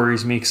that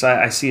worries me, because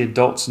I see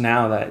adults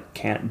now that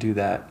can't do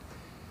that.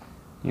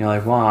 You know,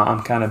 like, well,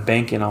 I'm kind of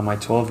banking on my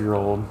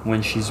 12-year-old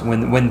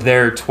when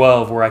they're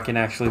 12, where I can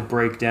actually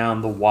break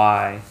down the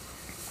why,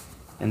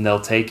 and they'll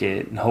take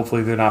it. And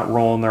hopefully they're not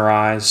rolling their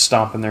eyes,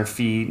 stomping their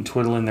feet, and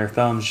twiddling their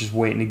thumbs, just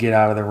waiting to get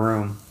out of the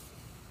room.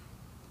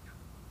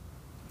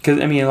 Because,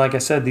 I mean, like I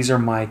said, these are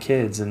my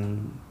kids,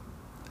 and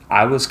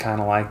I was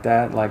kind of like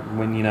that. Like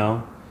when, you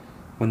know,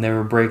 when they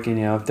were breaking,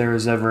 you know, if there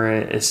was ever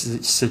a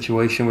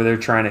situation where they're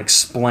trying to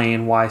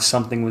explain why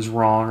something was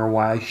wrong or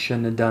why I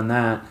shouldn't have done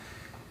that,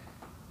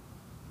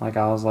 like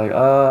I was like,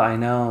 I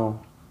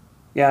know.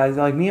 Yeah,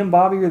 like me and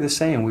Bobby are the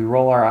same. We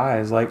roll our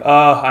eyes like,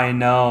 I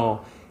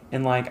know.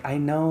 And like, I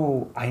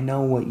know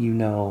what you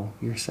know.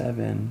 You're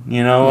 7,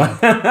 you know?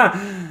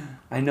 Yeah.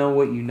 I know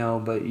what you know,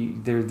 but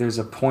there's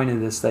a point of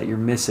this that you're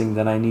missing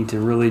that I need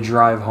to really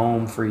drive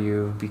home for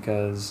you,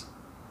 because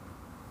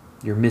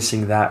you're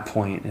missing that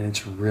point, and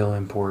it's real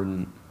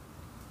important.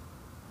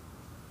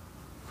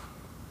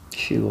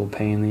 She a little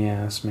pain in the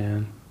ass,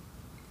 man.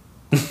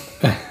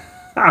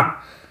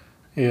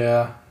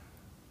 Yeah.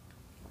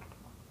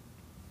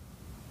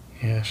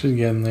 Yeah, she's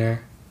getting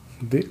there.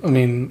 I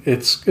mean,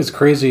 it's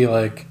crazy,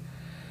 like,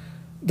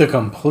 the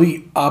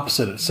complete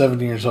opposite at 7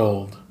 years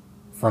old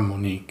from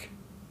Monique.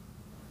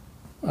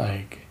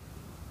 Like,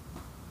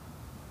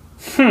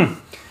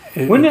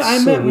 When did I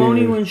It's so met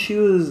Moni weird. when she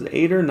was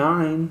 8 or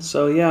 9.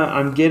 So yeah,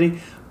 I'm getting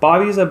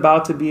Bobby's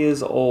about to be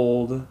as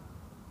old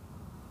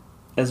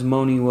as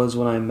Moni was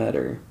when I met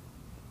her.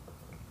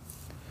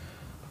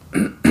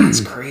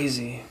 It's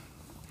crazy.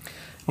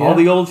 Yeah. All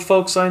the old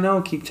folks I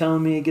know keep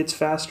telling me it gets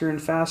faster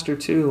and faster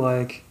too.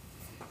 Like,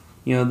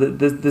 you know,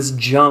 this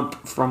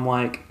jump from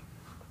like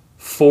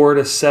 4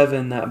 to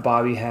 7 that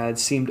Bobby had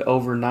seemed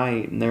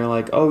overnight, and they're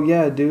like, "Oh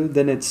yeah, dude."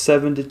 Then it's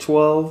 7 to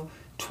 12,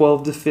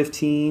 12 to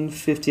 15,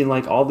 15.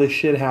 Like all this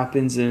shit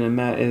happens in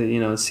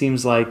it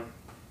seems like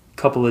a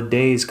couple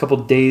days.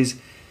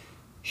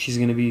 She's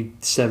gonna be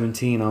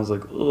 17. I was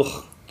like,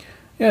 ugh.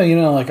 Yeah,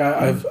 like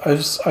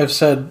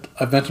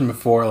I've mentioned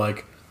before,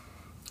 like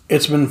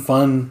it's been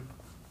fun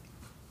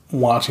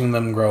watching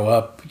them grow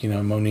up.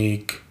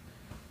 Monique,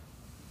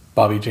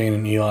 Bobby, Jane,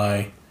 and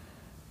Eli.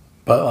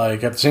 But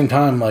like at the same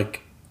time,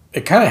 like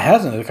it kind of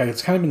hasn't. Like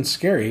it's kind of been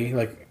scary.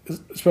 Like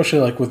especially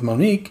like with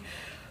Monique,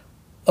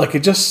 like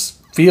it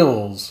just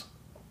feels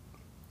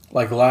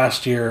like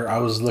last year I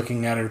was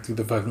looking at her through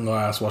the fucking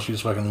glass while she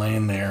was fucking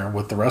laying there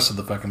with the rest of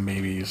the fucking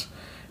babies.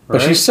 But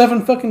Right? she's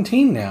 7 fucking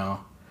teen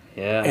now.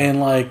 Yeah. And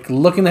like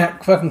looking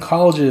at fucking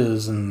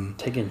colleges and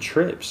Taking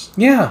trips.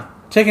 yeah,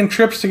 taking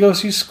trips to go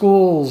see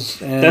schools.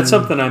 And That's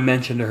something I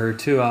mentioned to her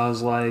too. I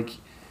was like,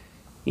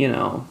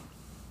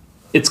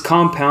 it's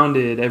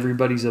compounded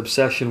everybody's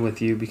obsession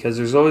with you, because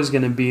there's always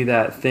going to be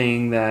that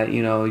thing that,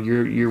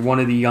 you're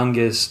one of the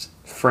youngest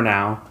for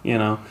now,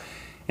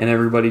 and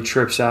everybody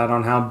trips out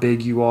on how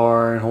big you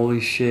are and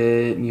holy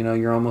shit,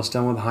 you're almost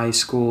done with high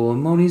school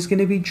and Moni's going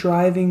to be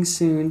driving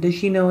soon. Does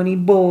she know any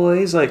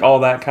boys? Like all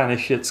that kind of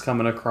shit's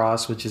coming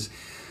across, which is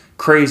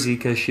crazy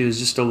because she was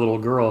just a little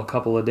girl a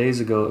couple of days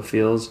ago, it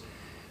feels.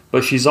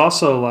 But she's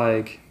also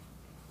like,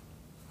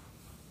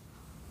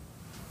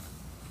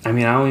 I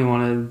mean, I don't even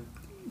want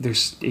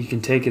to, you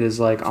can take it as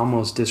like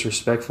almost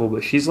disrespectful,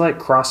 but she's like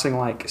crossing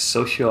like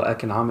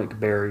socioeconomic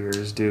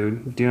barriers,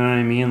 dude. Do you know what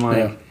I mean? Like,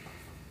 Yeah.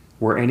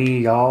 were any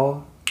of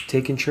y'all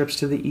taking trips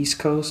to the East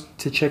Coast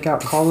to check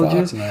out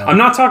colleges? Fuck no. I'm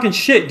not talking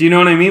shit. Do you know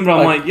what I mean? But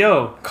I'm like,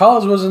 yo,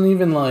 college wasn't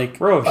even like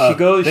bro, a she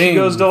goes thing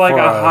to like for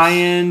a us. high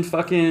end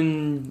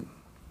fucking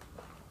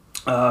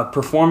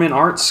performing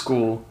arts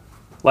school.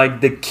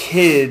 Like the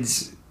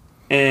kids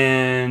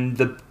and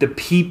the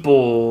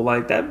people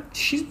like that.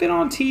 She's been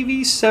on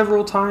TV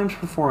several times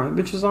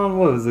performing. Bitch is on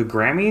what was the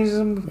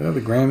Grammys? Yeah, the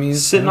Grammys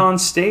Sitting yeah. on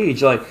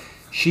stage, like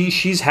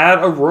she's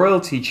had a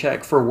royalty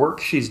check for work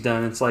she's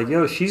done. It's like,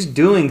 yo, she's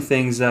doing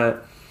things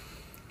that,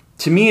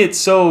 to me, it's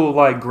so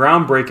like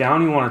groundbreaking. I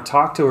don't even want to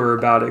talk to her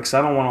about it because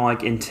I don't want to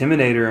like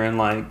intimidate her and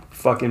like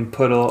fucking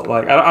put a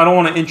like. I don't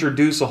want to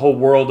introduce a whole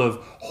world of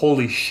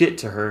holy shit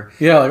to her.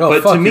 Yeah, like, oh,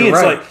 but fuck, to me, you're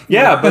it's right. like,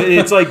 yeah, but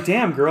it's like,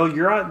 damn, girl,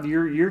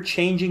 you're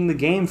changing the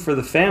game for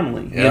the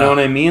family. You Yeah. know what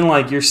I mean?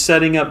 Like you're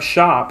setting up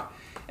shop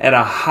at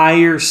a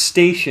higher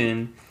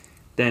station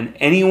than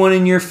anyone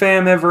in your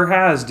fam ever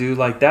has, dude.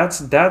 Like that's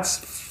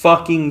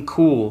fucking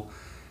cool.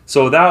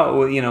 So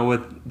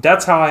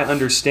that's how I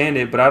understand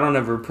it, but I don't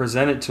ever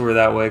present it to her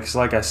that way because,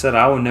 like I said,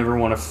 I would never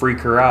want to freak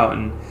her out,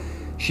 and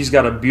she's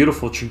got a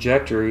beautiful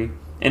trajectory,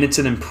 and it's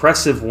an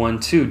impressive one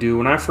too, dude.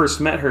 When I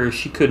first met her,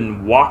 she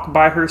couldn't walk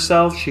by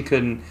herself. She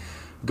couldn't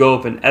go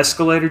up an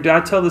escalator. Dude, I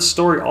tell this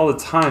story all the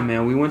time,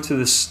 man. We went to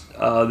this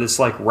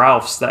like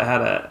Ralph's that had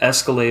an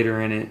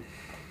escalator in it,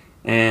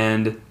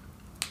 and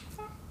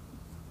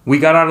we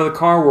got out of the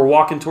car. We're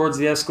walking towards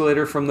the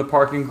escalator from the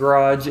parking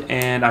garage,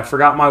 and I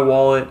forgot my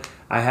wallet.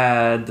 I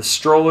had the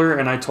stroller,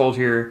 and I told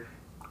her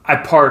I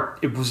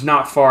parked. It was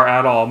not far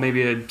at all,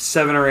 maybe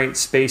 7 or 8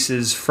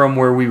 spaces from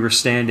where we were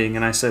standing.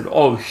 And I said,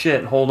 "Oh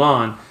shit, hold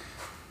on.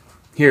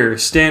 Here,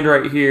 stand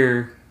right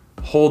here.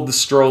 Hold the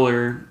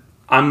stroller.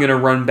 I'm gonna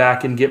run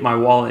back and get my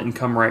wallet and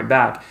come right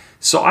back."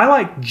 So I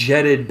like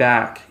jetted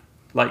back,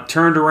 like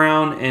turned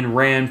around and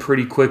ran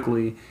pretty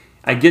quickly.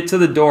 I get to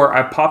the door,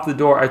 I pop the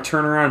door, I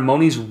turn around,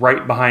 Moni's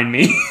right behind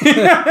me.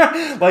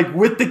 Like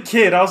with the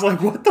kid. I was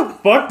like, what the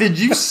fuck? Did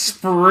you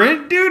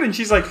sprint, dude? And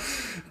she's like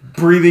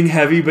breathing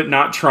heavy but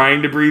not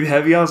trying to breathe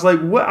heavy. I was like,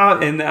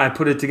 what? And I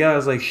put it together. I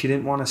was like, she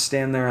didn't want to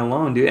stand there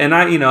alone, dude. And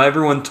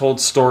everyone told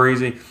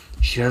stories.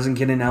 She doesn't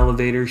get an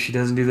elevator. She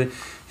doesn't do that.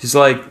 She's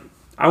like,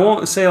 I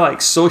won't say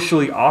like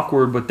socially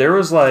awkward, but there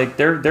was like,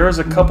 there was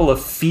a couple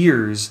of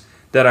fears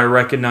that I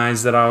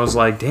recognized that I was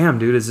like, damn,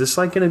 dude, is this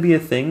like going to be a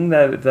thing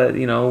that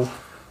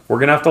we're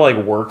going to have to like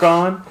work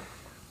on?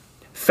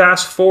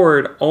 Fast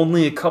forward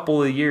only a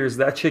couple of years,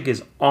 that chick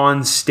is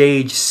on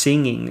stage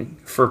singing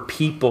for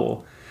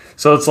people.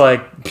 So it's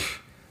like,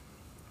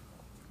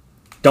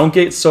 don't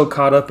get so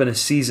caught up in a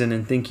season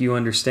and think you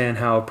understand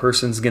how a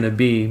person's going to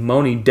be.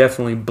 Moni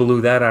definitely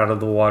blew that out of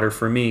the water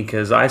for me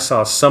because I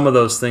saw some of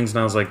those things and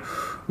I was like,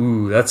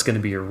 ooh, that's going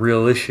to be a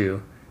real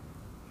issue.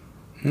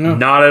 No.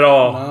 Not at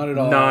all. Not at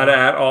all. Not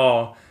at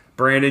all.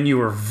 Brandon, you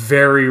were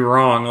very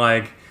wrong.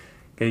 Like,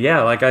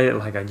 yeah, like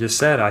I just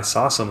said, I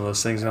saw some of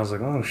those things and I was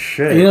like, oh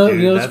shit.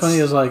 Dude, what's funny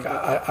is like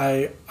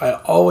I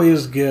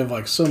always give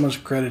like so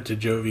much credit to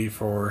Jovi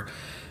for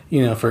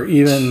for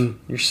even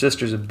your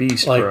sister's a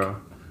beast, like, bro.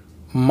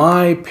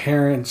 My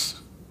parents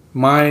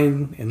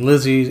mine and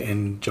Lizzie's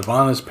and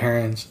Giovanna's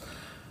parents,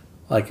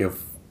 like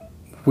if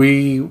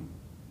we,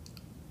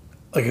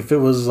 like if it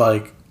was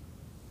like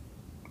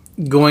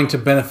going to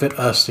benefit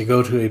us to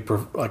go to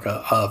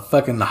a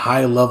fucking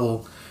high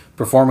level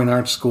performing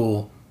arts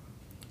school,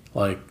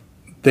 like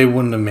they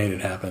wouldn't have made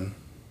it happen.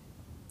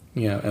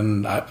 You know,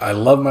 and I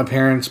love my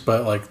parents,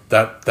 but like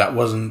that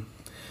wasn't,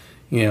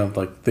 you know,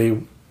 like they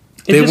weren't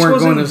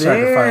going to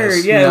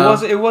sacrifice. Yeah, you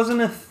know? it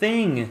wasn't a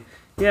thing.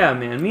 Yeah,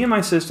 man. Me and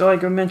my sister,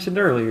 like I mentioned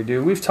earlier,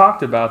 dude, we've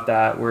talked about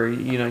that where,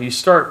 you know, you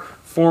start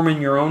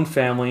forming your own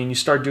family and you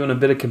start doing a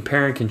bit of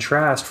compare and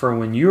contrast for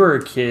when you were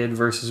a kid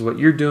versus what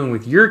you're doing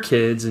with your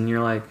kids, and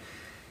you're like,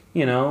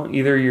 you know,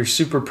 either you're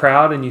super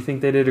proud and you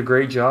think they did a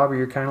great job, or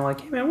you're kind of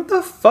like, hey man, what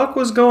the fuck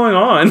was going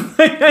on?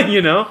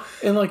 You know?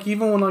 And like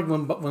even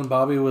when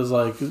Bobby was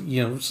like,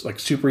 you know, like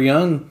super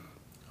young,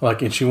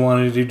 like, and she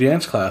wanted to do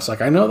dance class,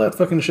 like I know that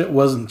fucking shit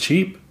wasn't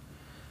cheap.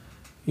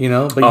 You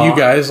know, but you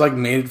guys like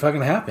made it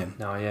fucking happen.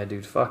 No, yeah,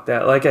 dude, fuck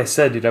that. Like I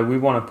said, dude, we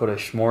want to put a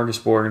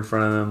smorgasbord in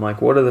front of them.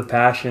 Like, what are the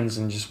passions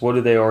and just what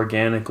do they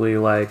organically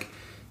like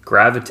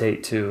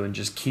gravitate to, and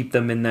just keep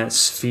them in that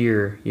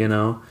sphere, you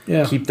know?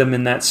 Yeah. Keep them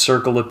in that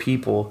circle of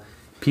people.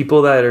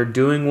 People that are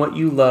doing what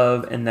you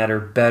love and that are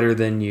better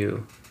than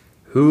you.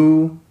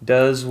 Who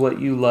does what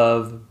you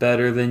love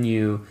better than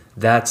you?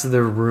 That's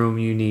the room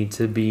you need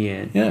to be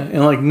in. Yeah,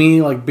 and like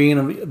me, like being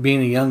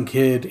a young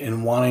kid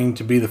and wanting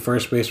to be the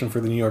first baseman for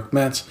the New York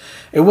Mets,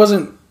 it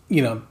wasn't,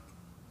 you know,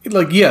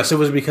 like yes, it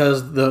was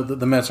because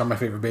the Mets are my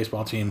favorite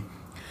baseball team,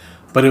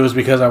 but it was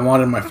because I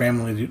wanted my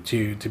family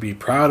to be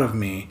proud of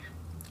me,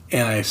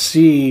 and I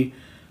see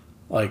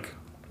like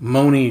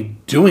Moni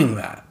doing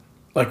that.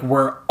 Like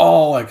we're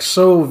all like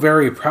so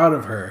very proud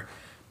of her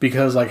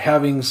because like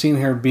having seen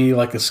her be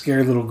like a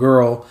scared little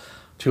girl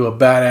to a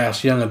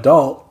badass young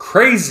adult,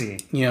 crazy.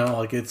 You know,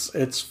 like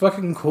it's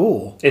fucking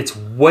cool. It's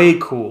way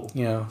cool.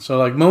 You know, so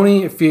like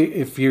Moni, if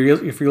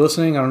you're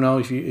listening, I don't know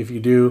if you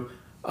do,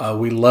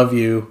 we love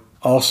you.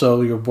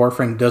 Also, your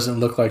boyfriend doesn't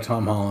look like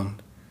Tom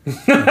Holland.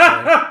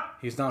 Okay?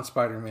 He's not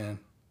Spider-Man.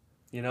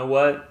 You know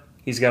what?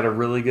 He's got a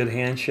really good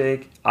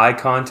handshake, eye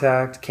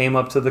contact, came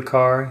up to the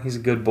car. He's a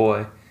good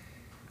boy.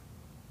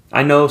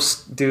 I know,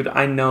 dude.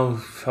 I know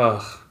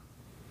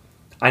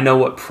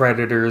what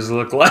predators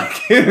look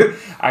like.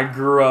 I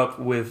grew up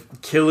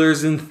with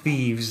killers and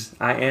thieves.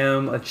 I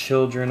am a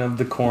Children of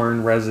the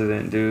Corn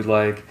resident, dude.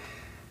 Like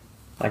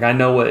I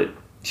know what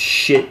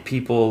shit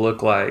people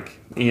look like.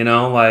 You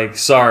know, like,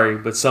 sorry,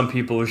 but some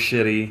people are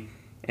shitty.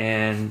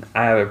 And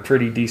I have a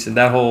pretty decent,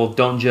 that whole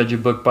don't judge a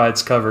book by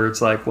its cover.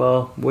 It's like,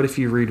 well, what if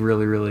you read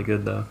really, really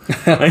good, though?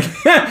 Like,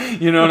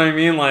 you know what I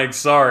mean? Like,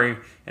 sorry.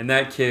 And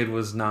that kid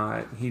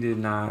he did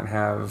not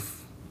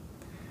have...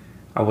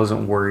 I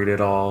wasn't worried at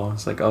all.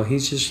 It's like, oh,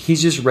 he's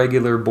just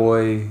regular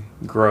boy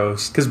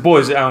gross. Because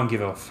boys, I don't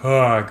give a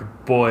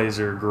fuck. Boys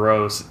are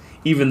gross.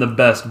 Even the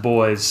best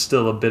boys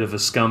still a bit of a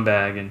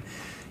scumbag, and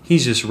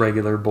he's just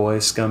regular boy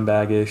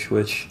scumbag-ish,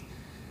 which,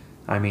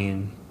 I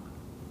mean,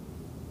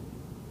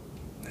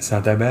 it's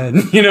not that bad,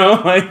 you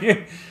know?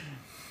 Like,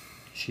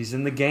 she's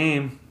in the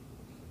game.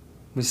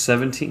 Was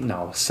 17?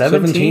 No,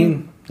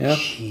 17? Yeah.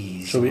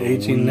 Jeez, she'll be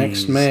 18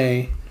 next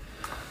May.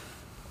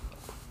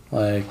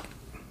 Like,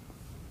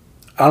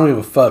 I don't give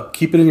a fuck.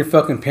 Keep it in your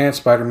fucking pants,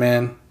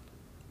 Spider-Man.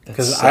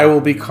 Because I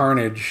will be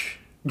Carnage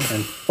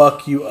and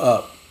fuck you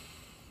up.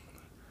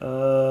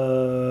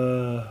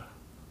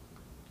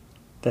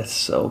 That's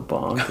so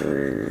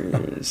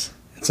bonkers.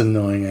 It's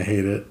annoying. I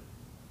hate it.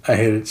 I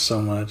hate it so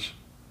much.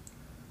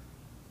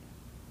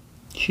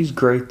 She's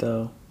great,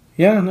 though.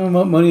 Yeah, no,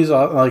 Moni's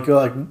like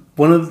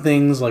one of the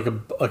things like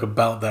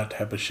about that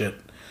type of shit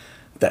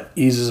that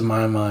eases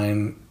my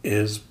mind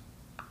is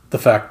the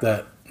fact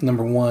that,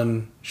 number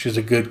one, she's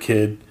a good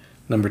kid.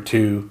 Number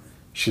two,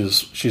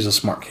 she's a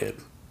smart kid.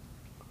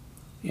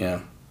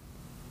 Yeah.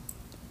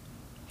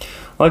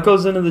 Well, that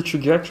goes into the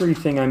trajectory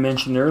thing I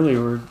mentioned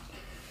earlier. We're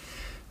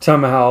talking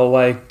about how,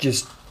 like,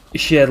 just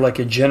she had, like,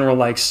 a general,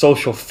 like,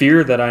 social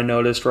fear that I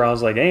noticed where I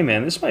was like, hey,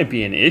 man, this might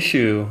be an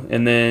issue.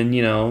 And then,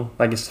 you know,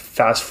 like, it's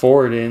fast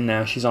forwarding.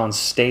 Now she's on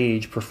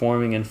stage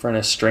performing in front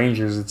of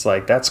strangers. It's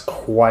like, that's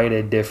quite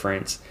a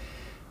difference.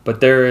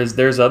 But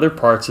there's other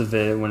parts of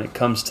it when it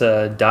comes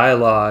to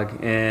dialogue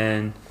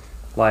and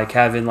like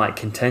having like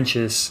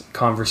contentious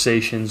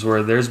conversations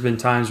where there's been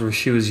times where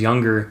she was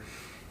younger,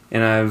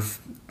 and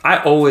I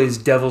always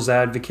devil's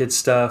advocate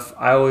stuff.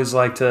 I always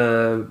like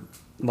to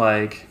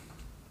like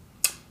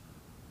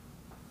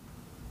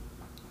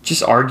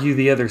just argue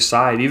the other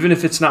side, even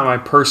if it's not my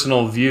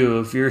personal view.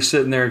 If you're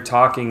sitting there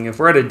talking, if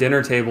we're at a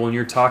dinner table and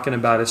you're talking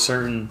about a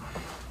certain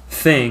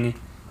thing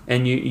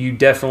and you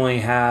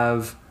definitely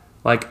have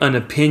like an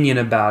opinion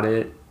about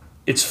it,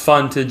 it's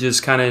fun to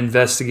just kind of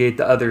investigate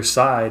the other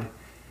side.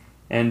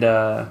 And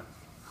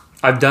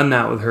I've done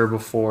that with her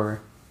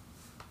before,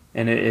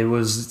 and it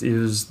was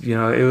you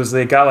know,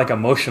 they got like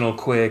emotional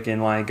quick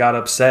and like got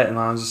upset, and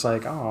I was just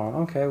like,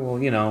 oh, okay,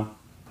 well, you know,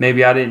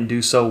 maybe I didn't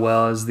do so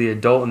well as the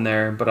adult in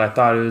there, but I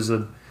thought it was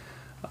a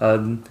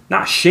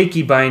not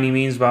shaky by any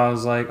means, but I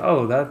was like,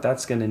 oh,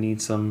 that's gonna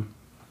need some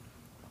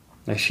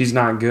Like, she's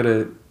not good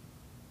at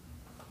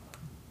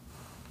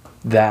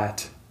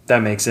that.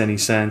 That makes any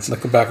sense.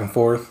 Like a back and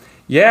forth.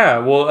 Yeah,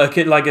 well,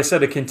 like I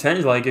said, a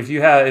contention. Like if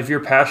you're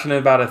passionate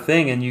about a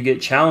thing and you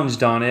get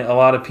challenged on it, a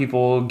lot of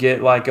people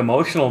get like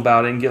emotional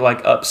about it and get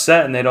like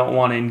upset, and they don't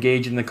want to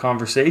engage in the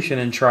conversation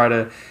and try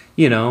to,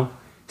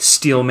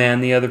 steel man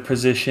the other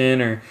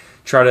position, or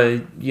try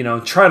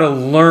to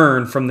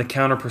learn from the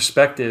counter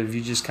perspective.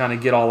 You just kind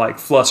of get all like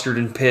flustered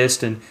and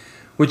pissed, and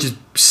which is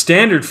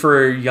standard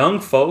for young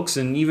folks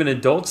and even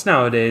adults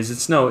nowadays.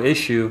 It's no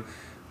issue,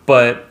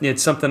 but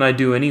it's something I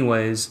do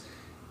anyways,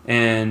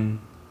 and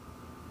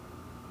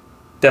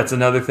that's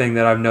another thing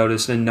that I've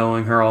noticed in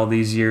knowing her all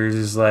these years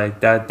is like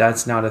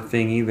that's not a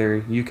thing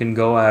either. You can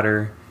go at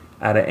her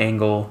at an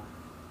angle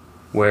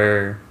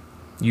where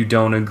you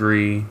don't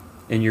agree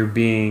and you're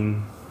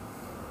being,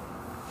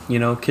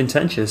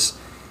 contentious.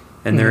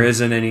 And there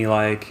isn't any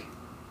like,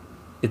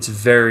 it's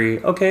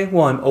very, okay,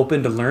 well, I'm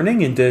open to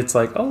learning. And it's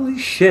like, holy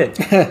shit.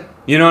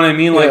 You know what I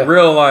mean? Like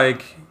real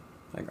like,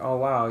 oh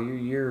wow,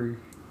 you're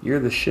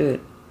the shit.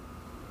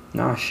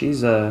 Nah,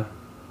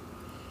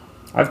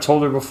 I've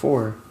told her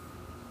before.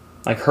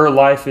 Like, her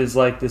life is,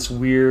 like, this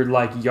weird,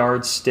 like,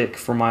 yardstick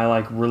for my,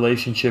 like,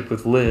 relationship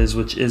with Liz,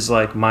 which is,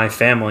 like, my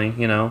family,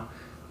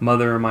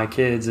 mother of my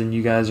kids, and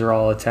you guys are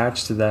all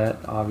attached to that,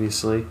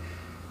 obviously.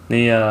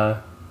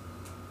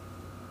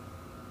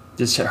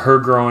 Just her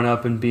growing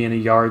up and being a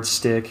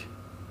yardstick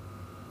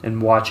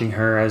and watching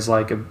her as,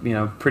 like, a,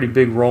 pretty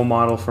big role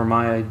model for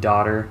my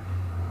daughter.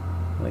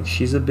 Like,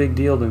 she's a big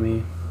deal to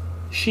me.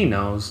 She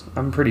knows.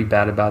 I'm pretty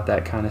bad about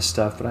that kind of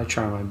stuff, but I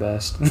try my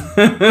best.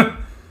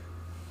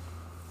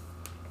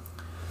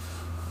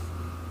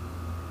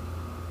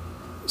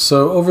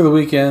 So over the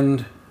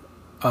weekend,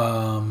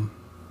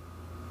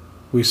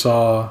 we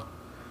saw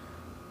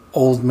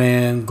old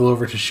man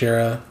Glover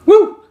Teixeira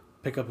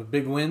pick up a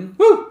big win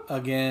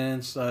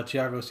against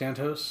Thiago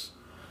Santos,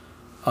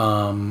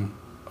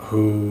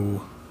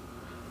 who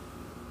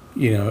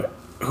a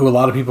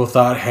lot of people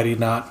thought had he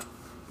not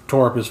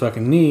tore up his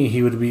fucking knee,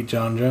 he would have beat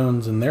John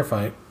Jones in their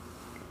fight.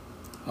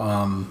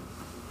 God,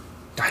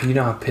 you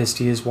know how pissed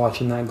he is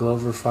watching that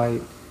Glover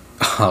fight?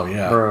 Oh,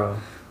 yeah. Bro.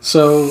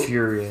 So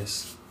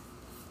furious.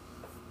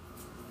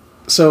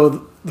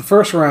 So the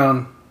first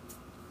round,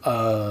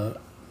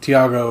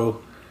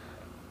 Thiago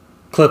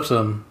clips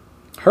him,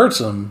 hurts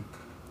him.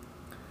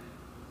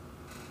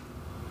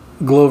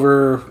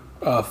 Glover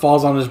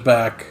falls on his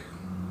back.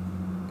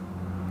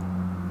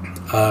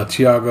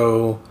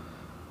 Thiago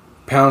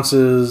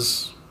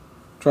pounces,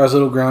 tries a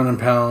little ground and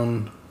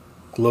pound.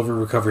 Glover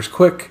recovers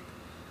quick.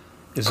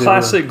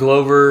 Classic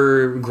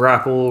Glover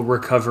grapple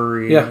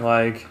recovery. Yeah.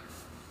 Like,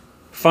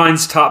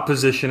 finds top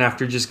position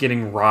after just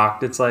getting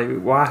rocked. It's like,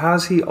 why?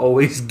 How's he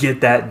always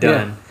get that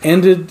done?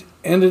 Yeah.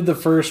 Ended the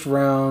first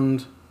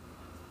round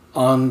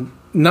on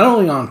not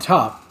only on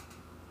top,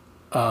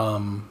 but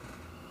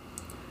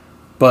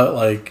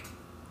like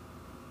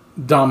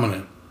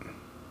dominant.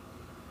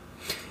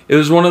 It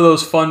was one of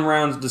those fun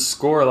rounds to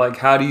score. Like,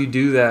 how do you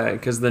do that?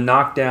 Because the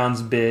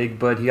knockdown's big,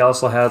 but he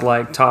also had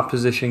like top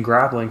position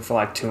grappling for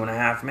like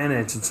 2.5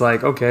 minutes. It's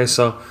like, okay,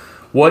 so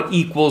what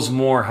equals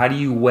more? How do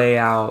you weigh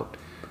out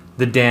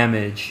the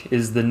damage?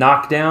 Is the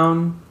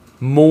knockdown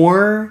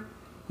more?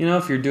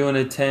 If you're doing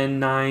a 10-9,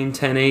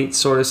 10-8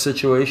 sort of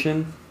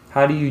situation,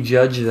 how do you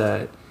judge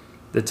that?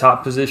 The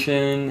top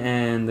position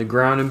and the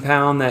ground and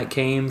pound that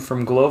came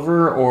from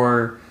Glover,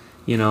 or,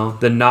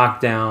 the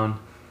knockdown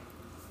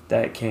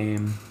that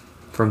came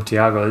from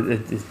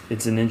Thiago?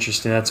 It's an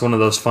interesting, that's one of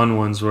those fun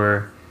ones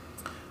where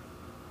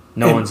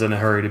no one's in a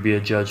hurry to be a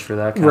judge for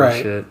that kind of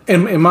shit.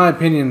 In my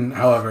opinion,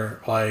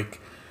 however,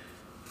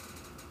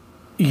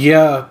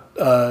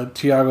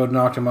 Thiago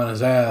knocked him on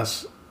his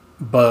ass,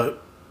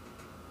 but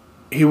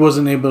he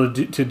wasn't able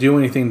to do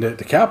anything to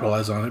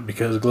capitalize on it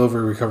because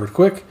Glover recovered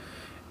quick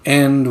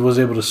and was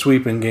able to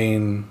sweep and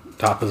gain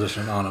top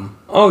position on him.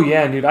 Oh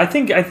yeah, dude. I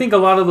think a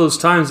lot of those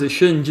times it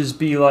shouldn't just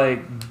be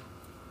like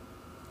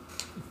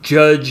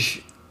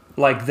judge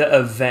like the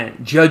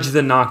event, judge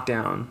the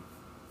knockdown,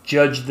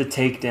 judge the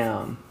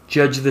takedown,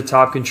 judge the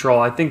top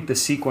control. I think the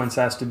sequence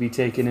has to be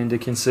taken into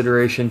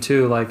consideration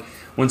too. Like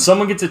when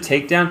someone gets a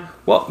takedown,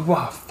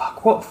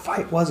 what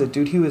fight was it,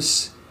 dude? It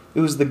was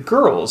the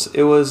girls.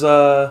 It was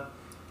the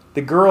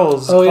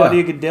girls,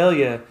 Claudia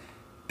Gadelha.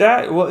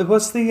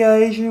 What's the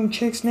Asian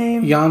chick's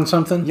name? Yan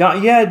something?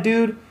 Yeah,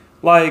 dude.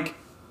 Like,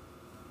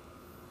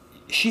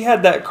 she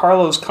had that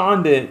Carlos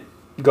Condit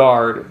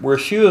guard where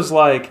she was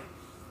like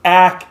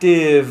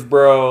active,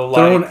 bro.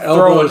 Like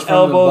throwing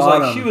elbows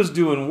like she was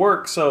doing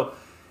work. So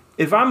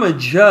if I'm a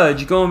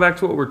judge, going back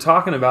to what we're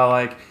talking about,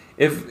 like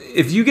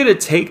if you get a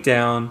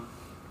takedown,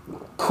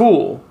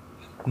 cool,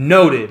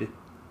 noted.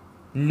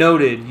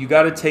 You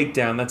got a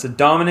takedown. That's a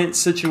dominant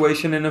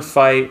situation in a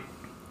fight.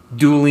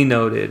 Duly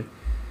noted.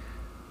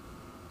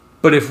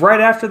 But if right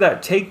after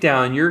that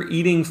takedown you're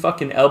eating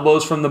fucking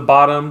elbows from the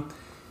bottom,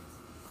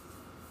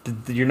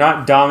 you're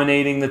not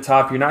dominating the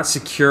top, you're not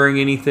securing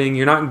anything,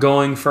 you're not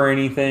going for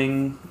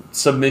anything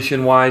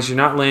submission-wise, you're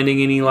not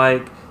landing any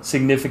like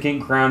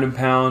significant ground and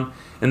pound,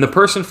 And the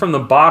person from the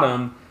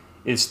bottom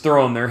is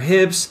throwing their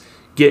hips,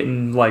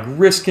 getting like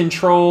wrist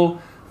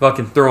control,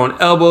 fucking throwing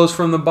elbows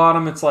from the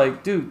bottom. It's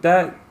like, dude,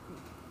 to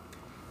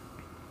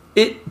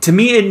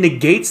me it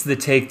negates the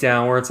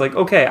takedown, where it's like,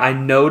 okay, I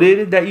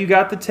noted that you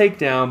got the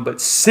takedown,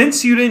 but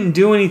since you didn't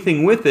do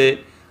anything with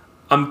it,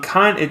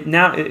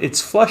 now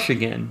it's flush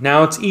again.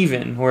 Now it's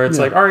even, where it's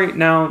like, all right,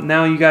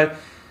 now you got.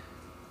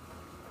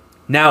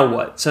 Now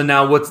what? So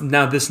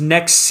now this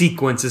next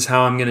sequence is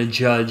how I'm gonna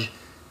judge,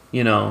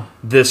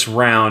 this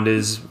round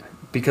is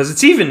because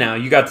it's even now.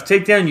 You got the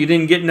takedown, you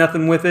didn't get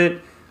nothing with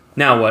it.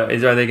 Now what?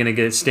 Are they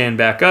gonna stand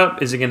back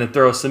up? Is it gonna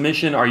throw a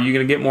submission? Are you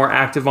gonna get more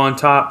active on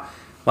top?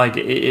 Like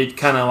it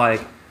kind of like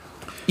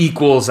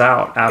equals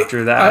out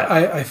after that.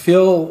 I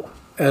feel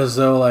as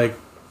though like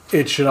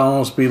it should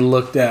almost be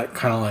looked at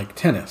kind of like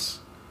tennis.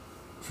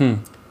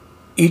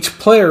 Each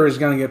player is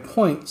going to get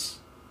points,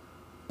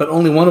 but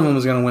only one of them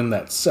is going to win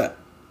that set.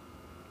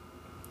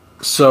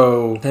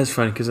 So that's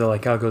funny because I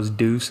like how it goes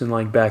deuce and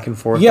like back and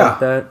forth like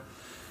that.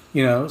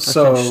 That's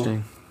so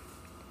interesting.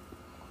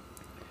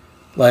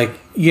 Like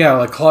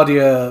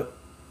Claudia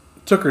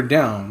took her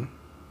down,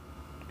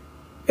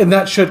 and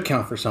that should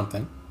count for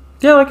something.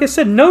 Yeah, like I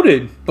said,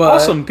 noted. But,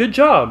 awesome, good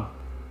job.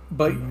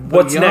 But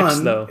what's Jan next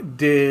though?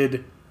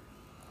 Did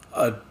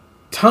a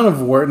ton of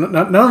work.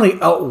 Not only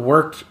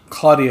outworked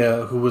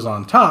Claudia, who was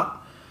on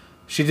top,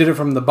 she did it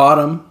from the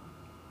bottom,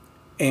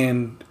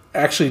 and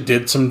actually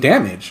did some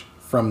damage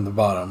from the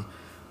bottom.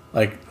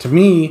 Like, to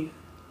me,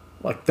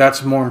 like,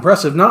 that's more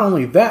impressive. Not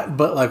only that,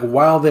 but like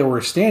while they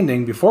were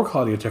standing before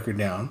Claudia took her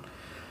down,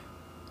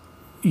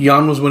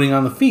 Jan was winning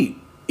on the feet.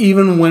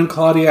 Even when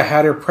Claudia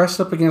had her pressed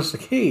up against the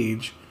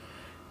cage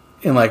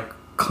and like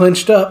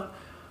clinched up,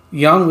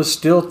 Jan was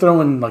still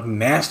throwing like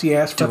nasty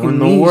ass fucking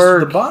knees to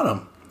the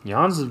bottom.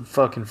 Jan's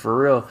fucking for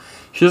real.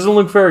 She doesn't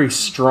look very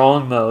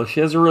strong though. She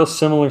has a real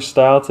similar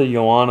style to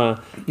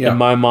Joanna in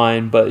my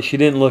mind, but she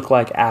didn't look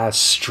like as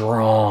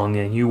strong.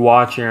 And you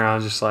watch her, and I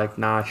was just like,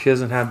 nah, she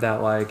doesn't have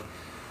that like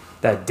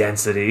that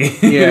density.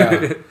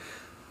 Yeah.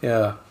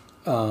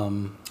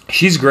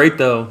 She's great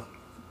though.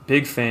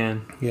 Big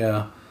fan.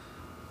 Yeah.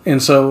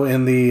 And so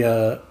in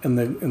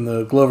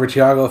the Glover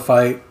Thiago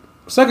fight,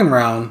 second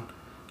round,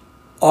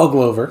 all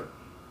Glover.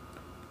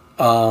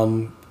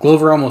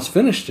 Glover almost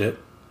finished it.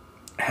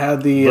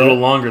 Had the a little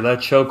longer.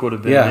 That choke would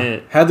have been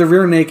it. Had the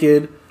rear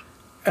naked.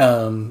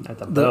 At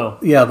the bell.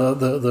 Yeah,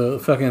 the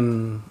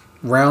fucking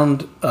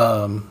round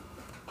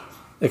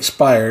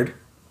expired.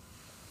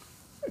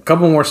 A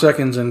couple more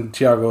seconds and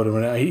Thiago would have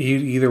been out. He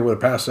either would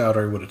have passed out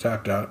or he would have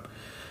tapped out.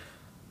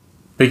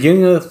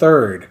 Beginning of the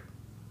third,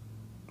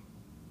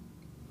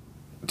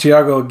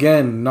 Thiago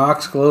again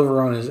knocks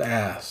Glover on his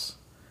ass.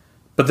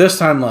 But this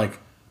time, like,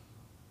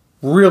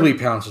 really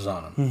pounces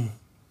on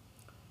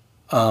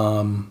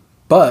him.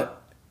 But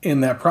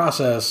in that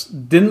process,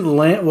 didn't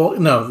land... Well,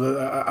 no,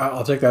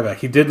 I'll take that back.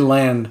 He did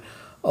land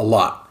a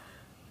lot.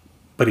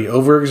 But he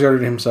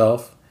overexerted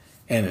himself.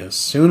 And as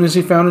soon as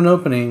he found an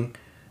opening,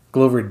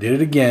 Glover did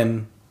it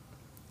again.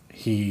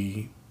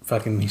 He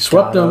swept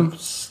him,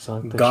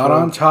 got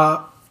on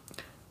top,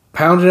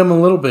 pounded him a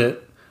little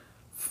bit,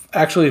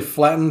 actually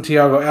flattened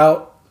Thiago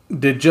out,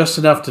 did just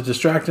enough to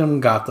distract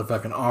him, got the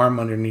fucking arm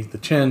underneath the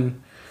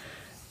chin,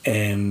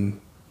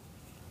 and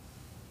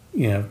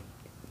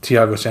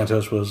Thiago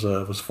Santos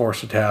was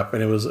forced to tap,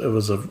 and it was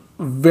a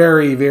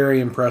very, very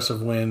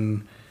impressive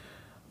win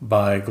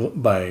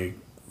by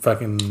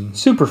fucking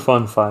super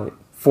fun fight.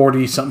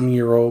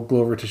 40-something-year-old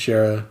Glover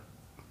Teixeira.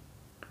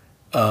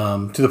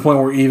 To the point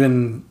where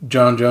even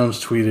John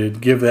Jones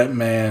tweeted, "Give that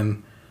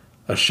man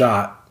a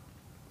shot."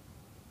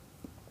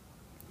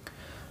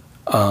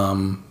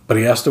 But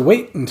he has to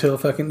wait until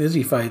fucking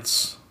Izzy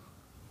fights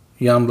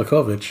Jan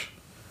Blachowicz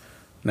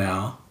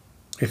now,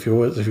 if he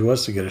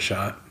was to get a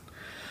shot.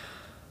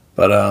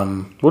 But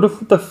what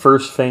if the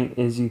first feint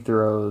Izzy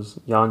throws,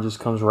 Jan just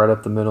comes right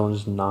up the middle and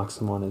just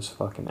knocks him on his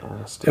fucking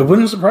ass? Dude. It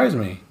wouldn't surprise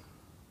me,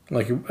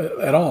 like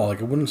at all.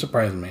 Like it wouldn't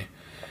surprise me,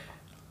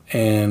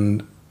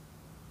 and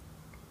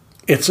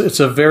it's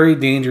a very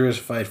dangerous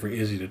fight for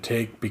Izzy to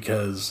take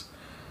because,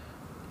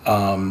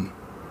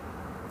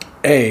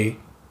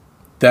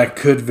 that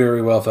could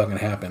very well fucking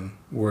happen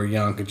where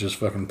Jan could just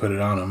fucking put it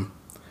on him.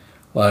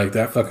 Like,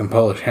 that fucking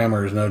Polish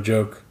hammer is no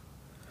joke.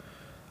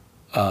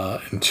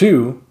 And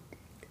two,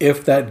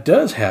 if that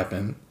does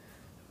happen,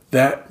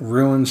 that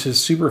ruins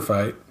his super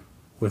fight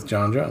with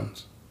John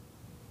Jones.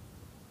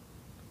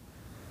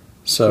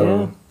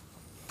 So,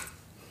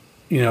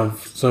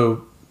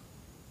 so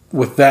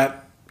with that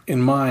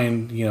in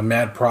mind,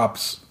 mad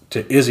props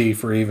to Izzy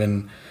for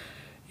even,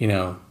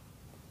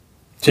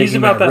 he's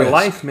about that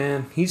life,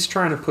 man. He's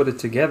trying to put it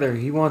together.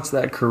 He wants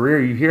that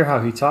career. You hear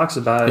how he talks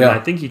about it, and I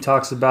think he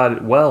talks about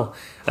it well.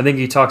 I think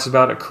he talks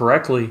about it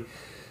correctly,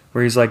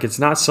 where he's like, it's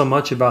not so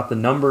much about the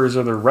numbers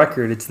or the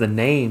record, it's the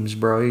names,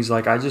 bro. He's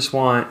like, I just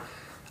want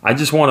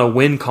a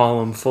win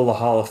column full of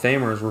Hall of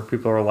Famers where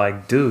people are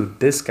like, dude,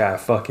 this guy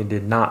fucking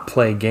did not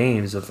play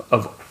games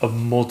of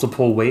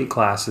multiple weight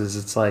classes.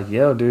 It's like,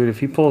 yo, dude, if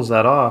he pulls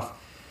that off,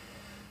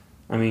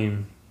 I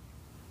mean,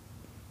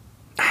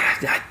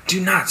 I do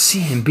not see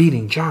him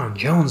beating John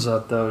Jones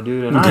up, though,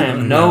 dude. And I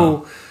am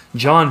no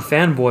John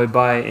fanboy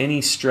by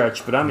any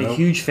stretch, but I'm a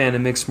huge fan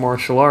of mixed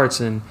martial arts.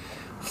 And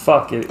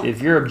fuck,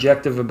 if you're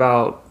objective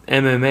about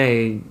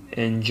MMA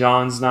and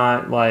John's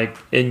not like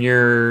in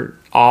your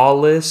all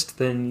list,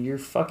 then you're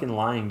fucking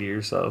lying to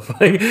yourself.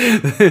 Like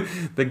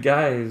the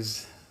guy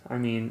is. I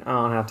mean, I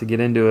don't have to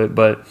get into it,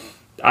 but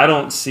I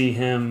don't see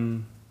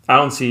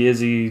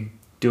Izzy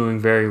doing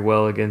very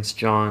well against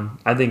John.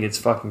 I think it's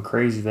fucking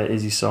crazy that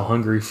Izzy's so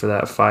hungry for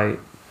that fight.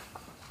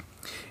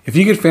 If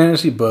you could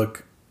fantasy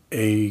book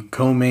a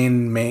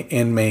co-main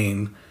and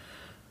main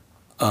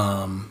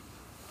from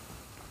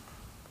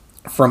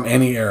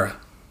any era,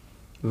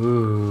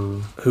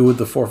 Ooh. who would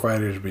the 4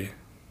 fighters be?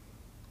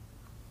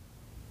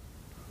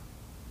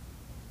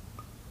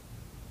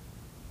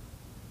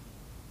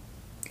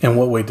 And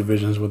what weight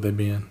divisions would they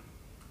be in?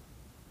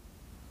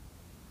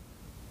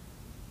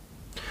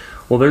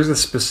 Well, there's a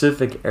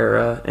specific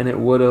era, and it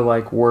would have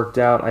like worked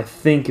out. I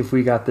think if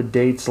we got the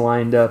dates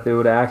lined up, it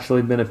would have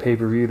actually been a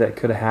pay-per-view that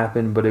could have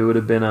happened, but it would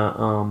have been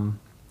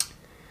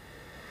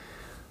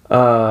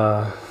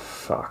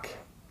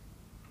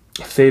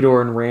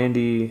Fedor and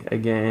Randy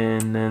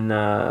again,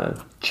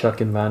 and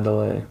Chuck and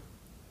Vanderlei.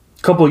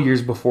 A couple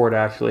years before it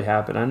actually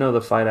happened. I know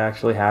the fight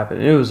actually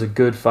happened. It was a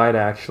good fight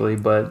actually,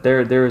 but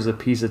there was a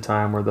piece of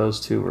time where those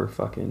two were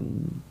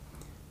fucking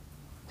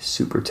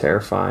super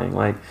terrifying.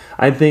 Like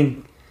I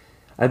think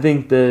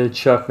the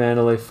Chuck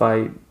Vanderlei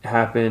fight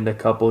happened a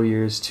couple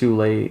years too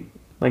late.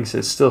 Like I said,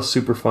 it's still a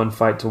super fun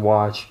fight to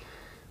watch.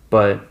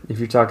 But if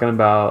you're talking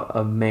about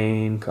a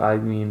main, I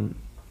mean,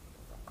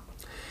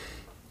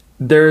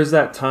 there's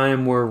that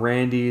time where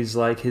Randy's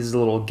like his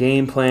little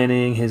game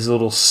planning, his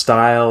little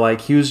style,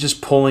 like he was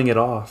just pulling it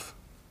off.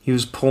 He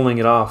was pulling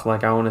it off.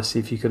 Like I want to see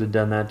if he could have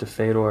done that to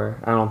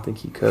Fedor. I don't think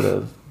he could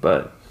have,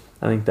 but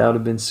I think that would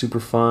have been super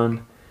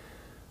fun.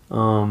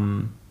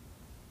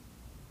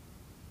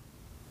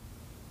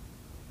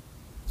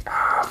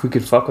 If we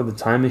could fuck with the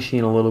time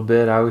machine a little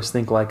bit, I always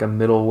think like a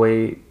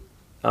middleweight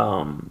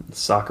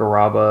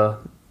Sakuraba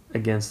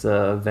against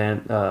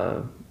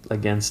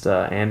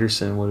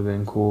Anderson would have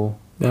been cool.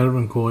 That would have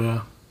been cool,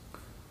 yeah.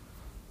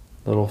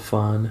 Little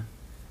fun.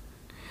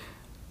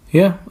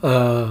 Yeah,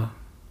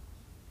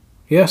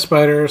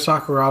 Spider,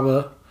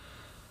 Sakuraba.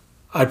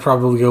 I'd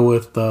probably go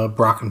with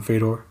Brock and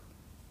Fedor.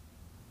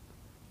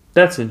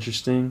 That's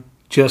interesting.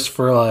 Just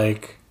for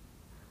like,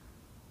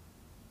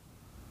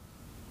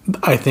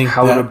 I think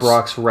how would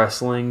Brock's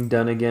wrestling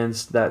done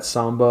against that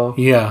Sambo?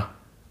 Yeah,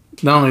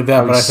 not only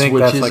that, but I think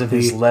that's like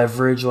his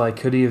leverage. Like,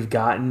 could he have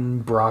gotten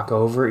Brock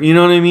over? You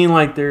know what I mean?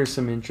 Like, there's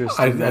some interest.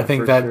 I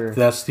think that sure.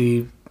 That's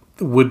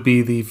would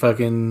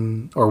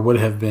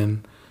have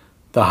been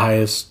the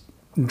highest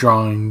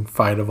drawing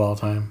fight of all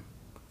time.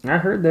 I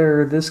heard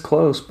they're this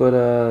close, but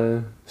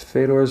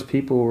Fedor's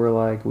people were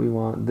like, "We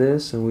want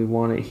this and we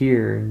want it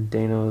here," and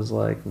Dana was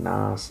like,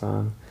 "Nah,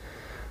 son."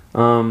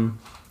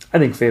 I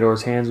think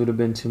Fedor's hands would have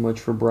been too much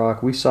for Brock.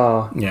 You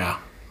saw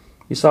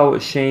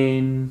what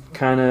Shane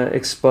kind of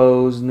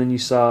exposed, and then you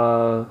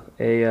saw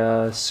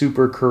a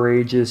super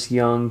courageous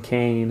young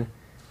Kane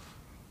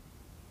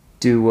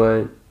do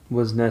what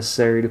was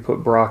necessary to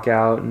put Brock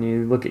out. And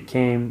you look at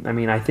Kane. I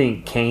mean, I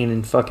think Kane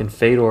and fucking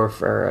Fedor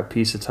for a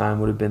piece of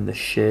time would have been the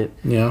shit.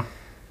 Yeah.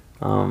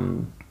 I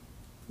mean,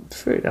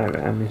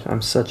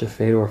 I'm such a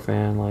Fedor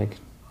fan. Like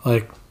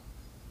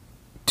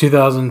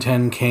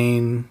 2010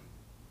 Kane.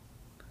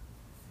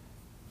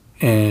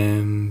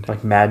 And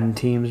like Madden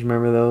teams,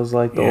 remember those?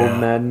 Like the old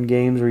Madden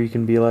games where you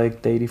can be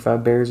like the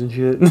 85 Bears and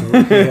shit.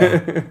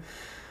 Yeah.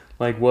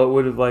 Like what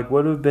would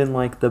have been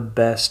like the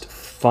best,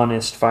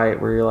 funnest fight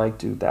where you're like,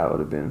 dude, that would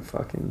have been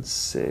fucking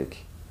sick.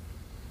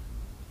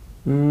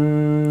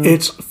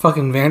 It's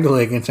fucking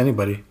Vanderlei against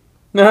anybody.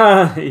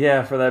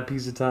 Yeah, for that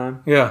piece of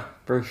time. Yeah,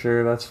 for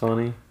sure. That's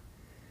funny.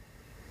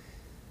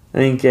 I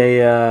think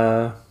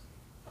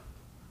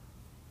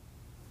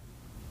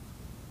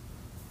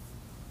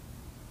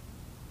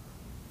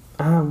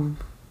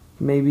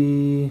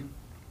maybe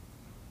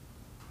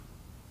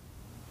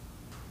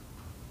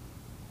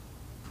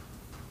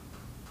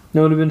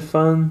that would have been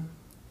fun.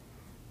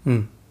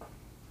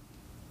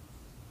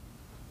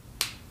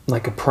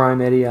 Like a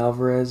prime Eddie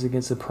Alvarez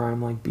against a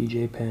prime like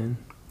BJ Penn.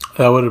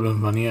 That would have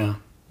been fun, yeah.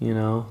 You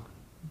know,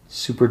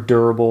 super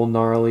durable,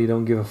 gnarly,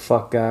 don't give a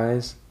fuck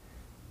guys.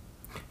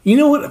 You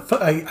know what?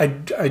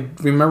 I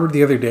remembered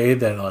the other day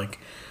that like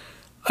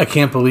I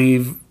can't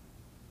believe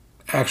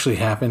actually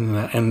happened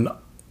and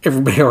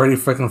everybody already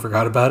freaking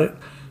forgot about it.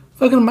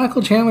 Fucking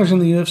Michael Chandler's in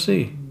the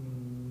UFC.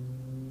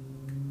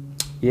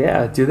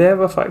 Yeah, do they have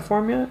a fight for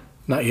him yet?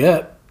 Not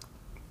yet.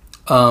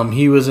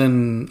 He was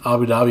in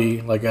Abu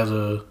Dhabi like as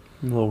a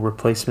little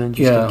replacement,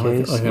 just in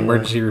case. Like an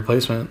emergency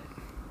replacement.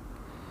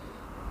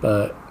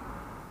 But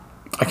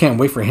I can't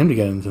wait for him to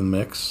get into the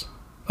mix.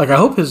 Like I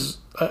hope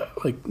I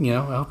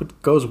hope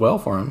it goes well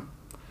for him.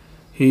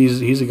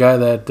 He's a guy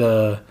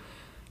that.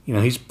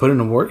 He's put in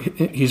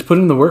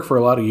the work for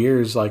a lot of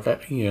years.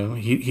 Like,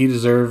 he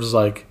deserves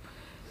like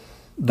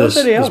Those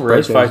Eddie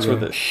Alvarez fights were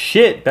the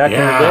shit back in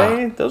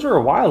the day. Those were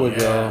a while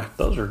ago. Yeah.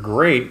 Those are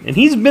great. And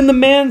he's been the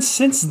man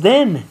since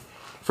then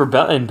for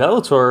in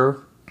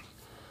Bellator.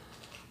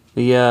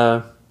 Who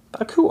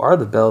are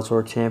the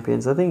Bellator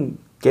champions? I think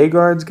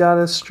Gegard's got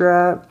a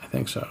strap. I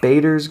think so.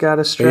 Bader's got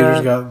a strap.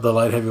 Bader's got the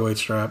light heavyweight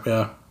strap,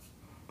 yeah.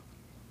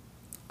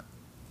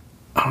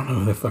 I don't know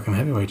who the fucking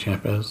heavyweight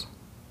champ is.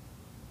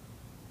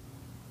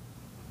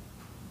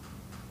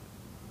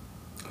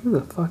 Who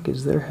the fuck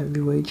is their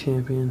heavyweight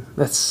champion?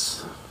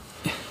 That's...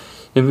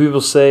 And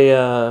people say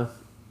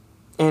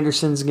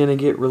Anderson's going to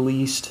get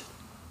released.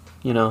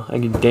 You know, I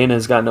mean,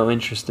 Dana's got no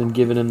interest in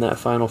giving him that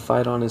final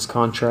fight on his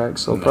contract,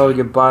 so he'll probably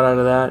get bought out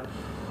of that.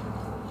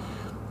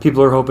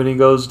 People are hoping he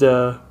goes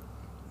to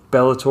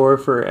Bellator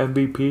for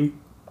MVP.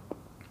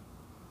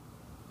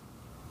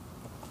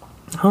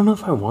 I don't know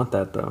if I want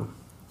that, though.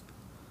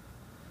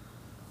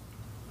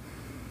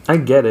 I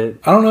get it.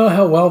 I don't know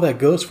how well that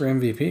goes for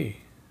MVP.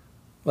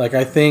 Like,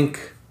 I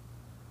think...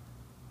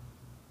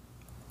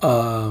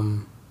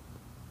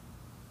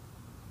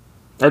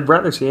 I'd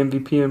rather see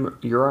MVP and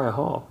Uriah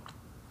Hall.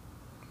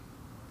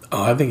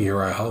 Oh, I think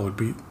Uriah Hall would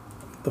beat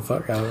the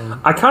fuck out of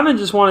him. I kind of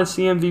just want to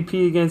see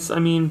MVP against... I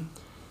mean,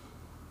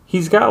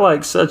 he's got,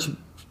 like, such...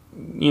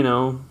 You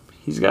know,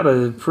 he's got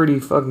a pretty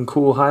fucking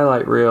cool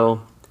highlight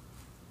reel.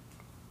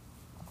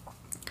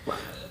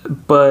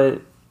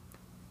 But...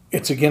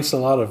 It's against a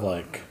lot of,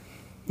 like...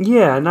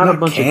 Yeah, not a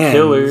bunch cans, of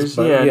killers.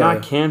 but Yeah, yeah,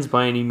 not cans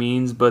by any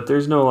means, but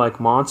there's no, like,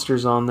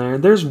 monsters on there.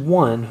 There's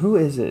one. Who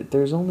is it?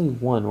 There's only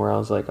one where I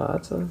was like, oh,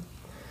 that's a...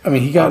 I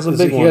mean, he got That was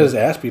a big one. his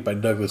ass beat by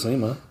Douglas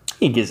Lima.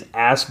 He gets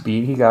ass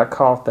beat. He got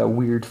caught with that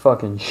weird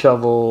fucking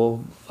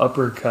shovel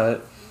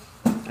uppercut.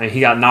 And he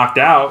got knocked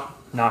out.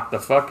 Knocked the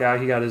fuck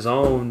out. He got his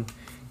own.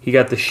 He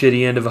got the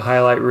shitty end of a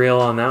highlight reel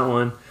on that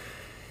one.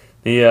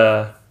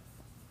 Who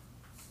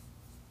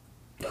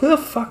the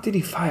fuck did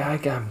he fight? I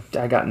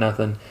got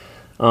nothing.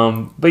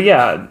 But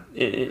yeah,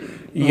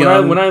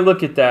 when I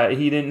look at that,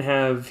 he didn't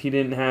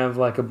have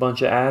like a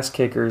bunch of ass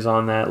kickers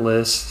on that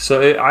list.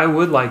 So I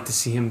would like to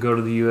see him go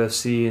to the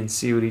UFC and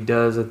see what he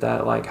does at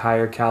that like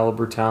higher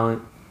caliber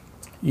talent.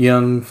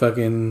 Young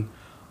fucking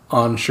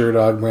on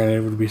Sherdog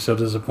Brandon would be so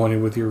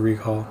disappointed with your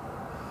recall.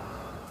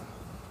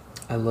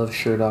 I loved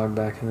Sherdog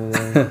back in the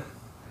day.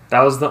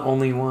 That was the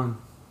only one.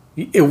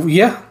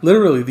 Yeah,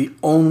 literally the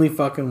only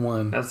fucking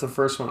one. That's the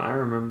first one I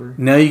remember.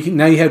 Now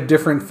you have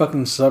different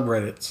fucking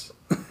subreddits.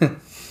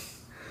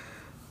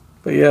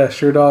 But yeah,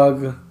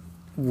 Sherdog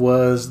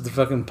was the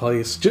fucking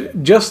place.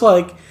 Just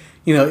like,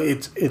 you know,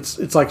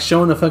 it's like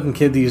showing a fucking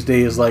kid these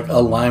days like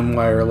a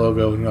LimeWire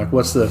logo, and you're like,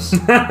 what's this?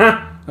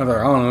 I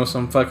don't know,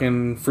 some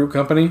fucking fruit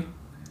company.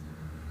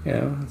 You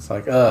know, it's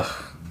like, ugh,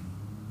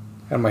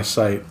 out of my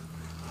sight.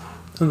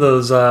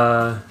 Those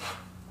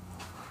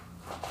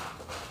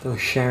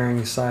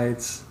sharing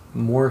sites,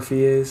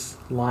 Morpheus,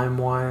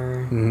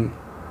 LimeWire,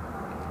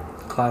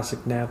 Classic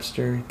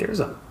Napster. There's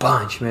a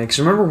bunch, man. Because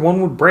remember,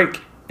 one would break,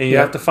 and you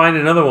have to find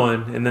another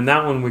one, and then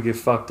that one would get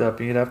fucked up,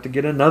 and you'd have to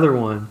get another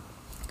one.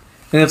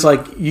 And it's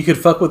like, you could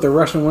fuck with the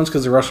Russian ones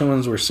because the Russian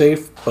ones were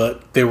safe,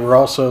 but they were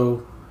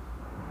also...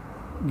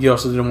 You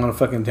also didn't want to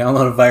fucking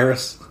download a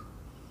virus.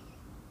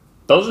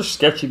 Those are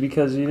sketchy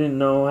because you didn't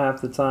know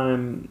half the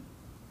time.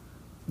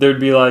 There'd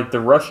be like the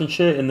Russian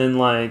shit, and then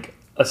like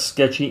a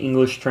sketchy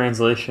English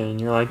translation.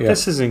 You're like,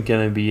 this isn't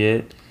gonna be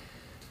it.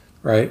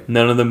 Right.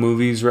 None of the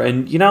movies, right?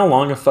 And you know how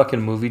long a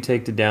fucking movie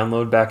take to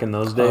download back in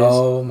those days?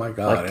 Oh my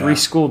god. Like 3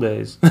 school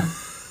days.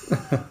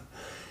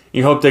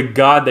 You hope to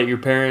God that your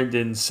parent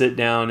didn't sit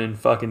down and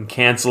fucking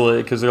cancel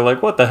it because they're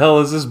like, what the hell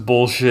is this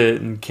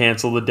bullshit? And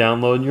cancel the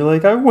download. And you're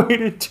like, I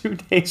waited 2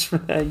 days for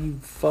that, you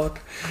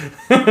fuck.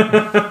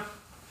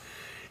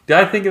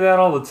 I think of that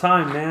all the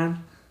time,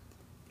 man.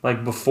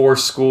 Like before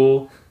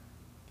school,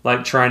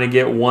 like trying to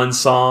get one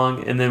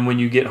song, and then when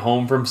you get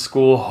home from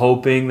school,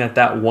 hoping that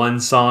that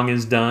one song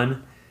is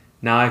done.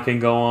 Now I can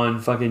go on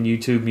fucking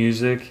YouTube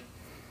Music.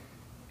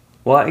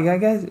 Well, I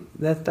guess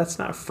that's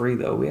not free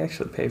though. We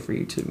actually pay for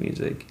YouTube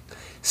Music.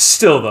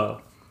 Still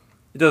though,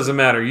 it doesn't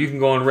matter. You can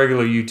go on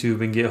regular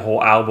YouTube and get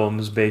whole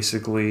albums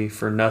basically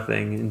for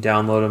nothing and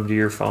download them to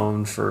your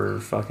phone for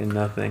fucking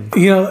nothing.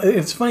 You know,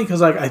 it's funny because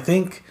like I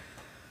think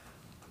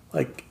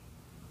like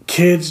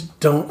kids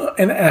don't,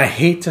 and I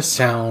hate to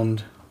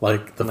sound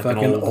like the like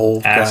fucking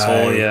old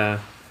asshole guy, yeah.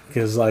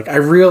 Because like I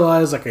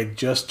realize like I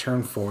just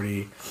turned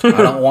 40. I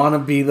don't want to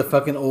be the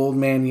fucking old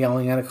man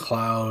yelling at a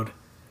cloud.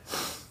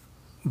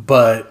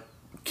 But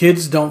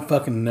kids don't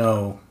fucking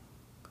know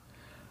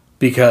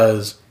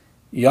because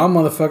y'all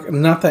motherfuckers,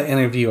 not that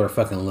any of you are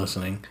fucking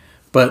listening,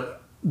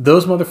 but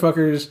those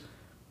motherfuckers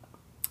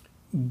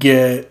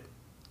get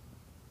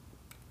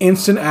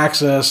instant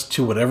access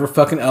to whatever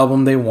fucking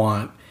album they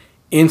want,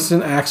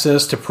 instant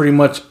access to pretty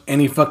much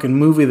any fucking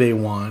movie they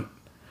want.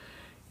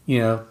 You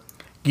know,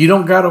 you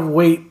don't gotta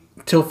wait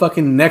till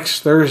fucking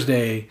next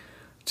Thursday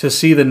to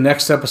see the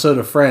next episode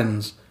of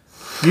Friends.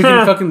 You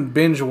can fucking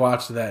binge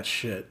watch that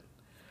shit.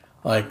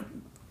 Like,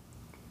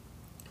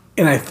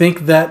 and I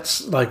think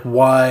that's like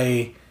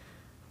why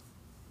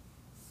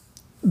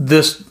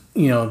this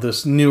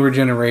this newer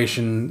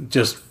generation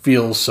just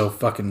feels so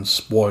fucking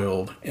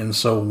spoiled and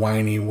so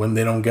whiny when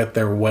they don't get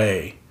their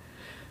way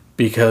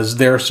because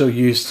they're so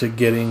used to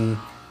getting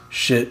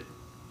shit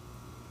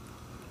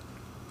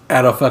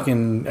at a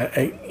fucking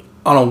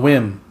on a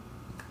whim.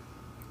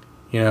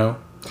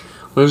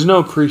 There's no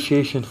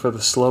appreciation for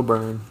the slow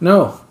burn.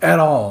 No, at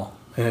all.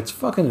 And it's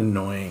fucking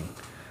annoying.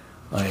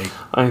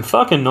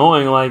 Fucking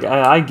annoying.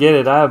 I get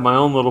it. I have my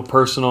own little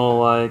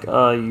personal,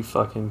 you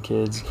fucking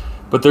kids.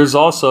 But there's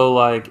also,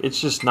 it's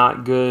just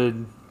not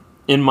good,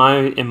 in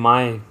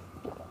my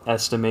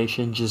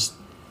estimation, just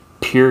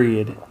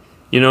period.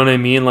 You know what I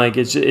mean?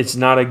 It's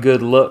not a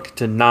good look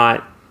to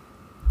not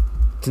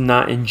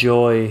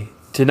enjoy,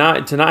 to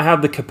not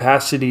have the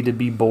capacity to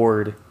be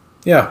bored.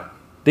 Yeah.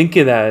 Think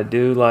of that,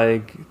 dude.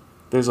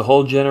 There's a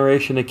whole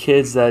generation of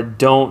kids that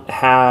don't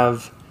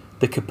have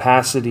the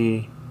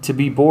capacity to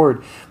be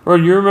bored. Bro,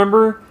 you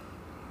remember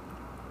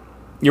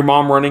your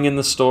mom running in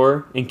the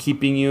store and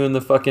keeping you in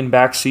the fucking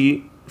back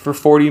seat for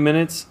 40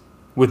 minutes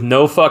with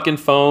no fucking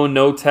phone,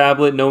 no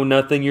tablet, no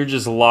nothing? You're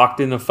just locked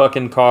in the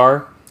fucking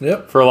car.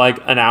 Yep. For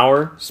an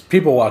hour. It's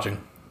people watching.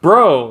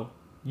 Bro,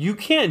 you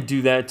can't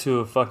do that to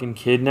a fucking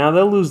kid now.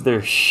 They'll lose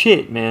their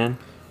shit, man.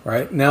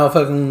 Right? Now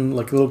fucking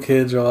little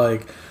kids are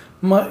like,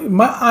 my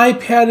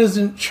iPad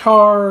isn't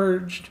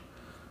charged.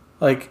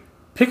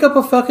 Pick up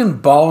a fucking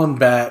ball and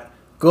bat,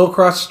 go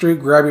across the street,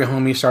 grab your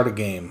homie, start a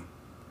game.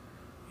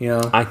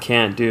 I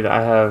can't, dude.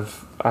 I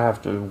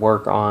have to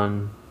work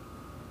on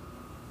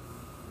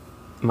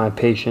my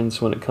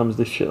patience when it comes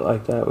to shit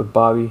like that with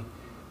Bobby.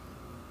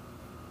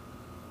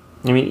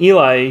 I mean,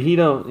 Eli,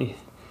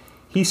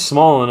 he's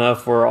small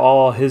enough where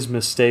all his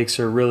mistakes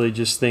are really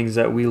just things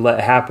that we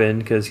let happen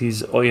because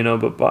he's,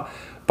 but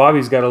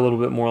Bobby's got a little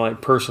bit more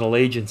personal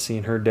agency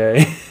in her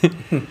day.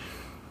 You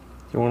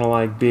want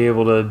to be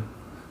able to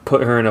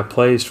put her in a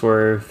place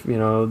where,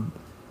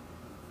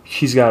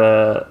 she's got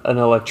an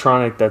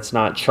electronic that's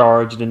not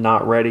charged and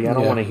not ready. I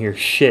don't want to hear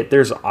shit.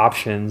 There's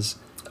options.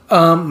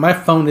 My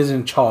phone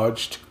isn't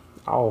charged.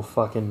 I'll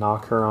fucking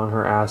knock her on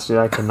her ass, dude.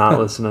 I cannot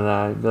listen to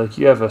that.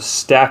 You have a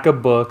stack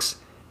of books,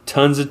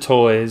 tons of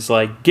toys.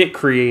 Get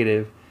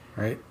creative.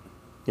 Right.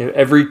 You have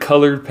every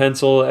colored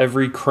pencil,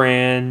 every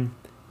crayon,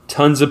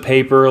 tons of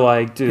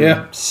paper.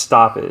 Dude,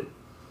 Stop it.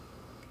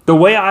 The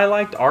way I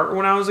liked art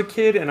when I was a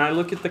kid, and I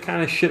look at the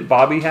kind of shit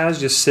Bobby has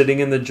just sitting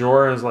in the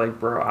drawer, I was like,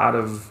 bro,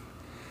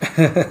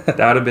 that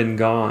would have been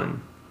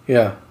gone.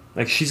 Yeah.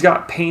 She's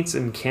got paints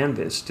and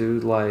canvas,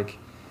 dude.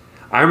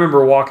 I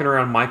remember walking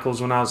around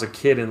Michael's when I was a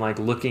kid and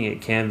looking at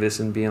canvas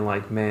and being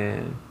like,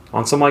 man,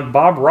 on some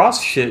Bob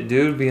Ross shit,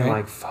 dude, being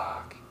like,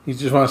 fuck. You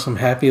just want some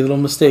happy little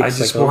mistakes. I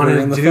just want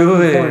to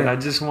do it. I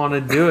just want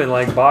to do it.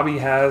 Bobby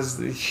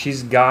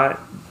she's got,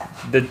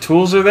 the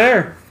tools are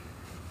there.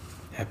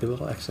 Happy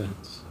little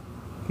accidents.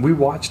 We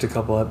watched a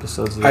couple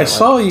episodes of that. I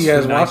saw you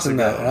guys watching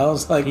that, and I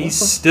was like, he's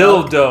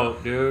still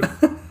dope, dude.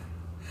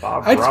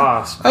 Bob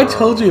Ross, bro. I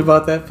told you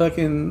about that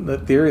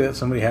the theory that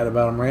somebody had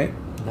about him, right?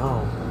 No.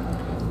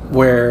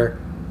 Where,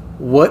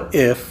 what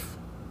if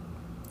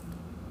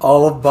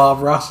all of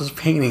Bob Ross's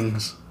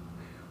paintings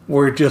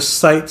were just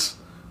sites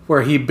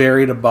where he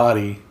buried a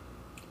body?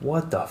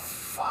 What the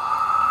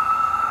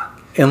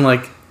fuck? And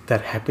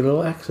that happy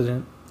little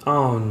accident.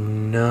 Oh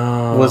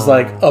no. Was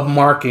a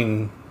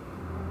marking.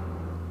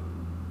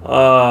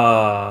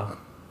 Can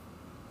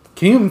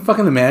you even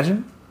fucking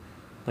imagine?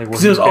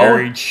 Was he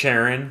buried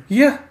Sharon?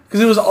 Yeah,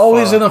 because it was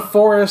always in a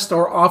forest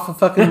or off a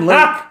fucking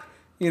lake.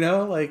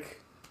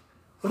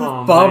 What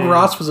if Bob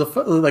Ross was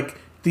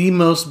the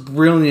most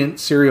brilliant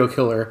serial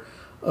killer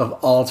of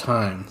all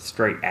time?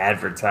 Straight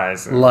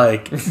advertising.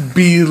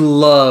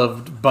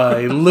 Beloved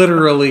by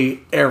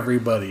literally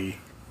everybody.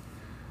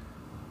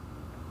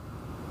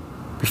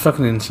 It's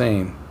fucking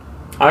insane.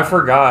 I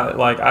forgot.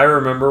 I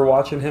remember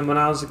watching him when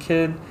I was a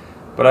kid,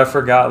 but I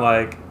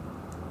forgot,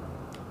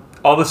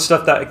 all the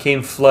stuff that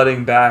came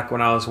flooding back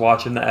when I was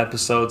watching the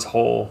episodes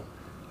whole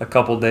a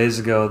couple days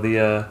ago.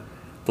 The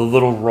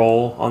little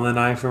roll on the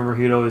knife, remember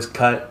he'd always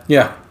cut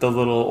the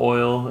little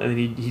oil and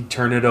he'd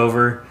turn it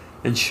over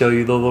and show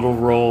you the little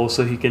roll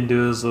so he can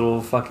do his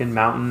little fucking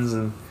mountains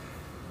and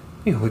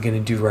we're gonna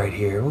do right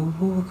here.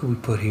 What can we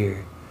put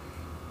here?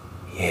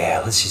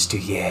 Yeah, let's just do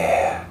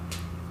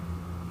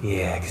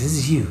because this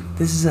is you.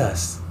 This is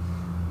us.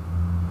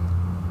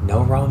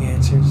 No wrong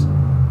answers.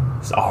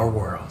 It's our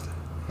world.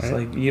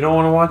 It's you don't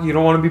want to watch. You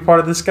don't want to be part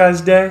of this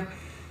guy's day.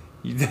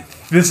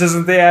 This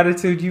isn't the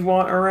attitude you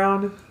want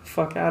around.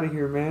 Fuck out of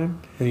here, man.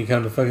 And you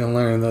come to fucking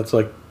learn that's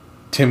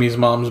Timmy's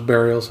mom's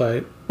burial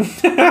site.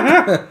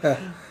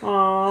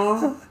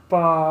 Aw,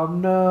 Bob,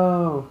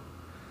 no.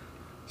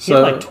 He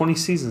had 20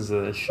 seasons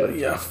of this shit.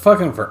 Yeah,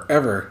 fucking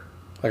forever.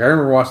 I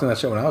remember watching that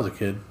shit when I was a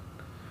kid.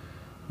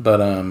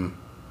 But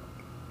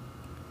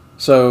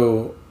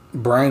so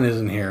Brian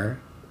isn't here.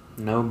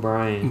 No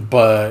Brian.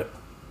 But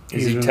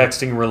is he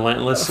texting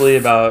relentlessly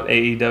about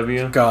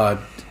AEW? God.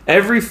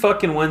 Every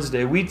fucking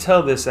Wednesday, we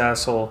tell this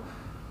asshole,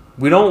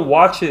 we don't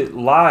watch it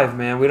live,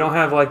 man. We don't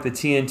have the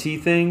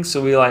TNT thing,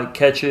 so we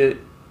catch it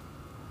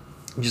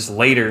just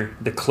later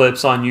the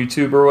clips on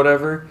YouTube or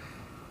whatever,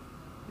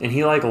 and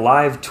he like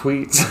live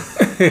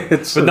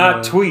tweets, but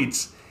not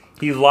tweets.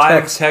 He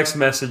live text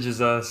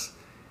messages us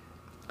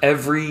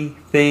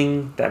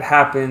everything that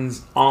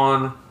happens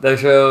on the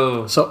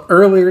show. So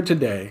earlier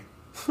today,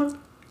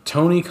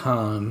 Tony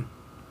Khan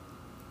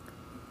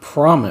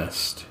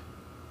promised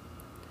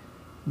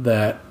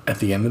that at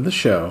the end of the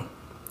show,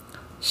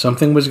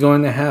 something was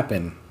going to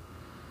happen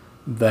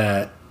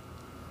that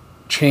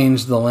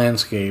changed the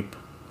landscape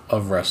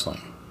of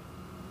wrestling.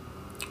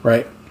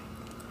 Right?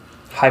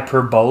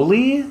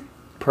 Hyperbole?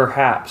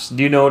 Perhaps.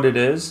 Do you know what it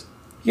is?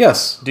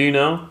 Yes. Do you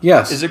know?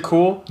 Yes. Is it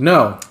cool?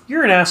 No.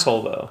 You're an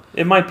asshole, though.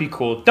 It might be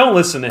cool. Don't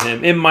listen to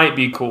him. It might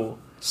be cool.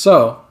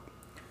 So,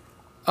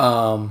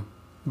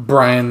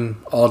 Brian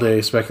all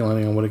day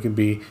speculating on what it could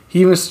be.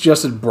 He even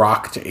suggested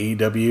Brock to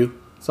AEW.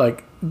 It's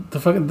like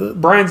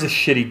Brian's a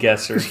shitty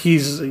guesser.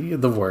 He's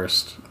the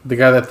worst. The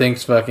guy that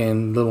thinks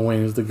fucking Lil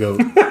Wayne is the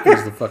GOAT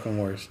is the fucking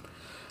worst.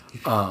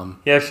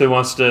 He actually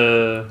wants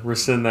to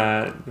rescind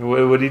that.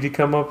 What did he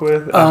come up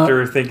with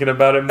after thinking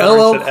about it more?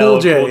 LL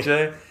Cool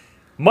J.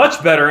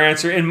 Much better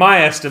answer, in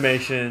my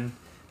estimation,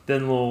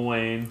 than Lil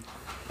Wayne.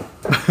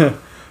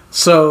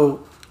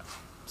 So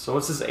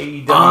what's this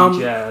AEW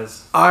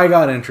jazz? I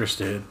got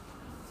interested.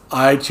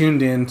 I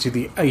tuned in to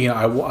the...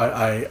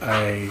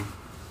 I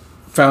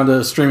found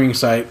a streaming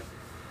site.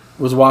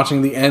 Was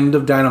watching the end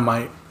of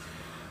Dynamite.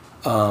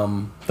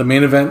 The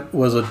main event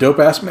was a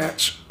dope-ass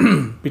match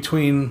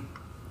between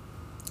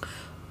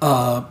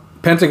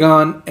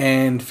Pentagon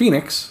and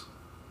Phoenix.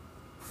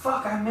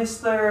 Fuck, I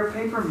missed their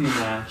pay-per-view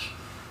match.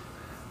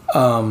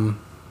 Probably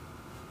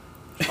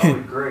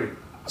great.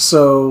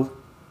 So,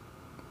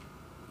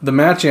 the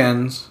match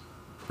ends,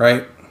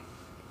 right?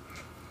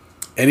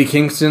 Eddie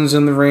Kingston's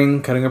in the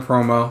ring cutting a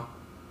promo.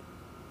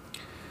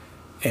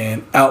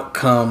 And out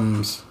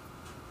comes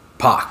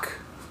Pac.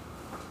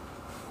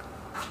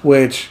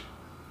 Which,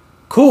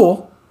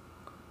 cool.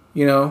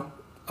 You know.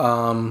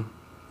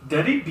 Did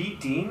Eddie beat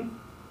Dean?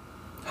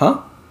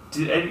 Huh?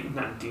 Did Eddie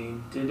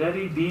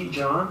beat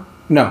John?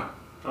 No.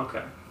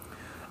 Okay.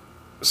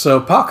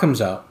 So Pac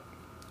comes out,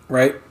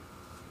 right?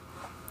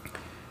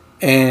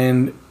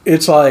 And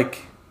it's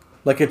like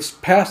it's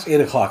past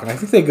 8 o'clock, and I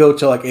think they go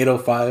till like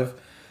 8:05.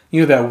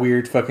 You know that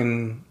weird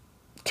fucking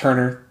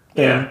Turner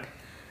thing? Yeah.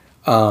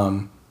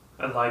 I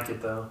like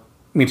it though.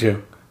 Me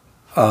too.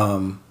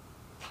 And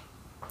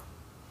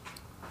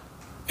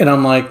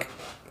I'm like,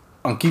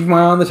 I'm keeping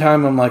my eye on the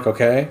time. I'm like,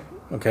 okay,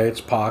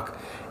 it's Pac.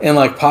 And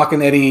like Pac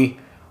and Eddie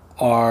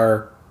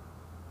are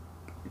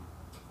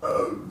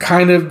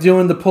kind of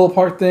doing the pull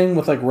apart thing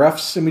with like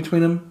refs in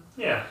between them.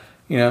 Yeah.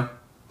 You know?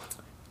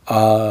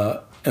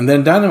 And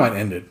then Dynamite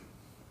ended.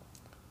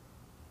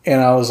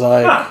 And I was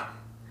like, huh.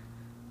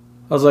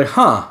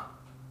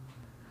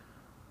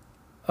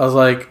 I was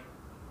like,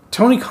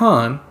 Tony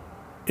Khan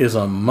is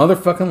a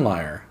motherfucking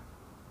liar.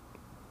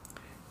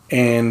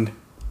 And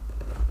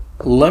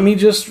let me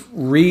just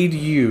read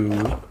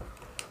you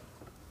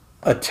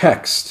a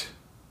text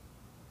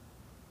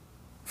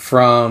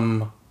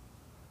from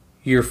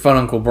your fun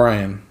Uncle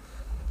Brian.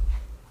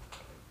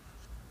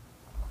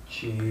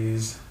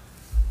 Jeez.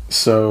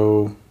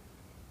 So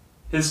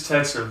his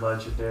texts are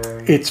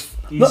legendary. It's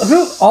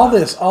all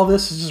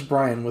this is just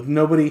Brian with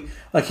nobody,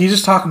 like he's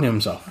just talking to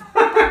himself.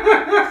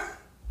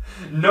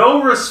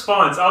 No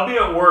response. I'll be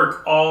at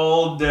work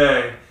all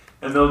day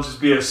and there'll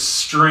just be a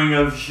string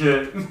of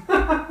shit.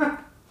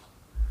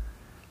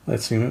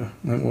 Let's see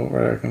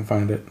where I can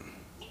find it.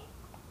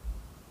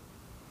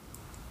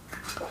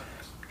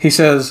 He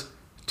says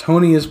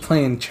Tony is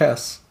playing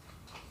chess,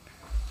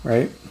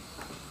 right?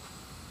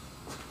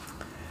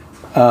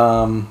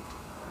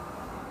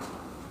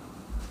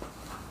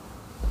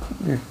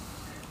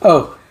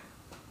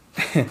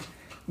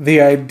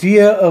 The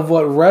idea of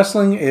what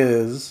wrestling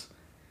is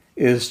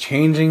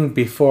changing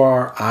before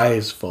our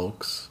eyes,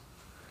 folks.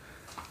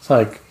 It's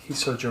like he's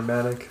so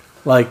dramatic.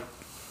 Like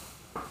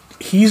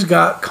he's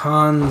got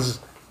Khan's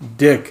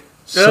dick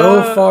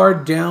so far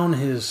down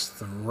his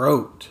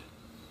throat.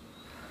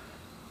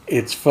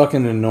 It's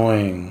fucking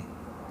annoying.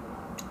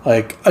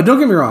 Like, don't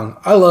get me wrong.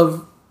 I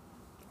love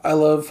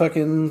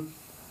fucking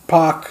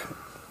Pac,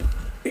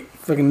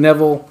 fucking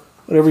Neville,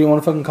 whatever you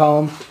want to fucking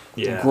call him.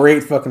 Yeah.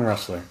 Great fucking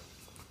wrestler.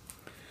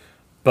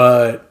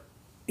 But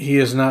he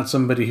is not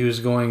somebody who's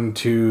going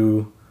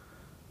to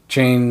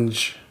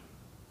change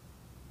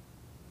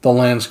the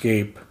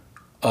landscape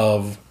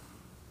of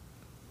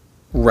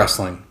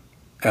wrestling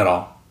at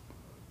all.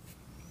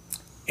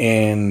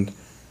 And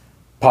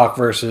Pac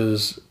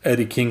versus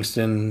Eddie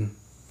Kingston,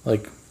 seems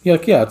like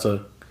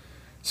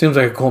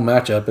a cool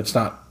matchup. It's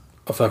not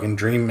a fucking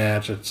dream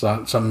match. It's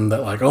not something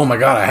that like, oh my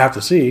god, I have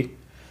to see.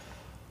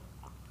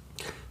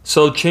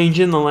 So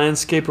changing the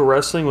landscape of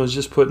wrestling was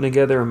just putting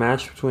together a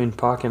match between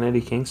Pac and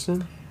Eddie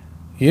Kingston?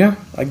 Yeah,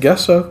 I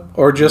guess so.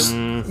 Or just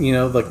or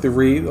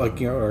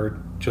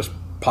just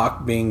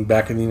Pac being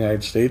back in the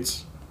United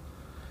States.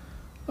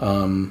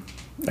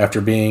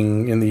 After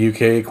being in the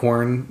UK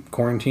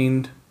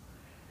quarantined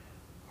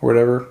or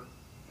whatever.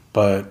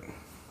 But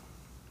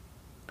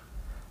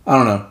I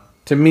don't know.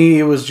 To me,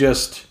 it was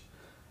just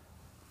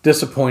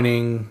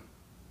disappointing.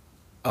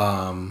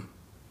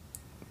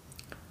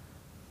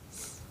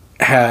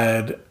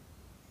 Had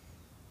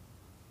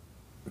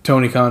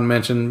Tony Khan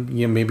mentioned,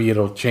 maybe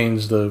it'll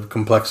change the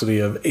complexity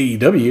of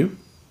AEW.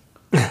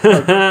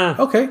 Like,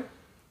 okay,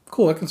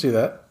 cool, I can see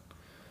that.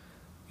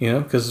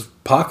 Because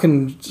Pac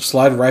can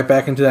slide right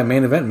back into that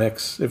main event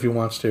mix if he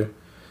wants to.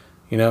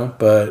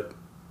 But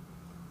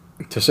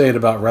to say it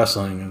about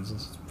wrestling,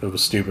 it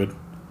was stupid.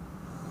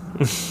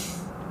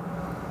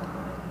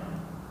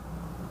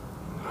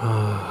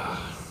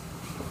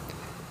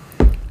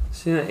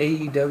 See the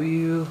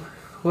AEW.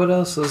 What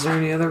else? Was there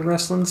any other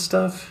wrestling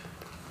stuff?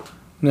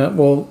 No,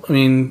 well, I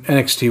mean,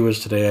 NXT was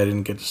today. I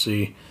didn't get to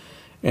see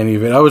any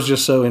of it. I was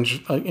just so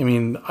interested. I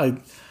mean,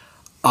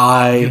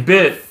 You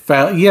bit.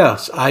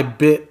 Yes, I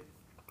bit,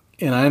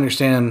 and I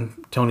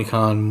understand Tony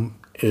Khan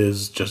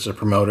is just a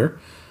promoter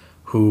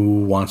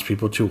who wants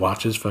people to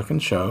watch his fucking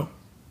show,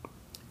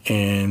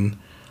 and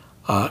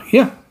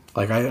yeah,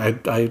 like I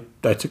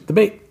took the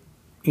bait,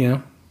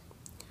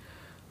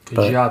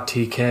 Good job,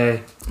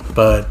 TK.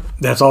 But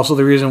that's also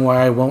the reason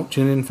why I won't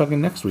tune in fucking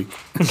next week.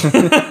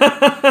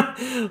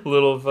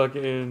 Little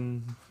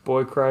fucking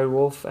boy cried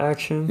wolf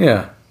action.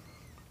 Yeah.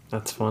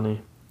 That's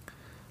funny.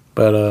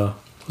 But we'll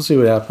see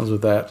what happens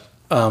with that.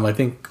 I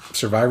think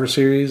Survivor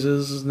Series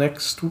is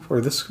next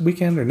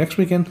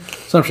weekend,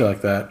 something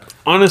like that.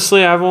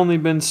 Honestly, I've only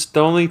been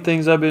the only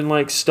things I've been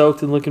like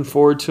stoked and looking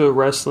forward to at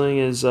wrestling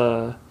is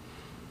all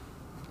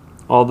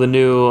the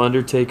new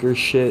Undertaker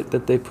shit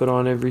that they put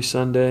on every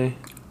Sunday.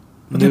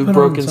 New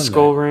Broken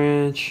Skull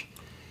Ranch.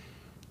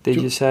 They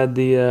just had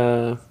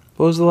the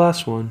what was the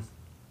last one?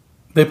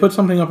 They put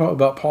something up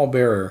about Paul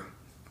Bearer.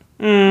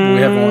 We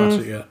haven't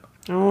watched it yet.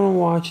 I want to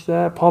watch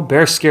that. Paul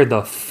Bearer scared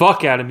the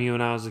fuck out of me when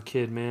I was a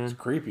kid, man. It's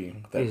creepy.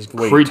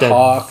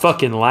 That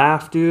fucking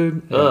laugh,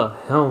 dude. Yeah. Ugh,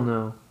 hell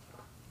no.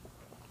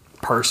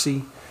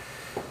 Percy.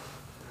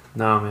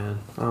 No, man.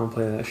 I don't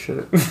play that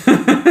shit.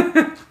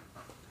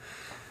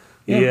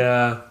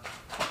 Yeah.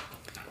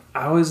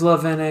 I always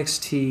love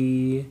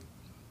NXT.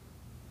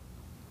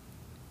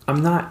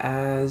 I'm not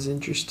as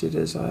interested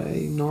as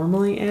I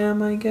normally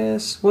am, I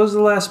guess. What was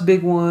the last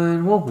big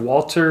one? Well,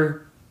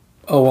 Walter.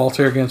 Oh,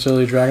 Walter against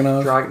Ilya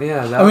Dragunov?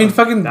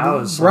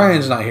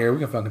 Brian's not here. We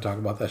can fucking talk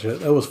about that shit.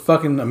 That was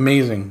fucking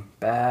amazing.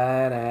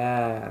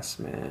 Badass,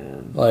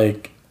 man.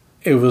 Like,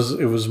 it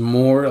was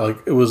more, like,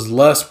 it was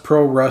less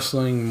pro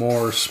wrestling,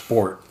 more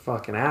sport.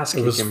 Fucking ass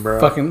kicking,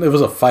 bro. It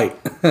was a fight.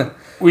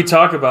 We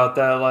talk about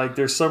that. Like,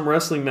 there's some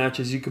wrestling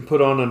matches you can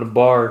put on at a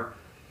bar,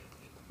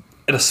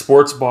 at a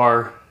sports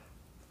bar.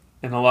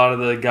 And a lot of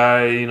the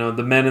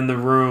the men in the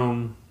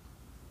room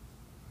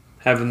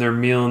having their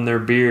meal and their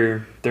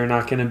beer, they're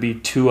not going to be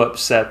too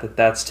upset that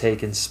that's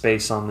taking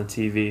space on the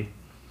TV.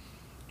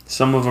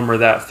 Some of them are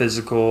that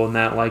physical and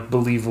that, like,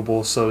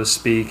 believable, so to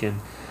speak.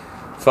 And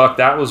fuck,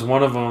 that was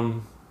one of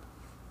them.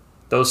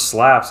 Those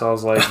slaps, I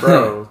was like,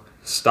 bro,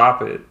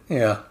 stop it.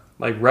 Yeah.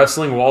 Like,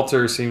 wrestling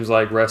Walter seems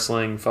like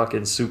wrestling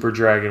fucking Super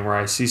Dragon, where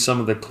I see some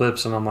of the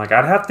clips and I'm like,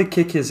 I'd have to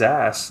kick his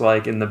ass,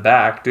 like, in the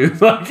back,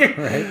 dude. Like,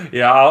 right.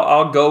 Yeah,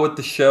 I'll go with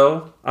the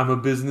show. I'm a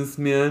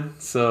businessman,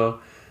 so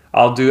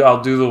I'll do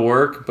the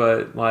work.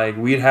 But like,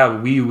 we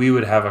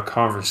would have a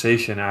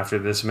conversation after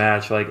this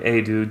match, like,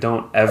 hey, dude,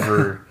 don't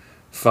ever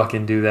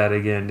fucking do that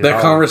again, dude.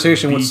 That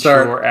conversation would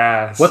start. Your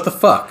ass. What the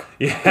fuck?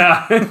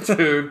 Yeah,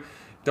 dude.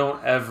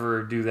 Don't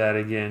ever do that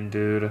again,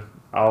 dude.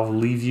 I'll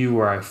leave you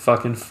where I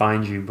fucking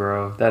find you,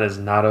 bro. That is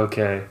not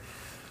okay.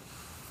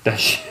 That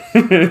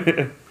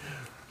shit.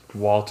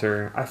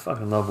 Walter. I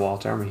fucking love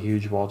Walter. I'm a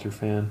huge Walter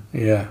fan.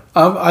 Yeah.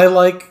 I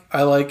like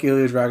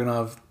Ilya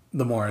Dragunov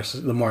the more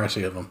I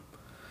see of him.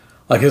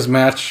 Like his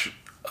match,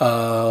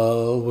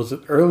 was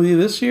it early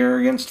this year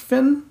against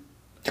Finn?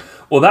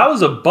 Well, that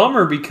was a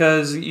bummer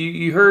because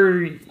you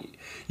heard,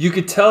 you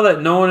could tell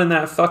that no one in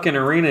that fucking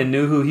arena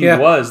knew who he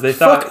was. They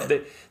thought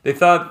they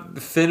thought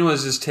Finn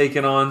was just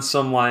taking on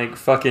some like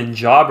fucking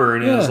jobber,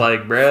 and it was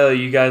like, bro,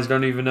 you guys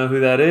don't even know who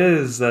that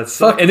is. And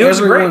it was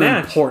a great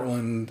match. In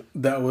Portland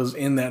that was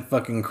in that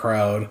fucking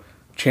crowd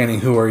chanting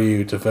 "Who are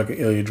you?" to fucking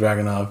Ilya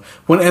Dragunov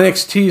when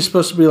NXT is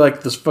supposed to be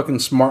like this fucking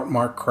smart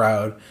mark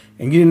crowd,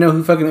 and you didn't know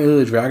who fucking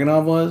Ilya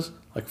Dragunov was.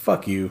 Like,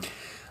 fuck you.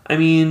 I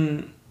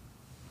mean,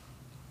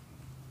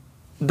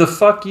 the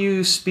fuck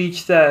you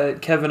speech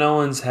that Kevin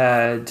Owens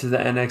had to the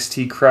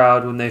NXT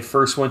crowd when they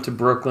first went to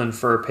Brooklyn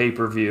for a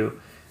pay-per-view.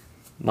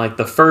 Like,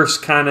 the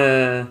first kind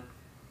of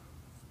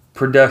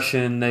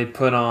production they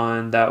put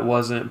on that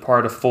wasn't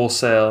part of Full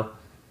Sail.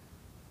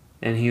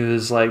 And he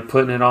was, like,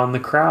 putting it on the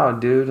crowd,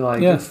 dude.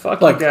 Like,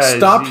 fuck you guys.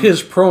 Stopped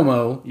his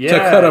promo to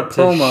cut a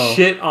promo. To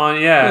shit on,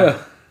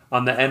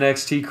 on the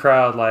NXT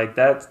crowd. Like,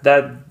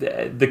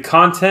 the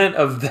content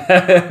of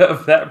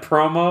that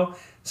promo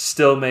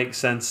still makes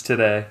sense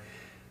today.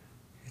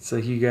 It's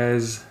like, you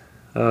guys,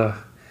 the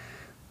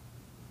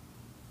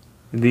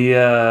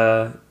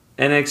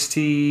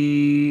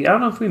NXT, I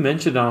don't know if we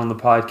mentioned it on the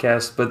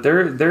podcast, but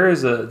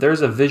there's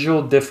a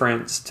visual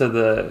difference to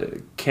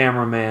the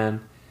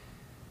cameraman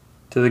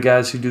to the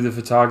guys who do the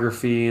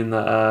photography and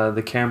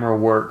the camera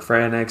work for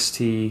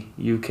NXT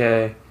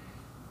UK.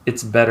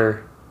 It's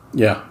better.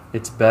 Yeah.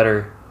 It's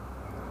better.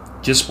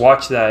 Just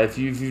watch that. If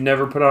you've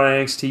never put on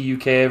NXT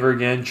UK ever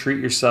again,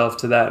 treat yourself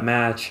to that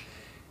match,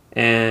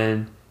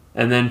 and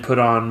then put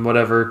on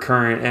whatever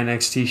current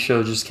NXT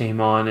show just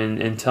came on,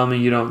 and tell me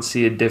you don't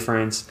see a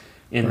difference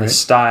in the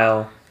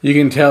style. You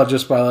can tell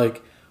just by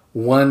like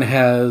one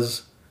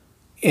has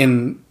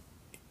in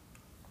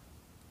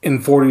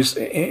 40s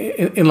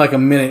in like a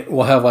minute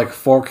will have like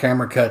 4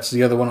 camera cuts.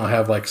 The other one will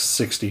have like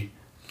 60.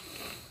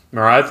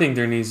 Or I think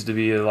there needs to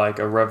be like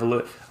a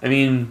revolution. I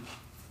mean,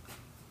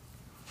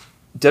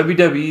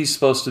 WWE is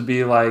supposed to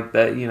be like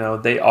that. You know,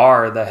 they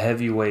are the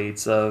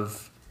heavyweights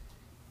of,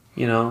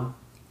 you know,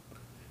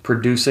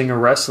 producing a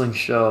wrestling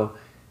show.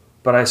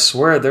 But I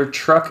swear their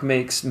truck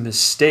makes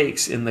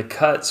mistakes in the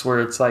cuts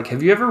where it's like,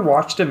 have you ever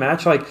watched a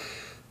match? Like,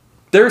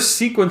 there's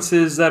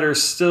sequences that are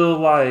still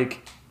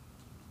like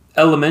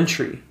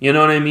elementary. You know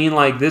what I mean?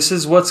 Like, this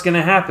is what's going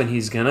to happen.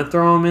 He's going to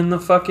throw him in the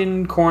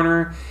fucking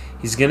corner.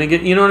 He's going to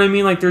get, you know what I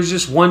mean? Like, there's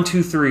just 1,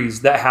 2,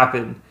 3s that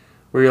happen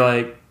where you're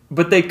like,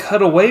 but they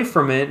cut away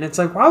from it. And it's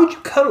like, why would you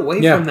cut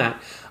away from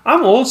that?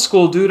 I'm old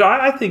school, dude.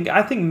 I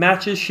think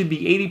matches should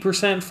be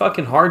 80%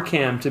 fucking hard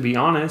cam, to be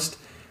honest.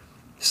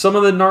 Some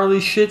of the gnarly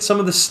shit, some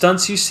of the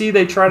stunts you see,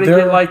 they try to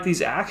get like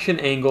these action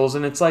angles,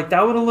 and it's like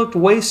that would have looked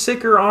way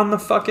sicker on the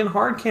fucking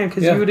hard cam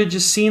because you would have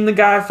just seen the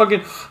guy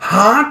fucking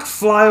honk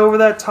fly over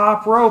that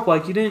top rope.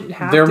 Like, you didn't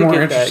have to get that guy. They're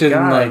more interested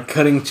in like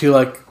cutting to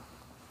like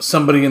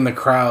somebody in the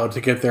crowd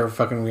to get their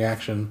fucking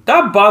reaction.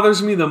 That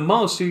bothers me the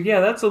most, dude. Yeah,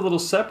 that's a little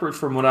separate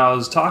from what I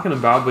was talking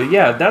about, but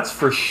yeah, that's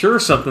for sure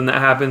something that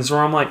happens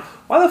where I'm like,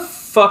 why the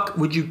fuck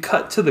would you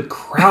cut to the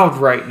crowd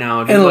right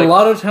now, dude? And like, a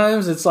lot of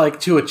times it's like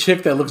to a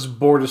chick that looks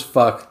bored as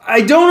fuck. I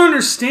don't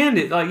understand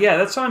it. Like, yeah,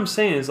 that's what I'm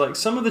saying. Is like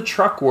some of the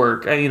truck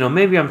work, you know,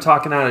 maybe I'm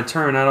talking out of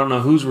turn. I don't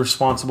know who's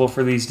responsible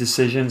for these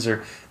decisions,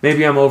 or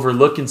maybe I'm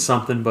overlooking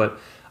something, but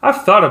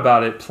I've thought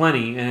about it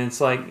plenty, and it's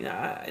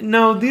like,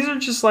 no, these are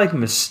just like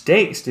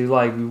mistakes, dude.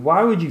 Like,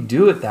 why would you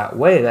do it that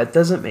way? That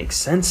doesn't make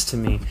sense to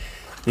me.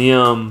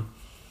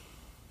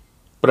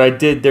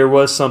 But there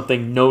was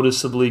something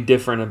noticeably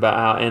different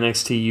about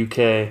NXT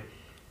UK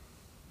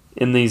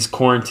in these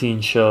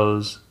quarantine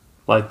shows.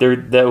 Like,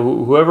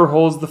 whoever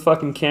holds the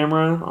fucking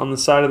camera on the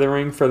side of the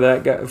ring for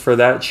that guy, for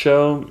that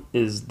show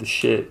is the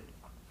shit.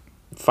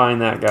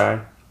 Find that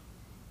guy.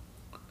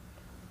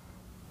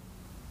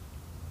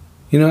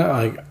 You know,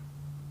 like,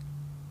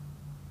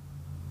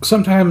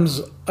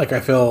 sometimes, like,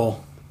 I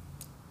feel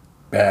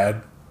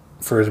bad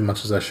for as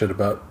much as I should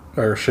on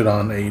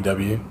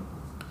AEW.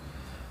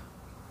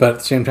 But at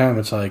the same time,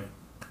 it's like,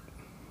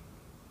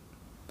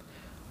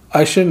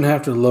 I shouldn't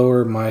have to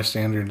lower my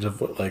standards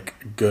of what,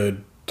 like,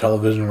 good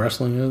television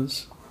wrestling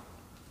is.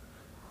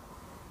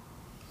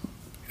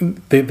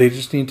 They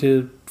just need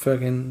to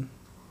fucking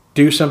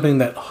do something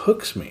that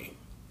hooks me.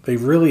 They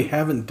really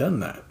haven't done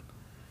that.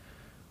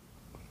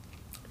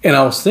 And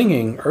I was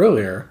thinking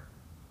earlier,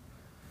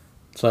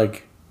 it's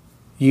like,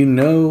 you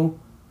know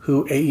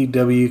who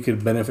AEW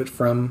could benefit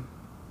from?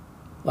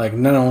 Like,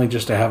 not only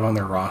just to have on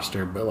their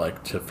roster, but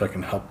like to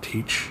fucking help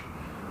teach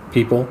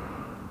people.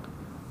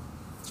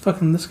 It's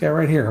fucking this guy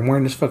right here. I'm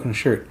wearing this fucking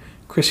shirt.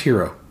 Chris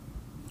Hero.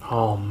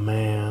 Oh,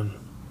 man.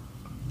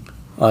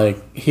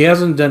 Like, he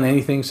hasn't done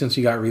anything since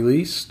he got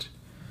released.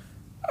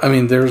 I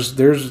mean, there's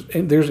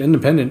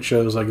independent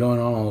shows like going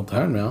on all the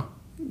time now,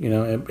 you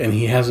know, and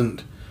he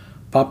hasn't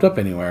popped up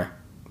anywhere.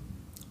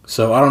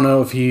 So I don't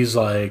know if he's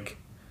like,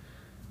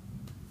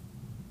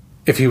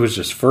 if he was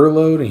just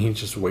furloughed and he's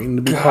just waiting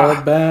to be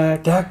called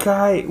back. That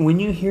guy, when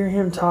you hear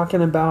him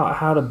talking about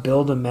how to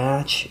build a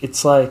match,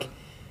 it's like,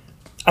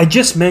 I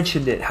just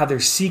mentioned it, how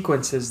there's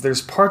sequences.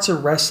 There's parts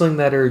of wrestling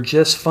that are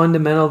just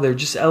fundamental. They're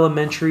just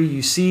elementary.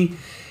 You see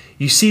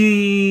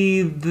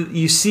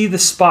the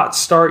spot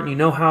start and you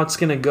know how it's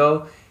going to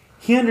go.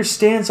 He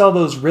understands all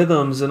those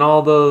rhythms and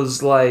all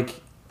those,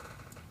 like,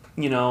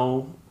 you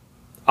know,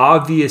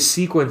 obvious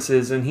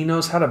sequences, and he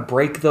knows how to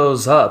break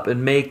those up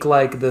and make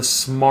like the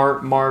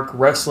smart mark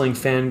wrestling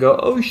fan go,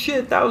 oh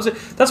shit, that was it.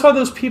 That's why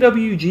those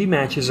PWG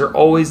matches are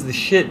always the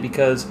shit,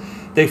 because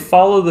they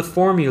follow the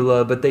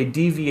formula but they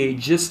deviate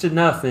just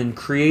enough and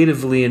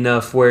creatively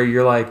enough where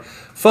you're like,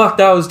 fuck,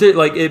 that was it.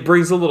 Like, it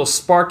brings a little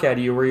spark out of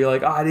you where you're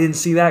like, oh, I didn't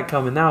see that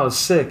coming, that was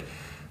sick.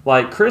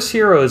 Like, Chris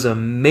Hero is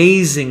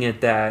amazing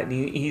at that, and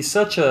he's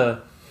such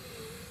a,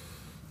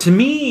 to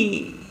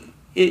me,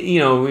 you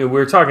know, we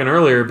were talking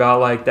earlier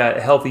about like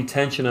that healthy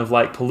tension of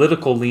like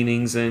political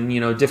leanings and, you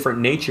know, different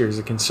natures,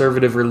 a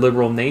conservative or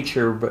liberal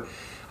nature. But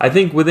I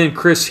think within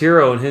Chris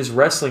Hero and his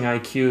wrestling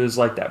IQ is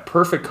like that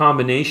perfect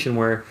combination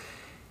where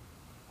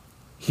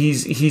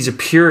he's a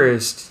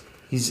purist.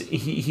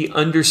 He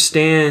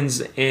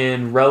understands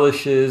and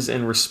relishes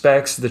and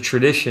respects the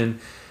tradition,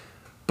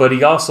 but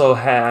he also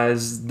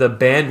has the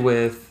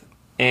bandwidth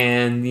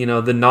and, you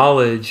know, the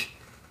knowledge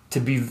to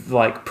be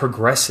like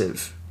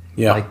progressive.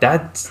 Yeah. Like,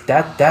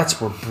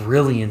 that's where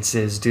brilliance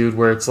is, dude,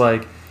 where it's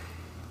like,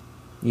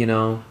 you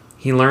know,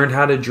 He learned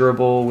how to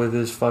dribble with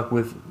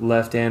with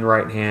left and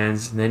right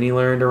hands. And then he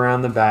learned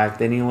around the back.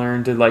 Then he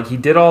learned to he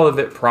did all of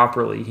it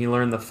properly. He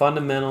learned the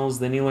fundamentals.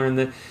 Then he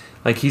learned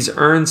he's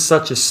earned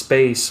such a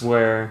space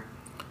where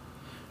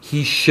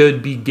he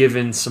should be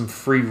given some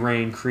free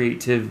reign,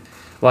 creative.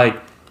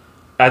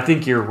 I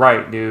think you're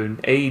right,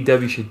 dude.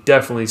 AEW should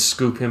definitely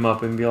scoop him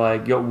up and be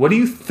like, yo, what do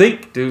you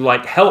think, dude?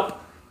 Help.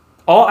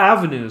 All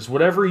avenues,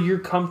 whatever you're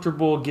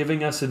comfortable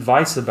giving us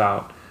advice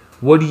about.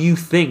 What do you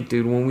think,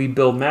 dude? When we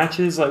build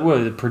matches,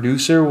 what, the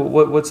producer?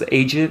 What's the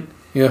agent?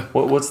 Yeah.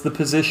 What's the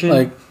position?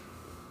 A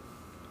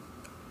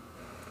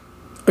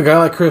guy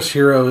like Chris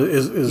Hero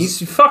is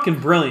he's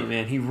fucking brilliant,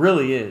 man. He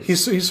really is.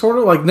 He's sort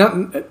of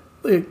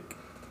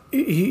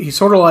he's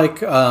sort of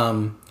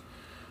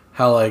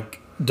how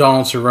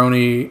Donald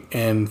Cerrone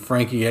and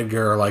Frankie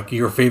Edgar are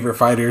your favorite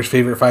fighter's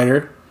favorite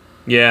fighter.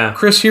 Yeah.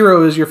 Chris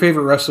Hero is your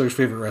favorite wrestler's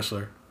favorite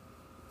wrestler.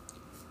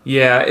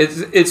 Yeah,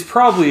 it's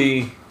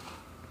probably...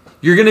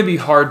 You're going to be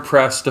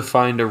hard-pressed to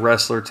find a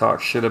wrestler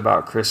talk shit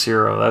about Chris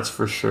Hero, that's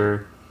for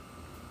sure.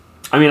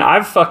 I mean,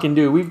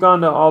 we've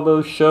gone to all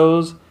those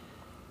shows.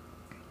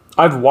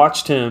 I've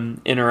watched him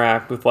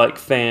interact with,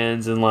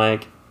 fans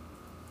and,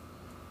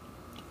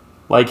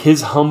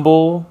 his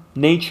humble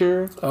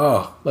nature.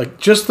 Oh,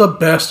 just the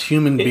best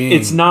human being.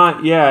 It's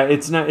not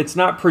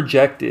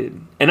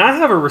projected. And I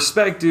have a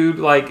respect, dude.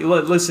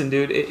 Listen,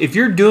 dude, if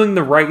you're doing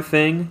the right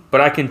thing,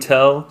 but I can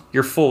tell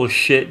you're full of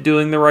shit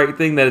doing the right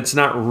thing, that it's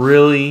not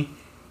really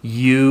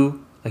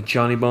you.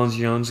 Johnny Bones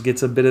Jones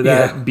gets a bit of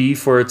that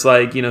beef where it's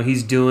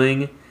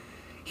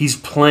he's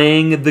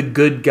playing the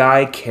good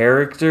guy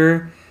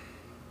character,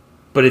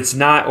 but it's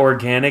not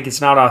organic. It's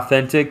not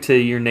authentic to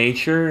your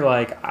nature.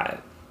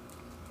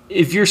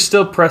 If you're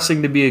still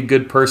pressing to be a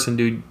good person,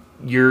 dude,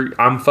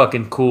 I'm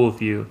fucking cool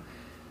with you.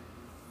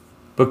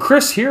 But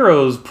Chris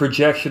Hero's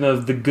projection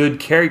of the good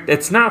character,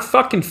 it's not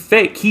fucking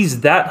fake.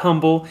 He's that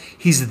humble.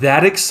 He's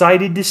that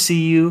excited to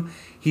see you.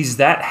 He's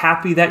that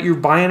happy that you're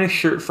buying a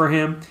shirt for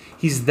him.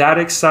 He's that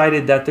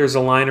excited that there's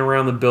a line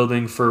around the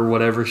building for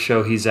whatever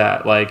show he's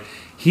at.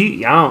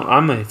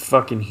 I'm a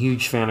fucking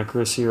huge fan of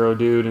Chris Hero,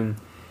 dude. And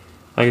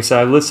like I said,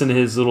 I listened to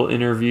his little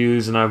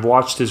interviews and I've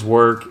watched his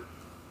work.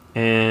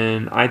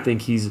 And I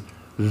think he's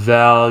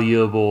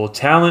valuable.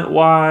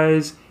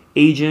 Talent-wise,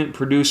 agent,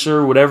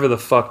 producer, whatever the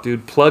fuck,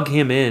 dude. Plug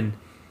him in.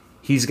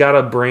 He's got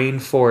a brain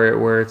for it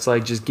where it's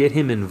just get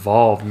him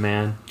involved,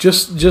 man.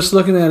 Just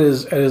looking at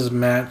his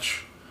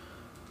match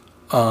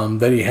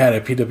that he had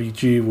at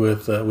PWG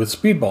with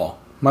Speedball,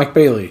 Mike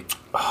Bailey.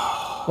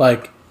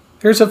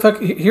 Here's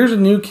a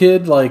new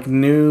kid,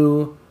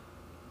 new...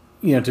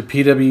 to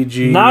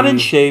PWG. Not in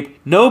shape,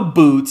 no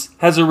boots,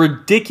 has a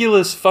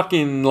ridiculous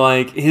fucking,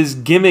 his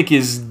gimmick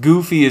is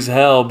goofy as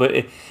hell,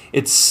 but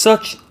it's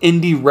such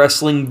indie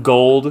wrestling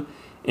gold.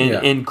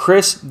 And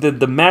Chris,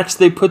 the match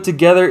they put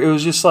together, it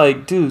was just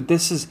dude,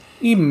 this is...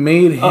 He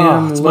made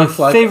him it's look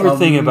my favorite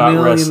thing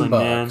about wrestling,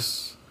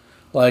 bucks.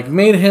 Man.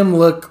 Made him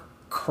look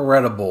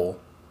credible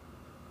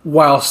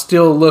while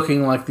still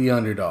looking like the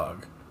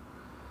underdog.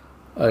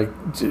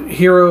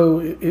 Hero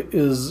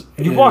is...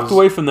 You walked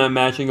away from that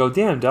match and go,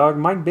 damn, dog,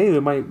 Mike Bailey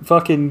might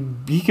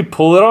fucking... He could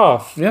pull it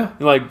off. Yeah.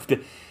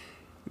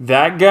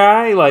 That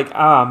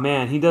guy,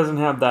 man, he doesn't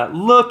have that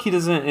look. He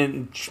doesn't...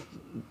 And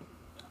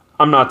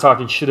I'm not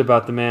talking shit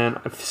about the man.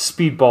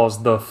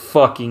 Speedball's the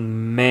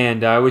fucking man,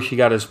 dog. I wish he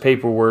got his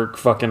paperwork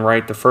fucking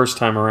right the first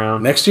time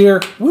around. Next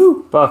year,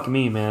 woo! Fuck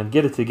me, man.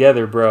 Get it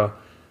together, bro.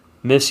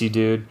 Miss you,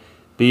 dude.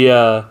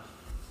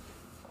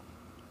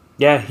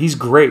 Yeah, he's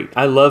great.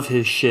 I love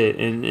his shit.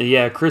 And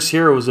yeah, Chris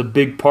Hero was a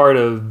big part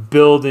of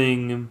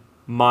building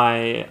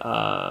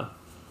my...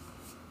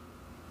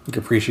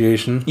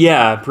 appreciation?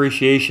 Yeah,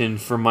 appreciation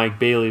for Mike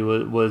Bailey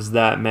was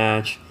that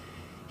match.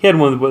 He had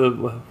one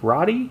with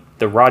Roddy?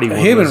 The Roddy one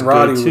him was and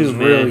Roddy good too, was man.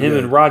 really Him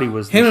good. and Roddy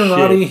was him the and shit.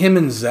 Roddy, him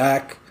and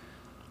Zach.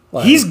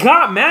 He's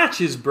got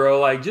matches,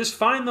 bro. Just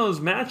find those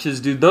matches,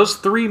 dude. Those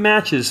 3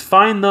 matches,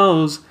 find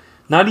those.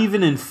 Not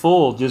even in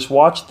full. Just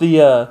watch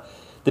the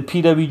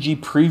PWG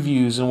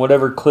previews and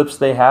whatever clips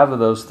they have of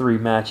those 3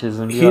 matches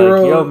and be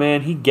yo,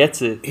 man, he gets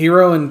it.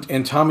 Hero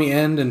and Tommy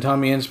End and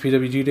Tommy End's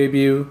PWG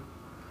debut.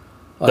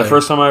 The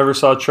first time I ever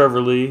saw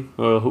Trevor Lee,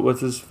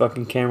 what's his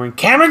fucking Cameron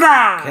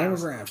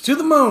Grimes to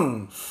the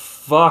moon.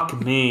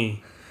 Fuck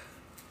me.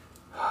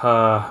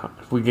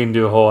 We can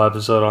do a whole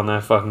episode on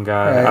that fucking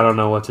guy. Right. I don't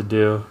know what to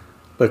do.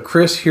 But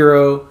Chris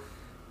Hero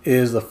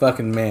is the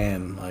fucking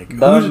man.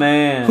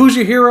 Man. Who's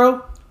your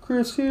hero?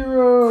 Chris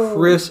Hero.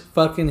 Chris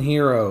fucking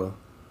Hero.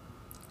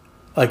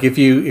 If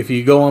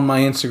you go on my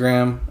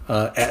Instagram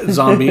at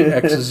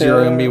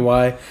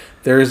zombiex0mby,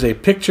 there is a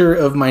picture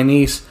of my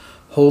niece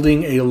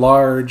holding a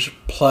large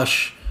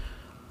plush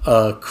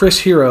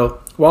Chris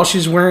Hero while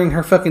she's wearing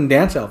her fucking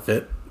dance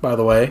outfit. By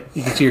the way,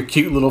 you can see her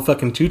cute little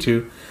fucking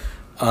tutu.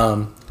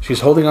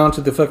 She's holding on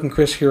to the fucking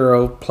Chris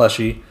Hero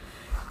plushie,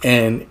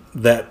 and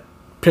that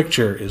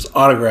picture is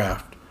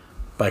autographed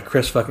by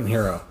Chris fucking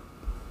Hero.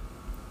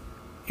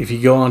 If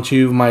you go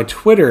onto my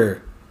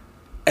Twitter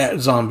at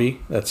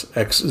zombie, that's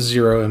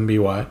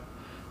x0mby,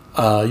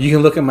 you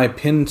can look at my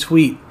pinned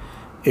tweet,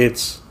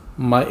 It's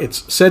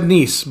said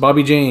niece,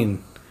 Bobby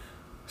Jane,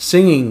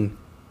 singing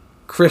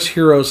Chris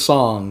Hero's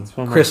song. It's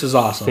one of Chris my is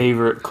awesome.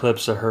 Favorite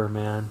clips of her,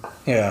 man.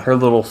 Yeah. Her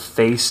little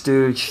face,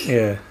 dude.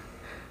 Yeah.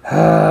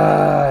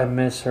 I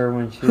miss her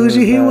when she. Who's was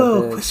your that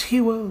hero? big. Chris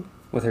Hero.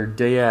 With her,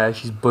 yeah,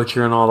 she's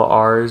butchering all the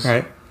R's.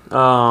 Right.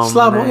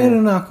 Slavo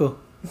and Inanako.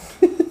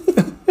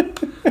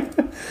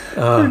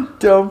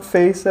 Dumb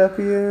face at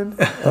the end.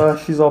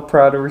 She's all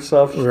proud of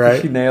herself.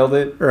 Right. She nailed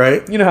it.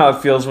 Right. You know how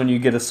it feels when you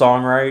get a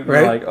song right. You're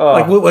Right. like, oh,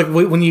 like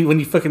when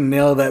you fucking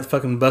nail that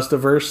fucking Busta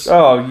verse.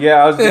 oh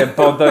yeah, I was getting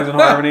Bone Thugs and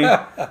Harmony.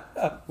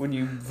 When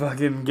you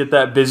fucking get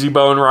that busy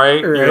bone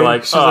right, Right. you're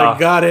like, She's like,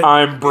 got it.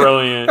 I'm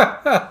brilliant.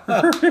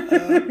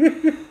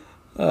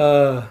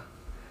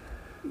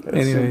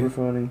 That's Super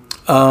funny.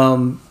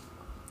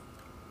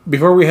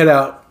 Before we head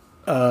out,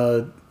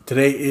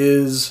 today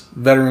is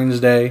Veterans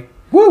Day.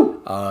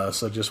 Woo!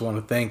 So just want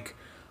to thank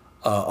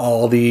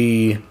all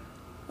the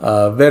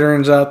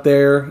veterans out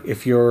there.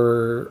 If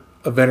you're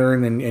a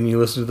veteran and you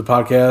listen to the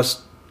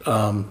podcast,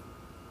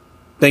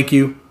 thank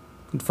you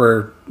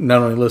for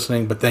not only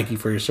listening, but thank you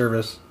for your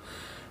service.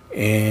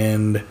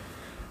 And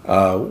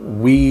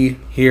we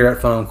here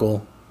at Fun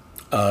Uncle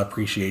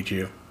appreciate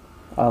you.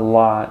 A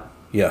lot.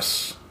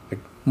 Yes, like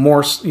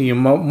more than you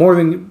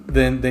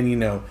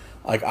know.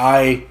 Like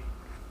I,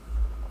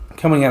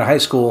 coming out of high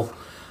school,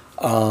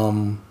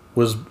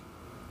 was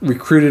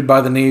recruited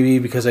by the Navy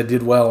because I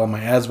did well on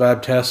my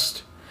ASVAB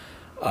test.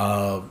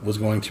 Was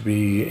going to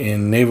be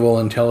in naval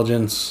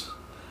intelligence.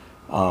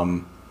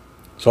 So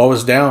I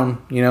was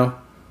down, you know,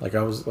 like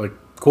I was like,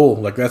 cool,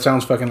 like that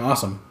sounds fucking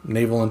awesome,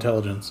 naval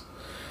intelligence.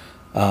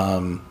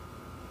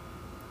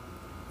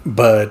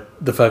 But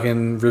the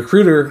fucking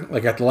recruiter,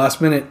 like at the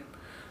last minute,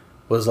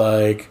 was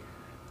like,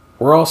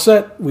 we're all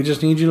set. We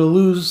just need you to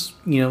lose,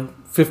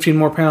 15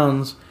 more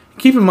pounds.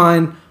 Keep in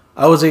mind,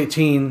 I was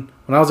 18.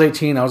 When I was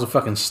 18, I was a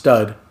fucking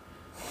stud.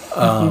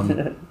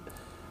 Not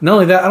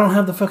only that, I don't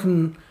have the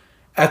fucking...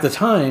 At the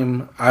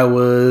time, I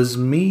was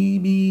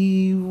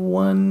maybe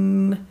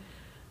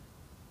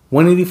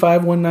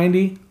 185,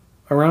 190,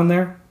 around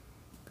there.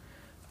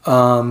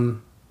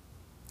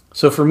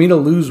 So for me to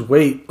lose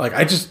weight, like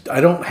I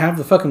don't have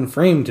the fucking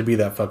frame to be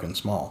that fucking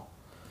small.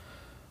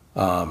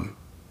 Sir,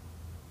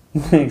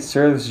 this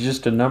is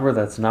just a number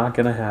that's not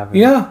going to happen.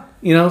 Yeah,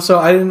 so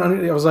I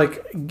was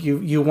like,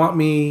 you want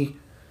me...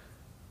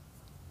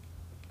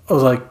 I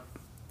was like,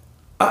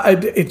 I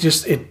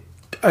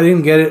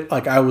didn't get it.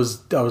 Like I was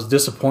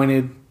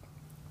disappointed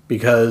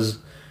because,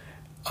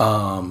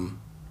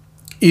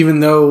 even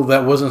though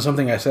that wasn't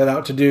something I set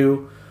out to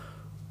do,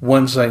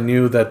 once I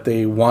knew that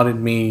they wanted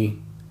me,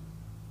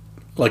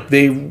 like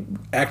they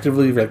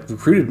actively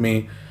recruited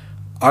me,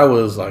 I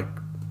was like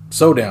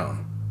so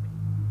down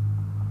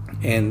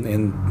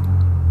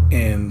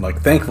and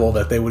like thankful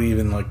that they would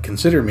even like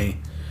consider me.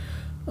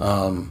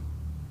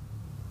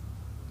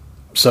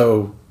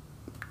 So,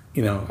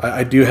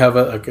 I do have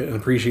an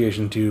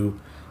appreciation to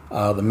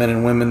the men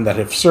and women that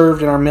have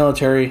served in our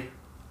military.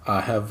 I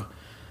have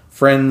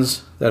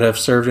friends that have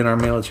served in our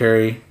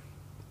military.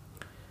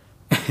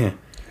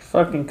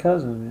 Fucking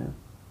cousin, man.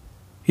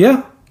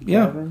 Yeah.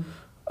 Gavin?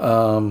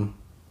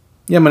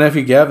 Yeah, my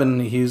nephew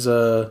Gavin, he's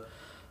or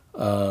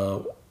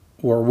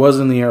was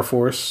in the Air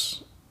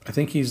Force. I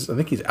think he's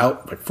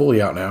out, like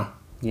fully out now.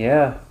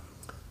 Yeah.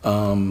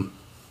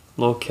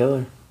 Little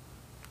killer.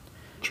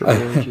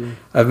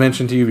 I've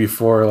mentioned to you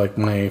before, like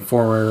my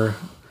former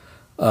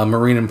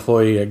Marine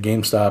employee at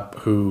GameStop,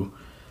 who,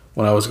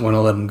 when I was going to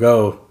let him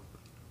go,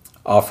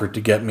 offered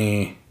to get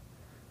me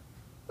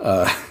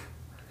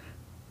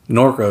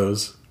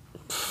Norcos.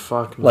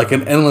 Fuck me. Like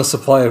an endless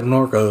supply of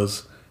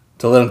Norcos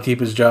to let him keep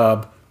his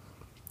job.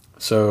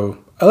 So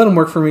I let him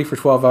work for me for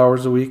 12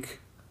 hours a week,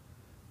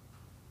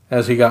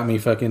 as he got me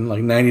fucking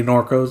like 90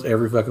 Norcos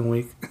every fucking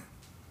week.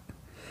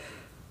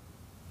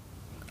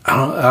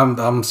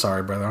 I'm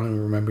sorry, brother. I don't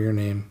even remember your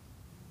name.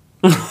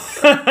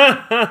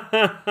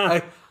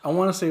 I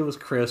want to say it was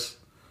Chris,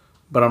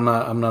 but I'm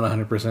not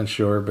 100%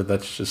 sure. But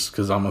that's just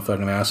because I'm a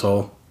fucking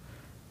asshole,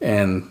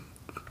 and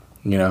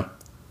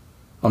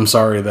I'm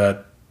sorry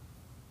that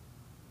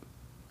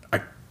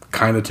I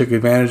kind of took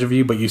advantage of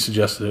you, but you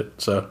suggested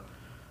it, so.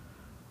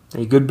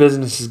 Hey, good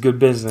business is good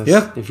business.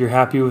 Yeah. If you're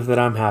happy with it,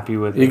 I'm happy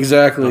with it.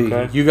 Exactly.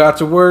 Okay. You got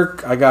to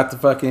work. I got the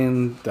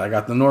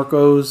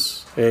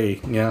Norcos. Hey,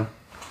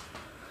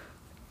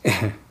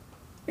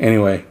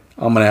 Anyway,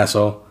 I'm an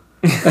asshole.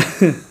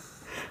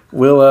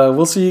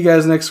 We'll see you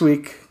guys next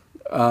week.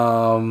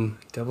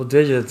 Double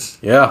digits.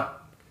 Yeah.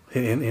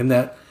 In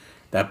that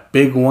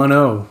big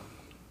 1-0.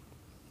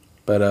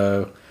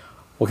 But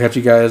we'll catch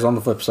you guys on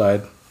the flip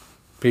side.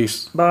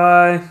 Peace.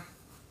 Bye.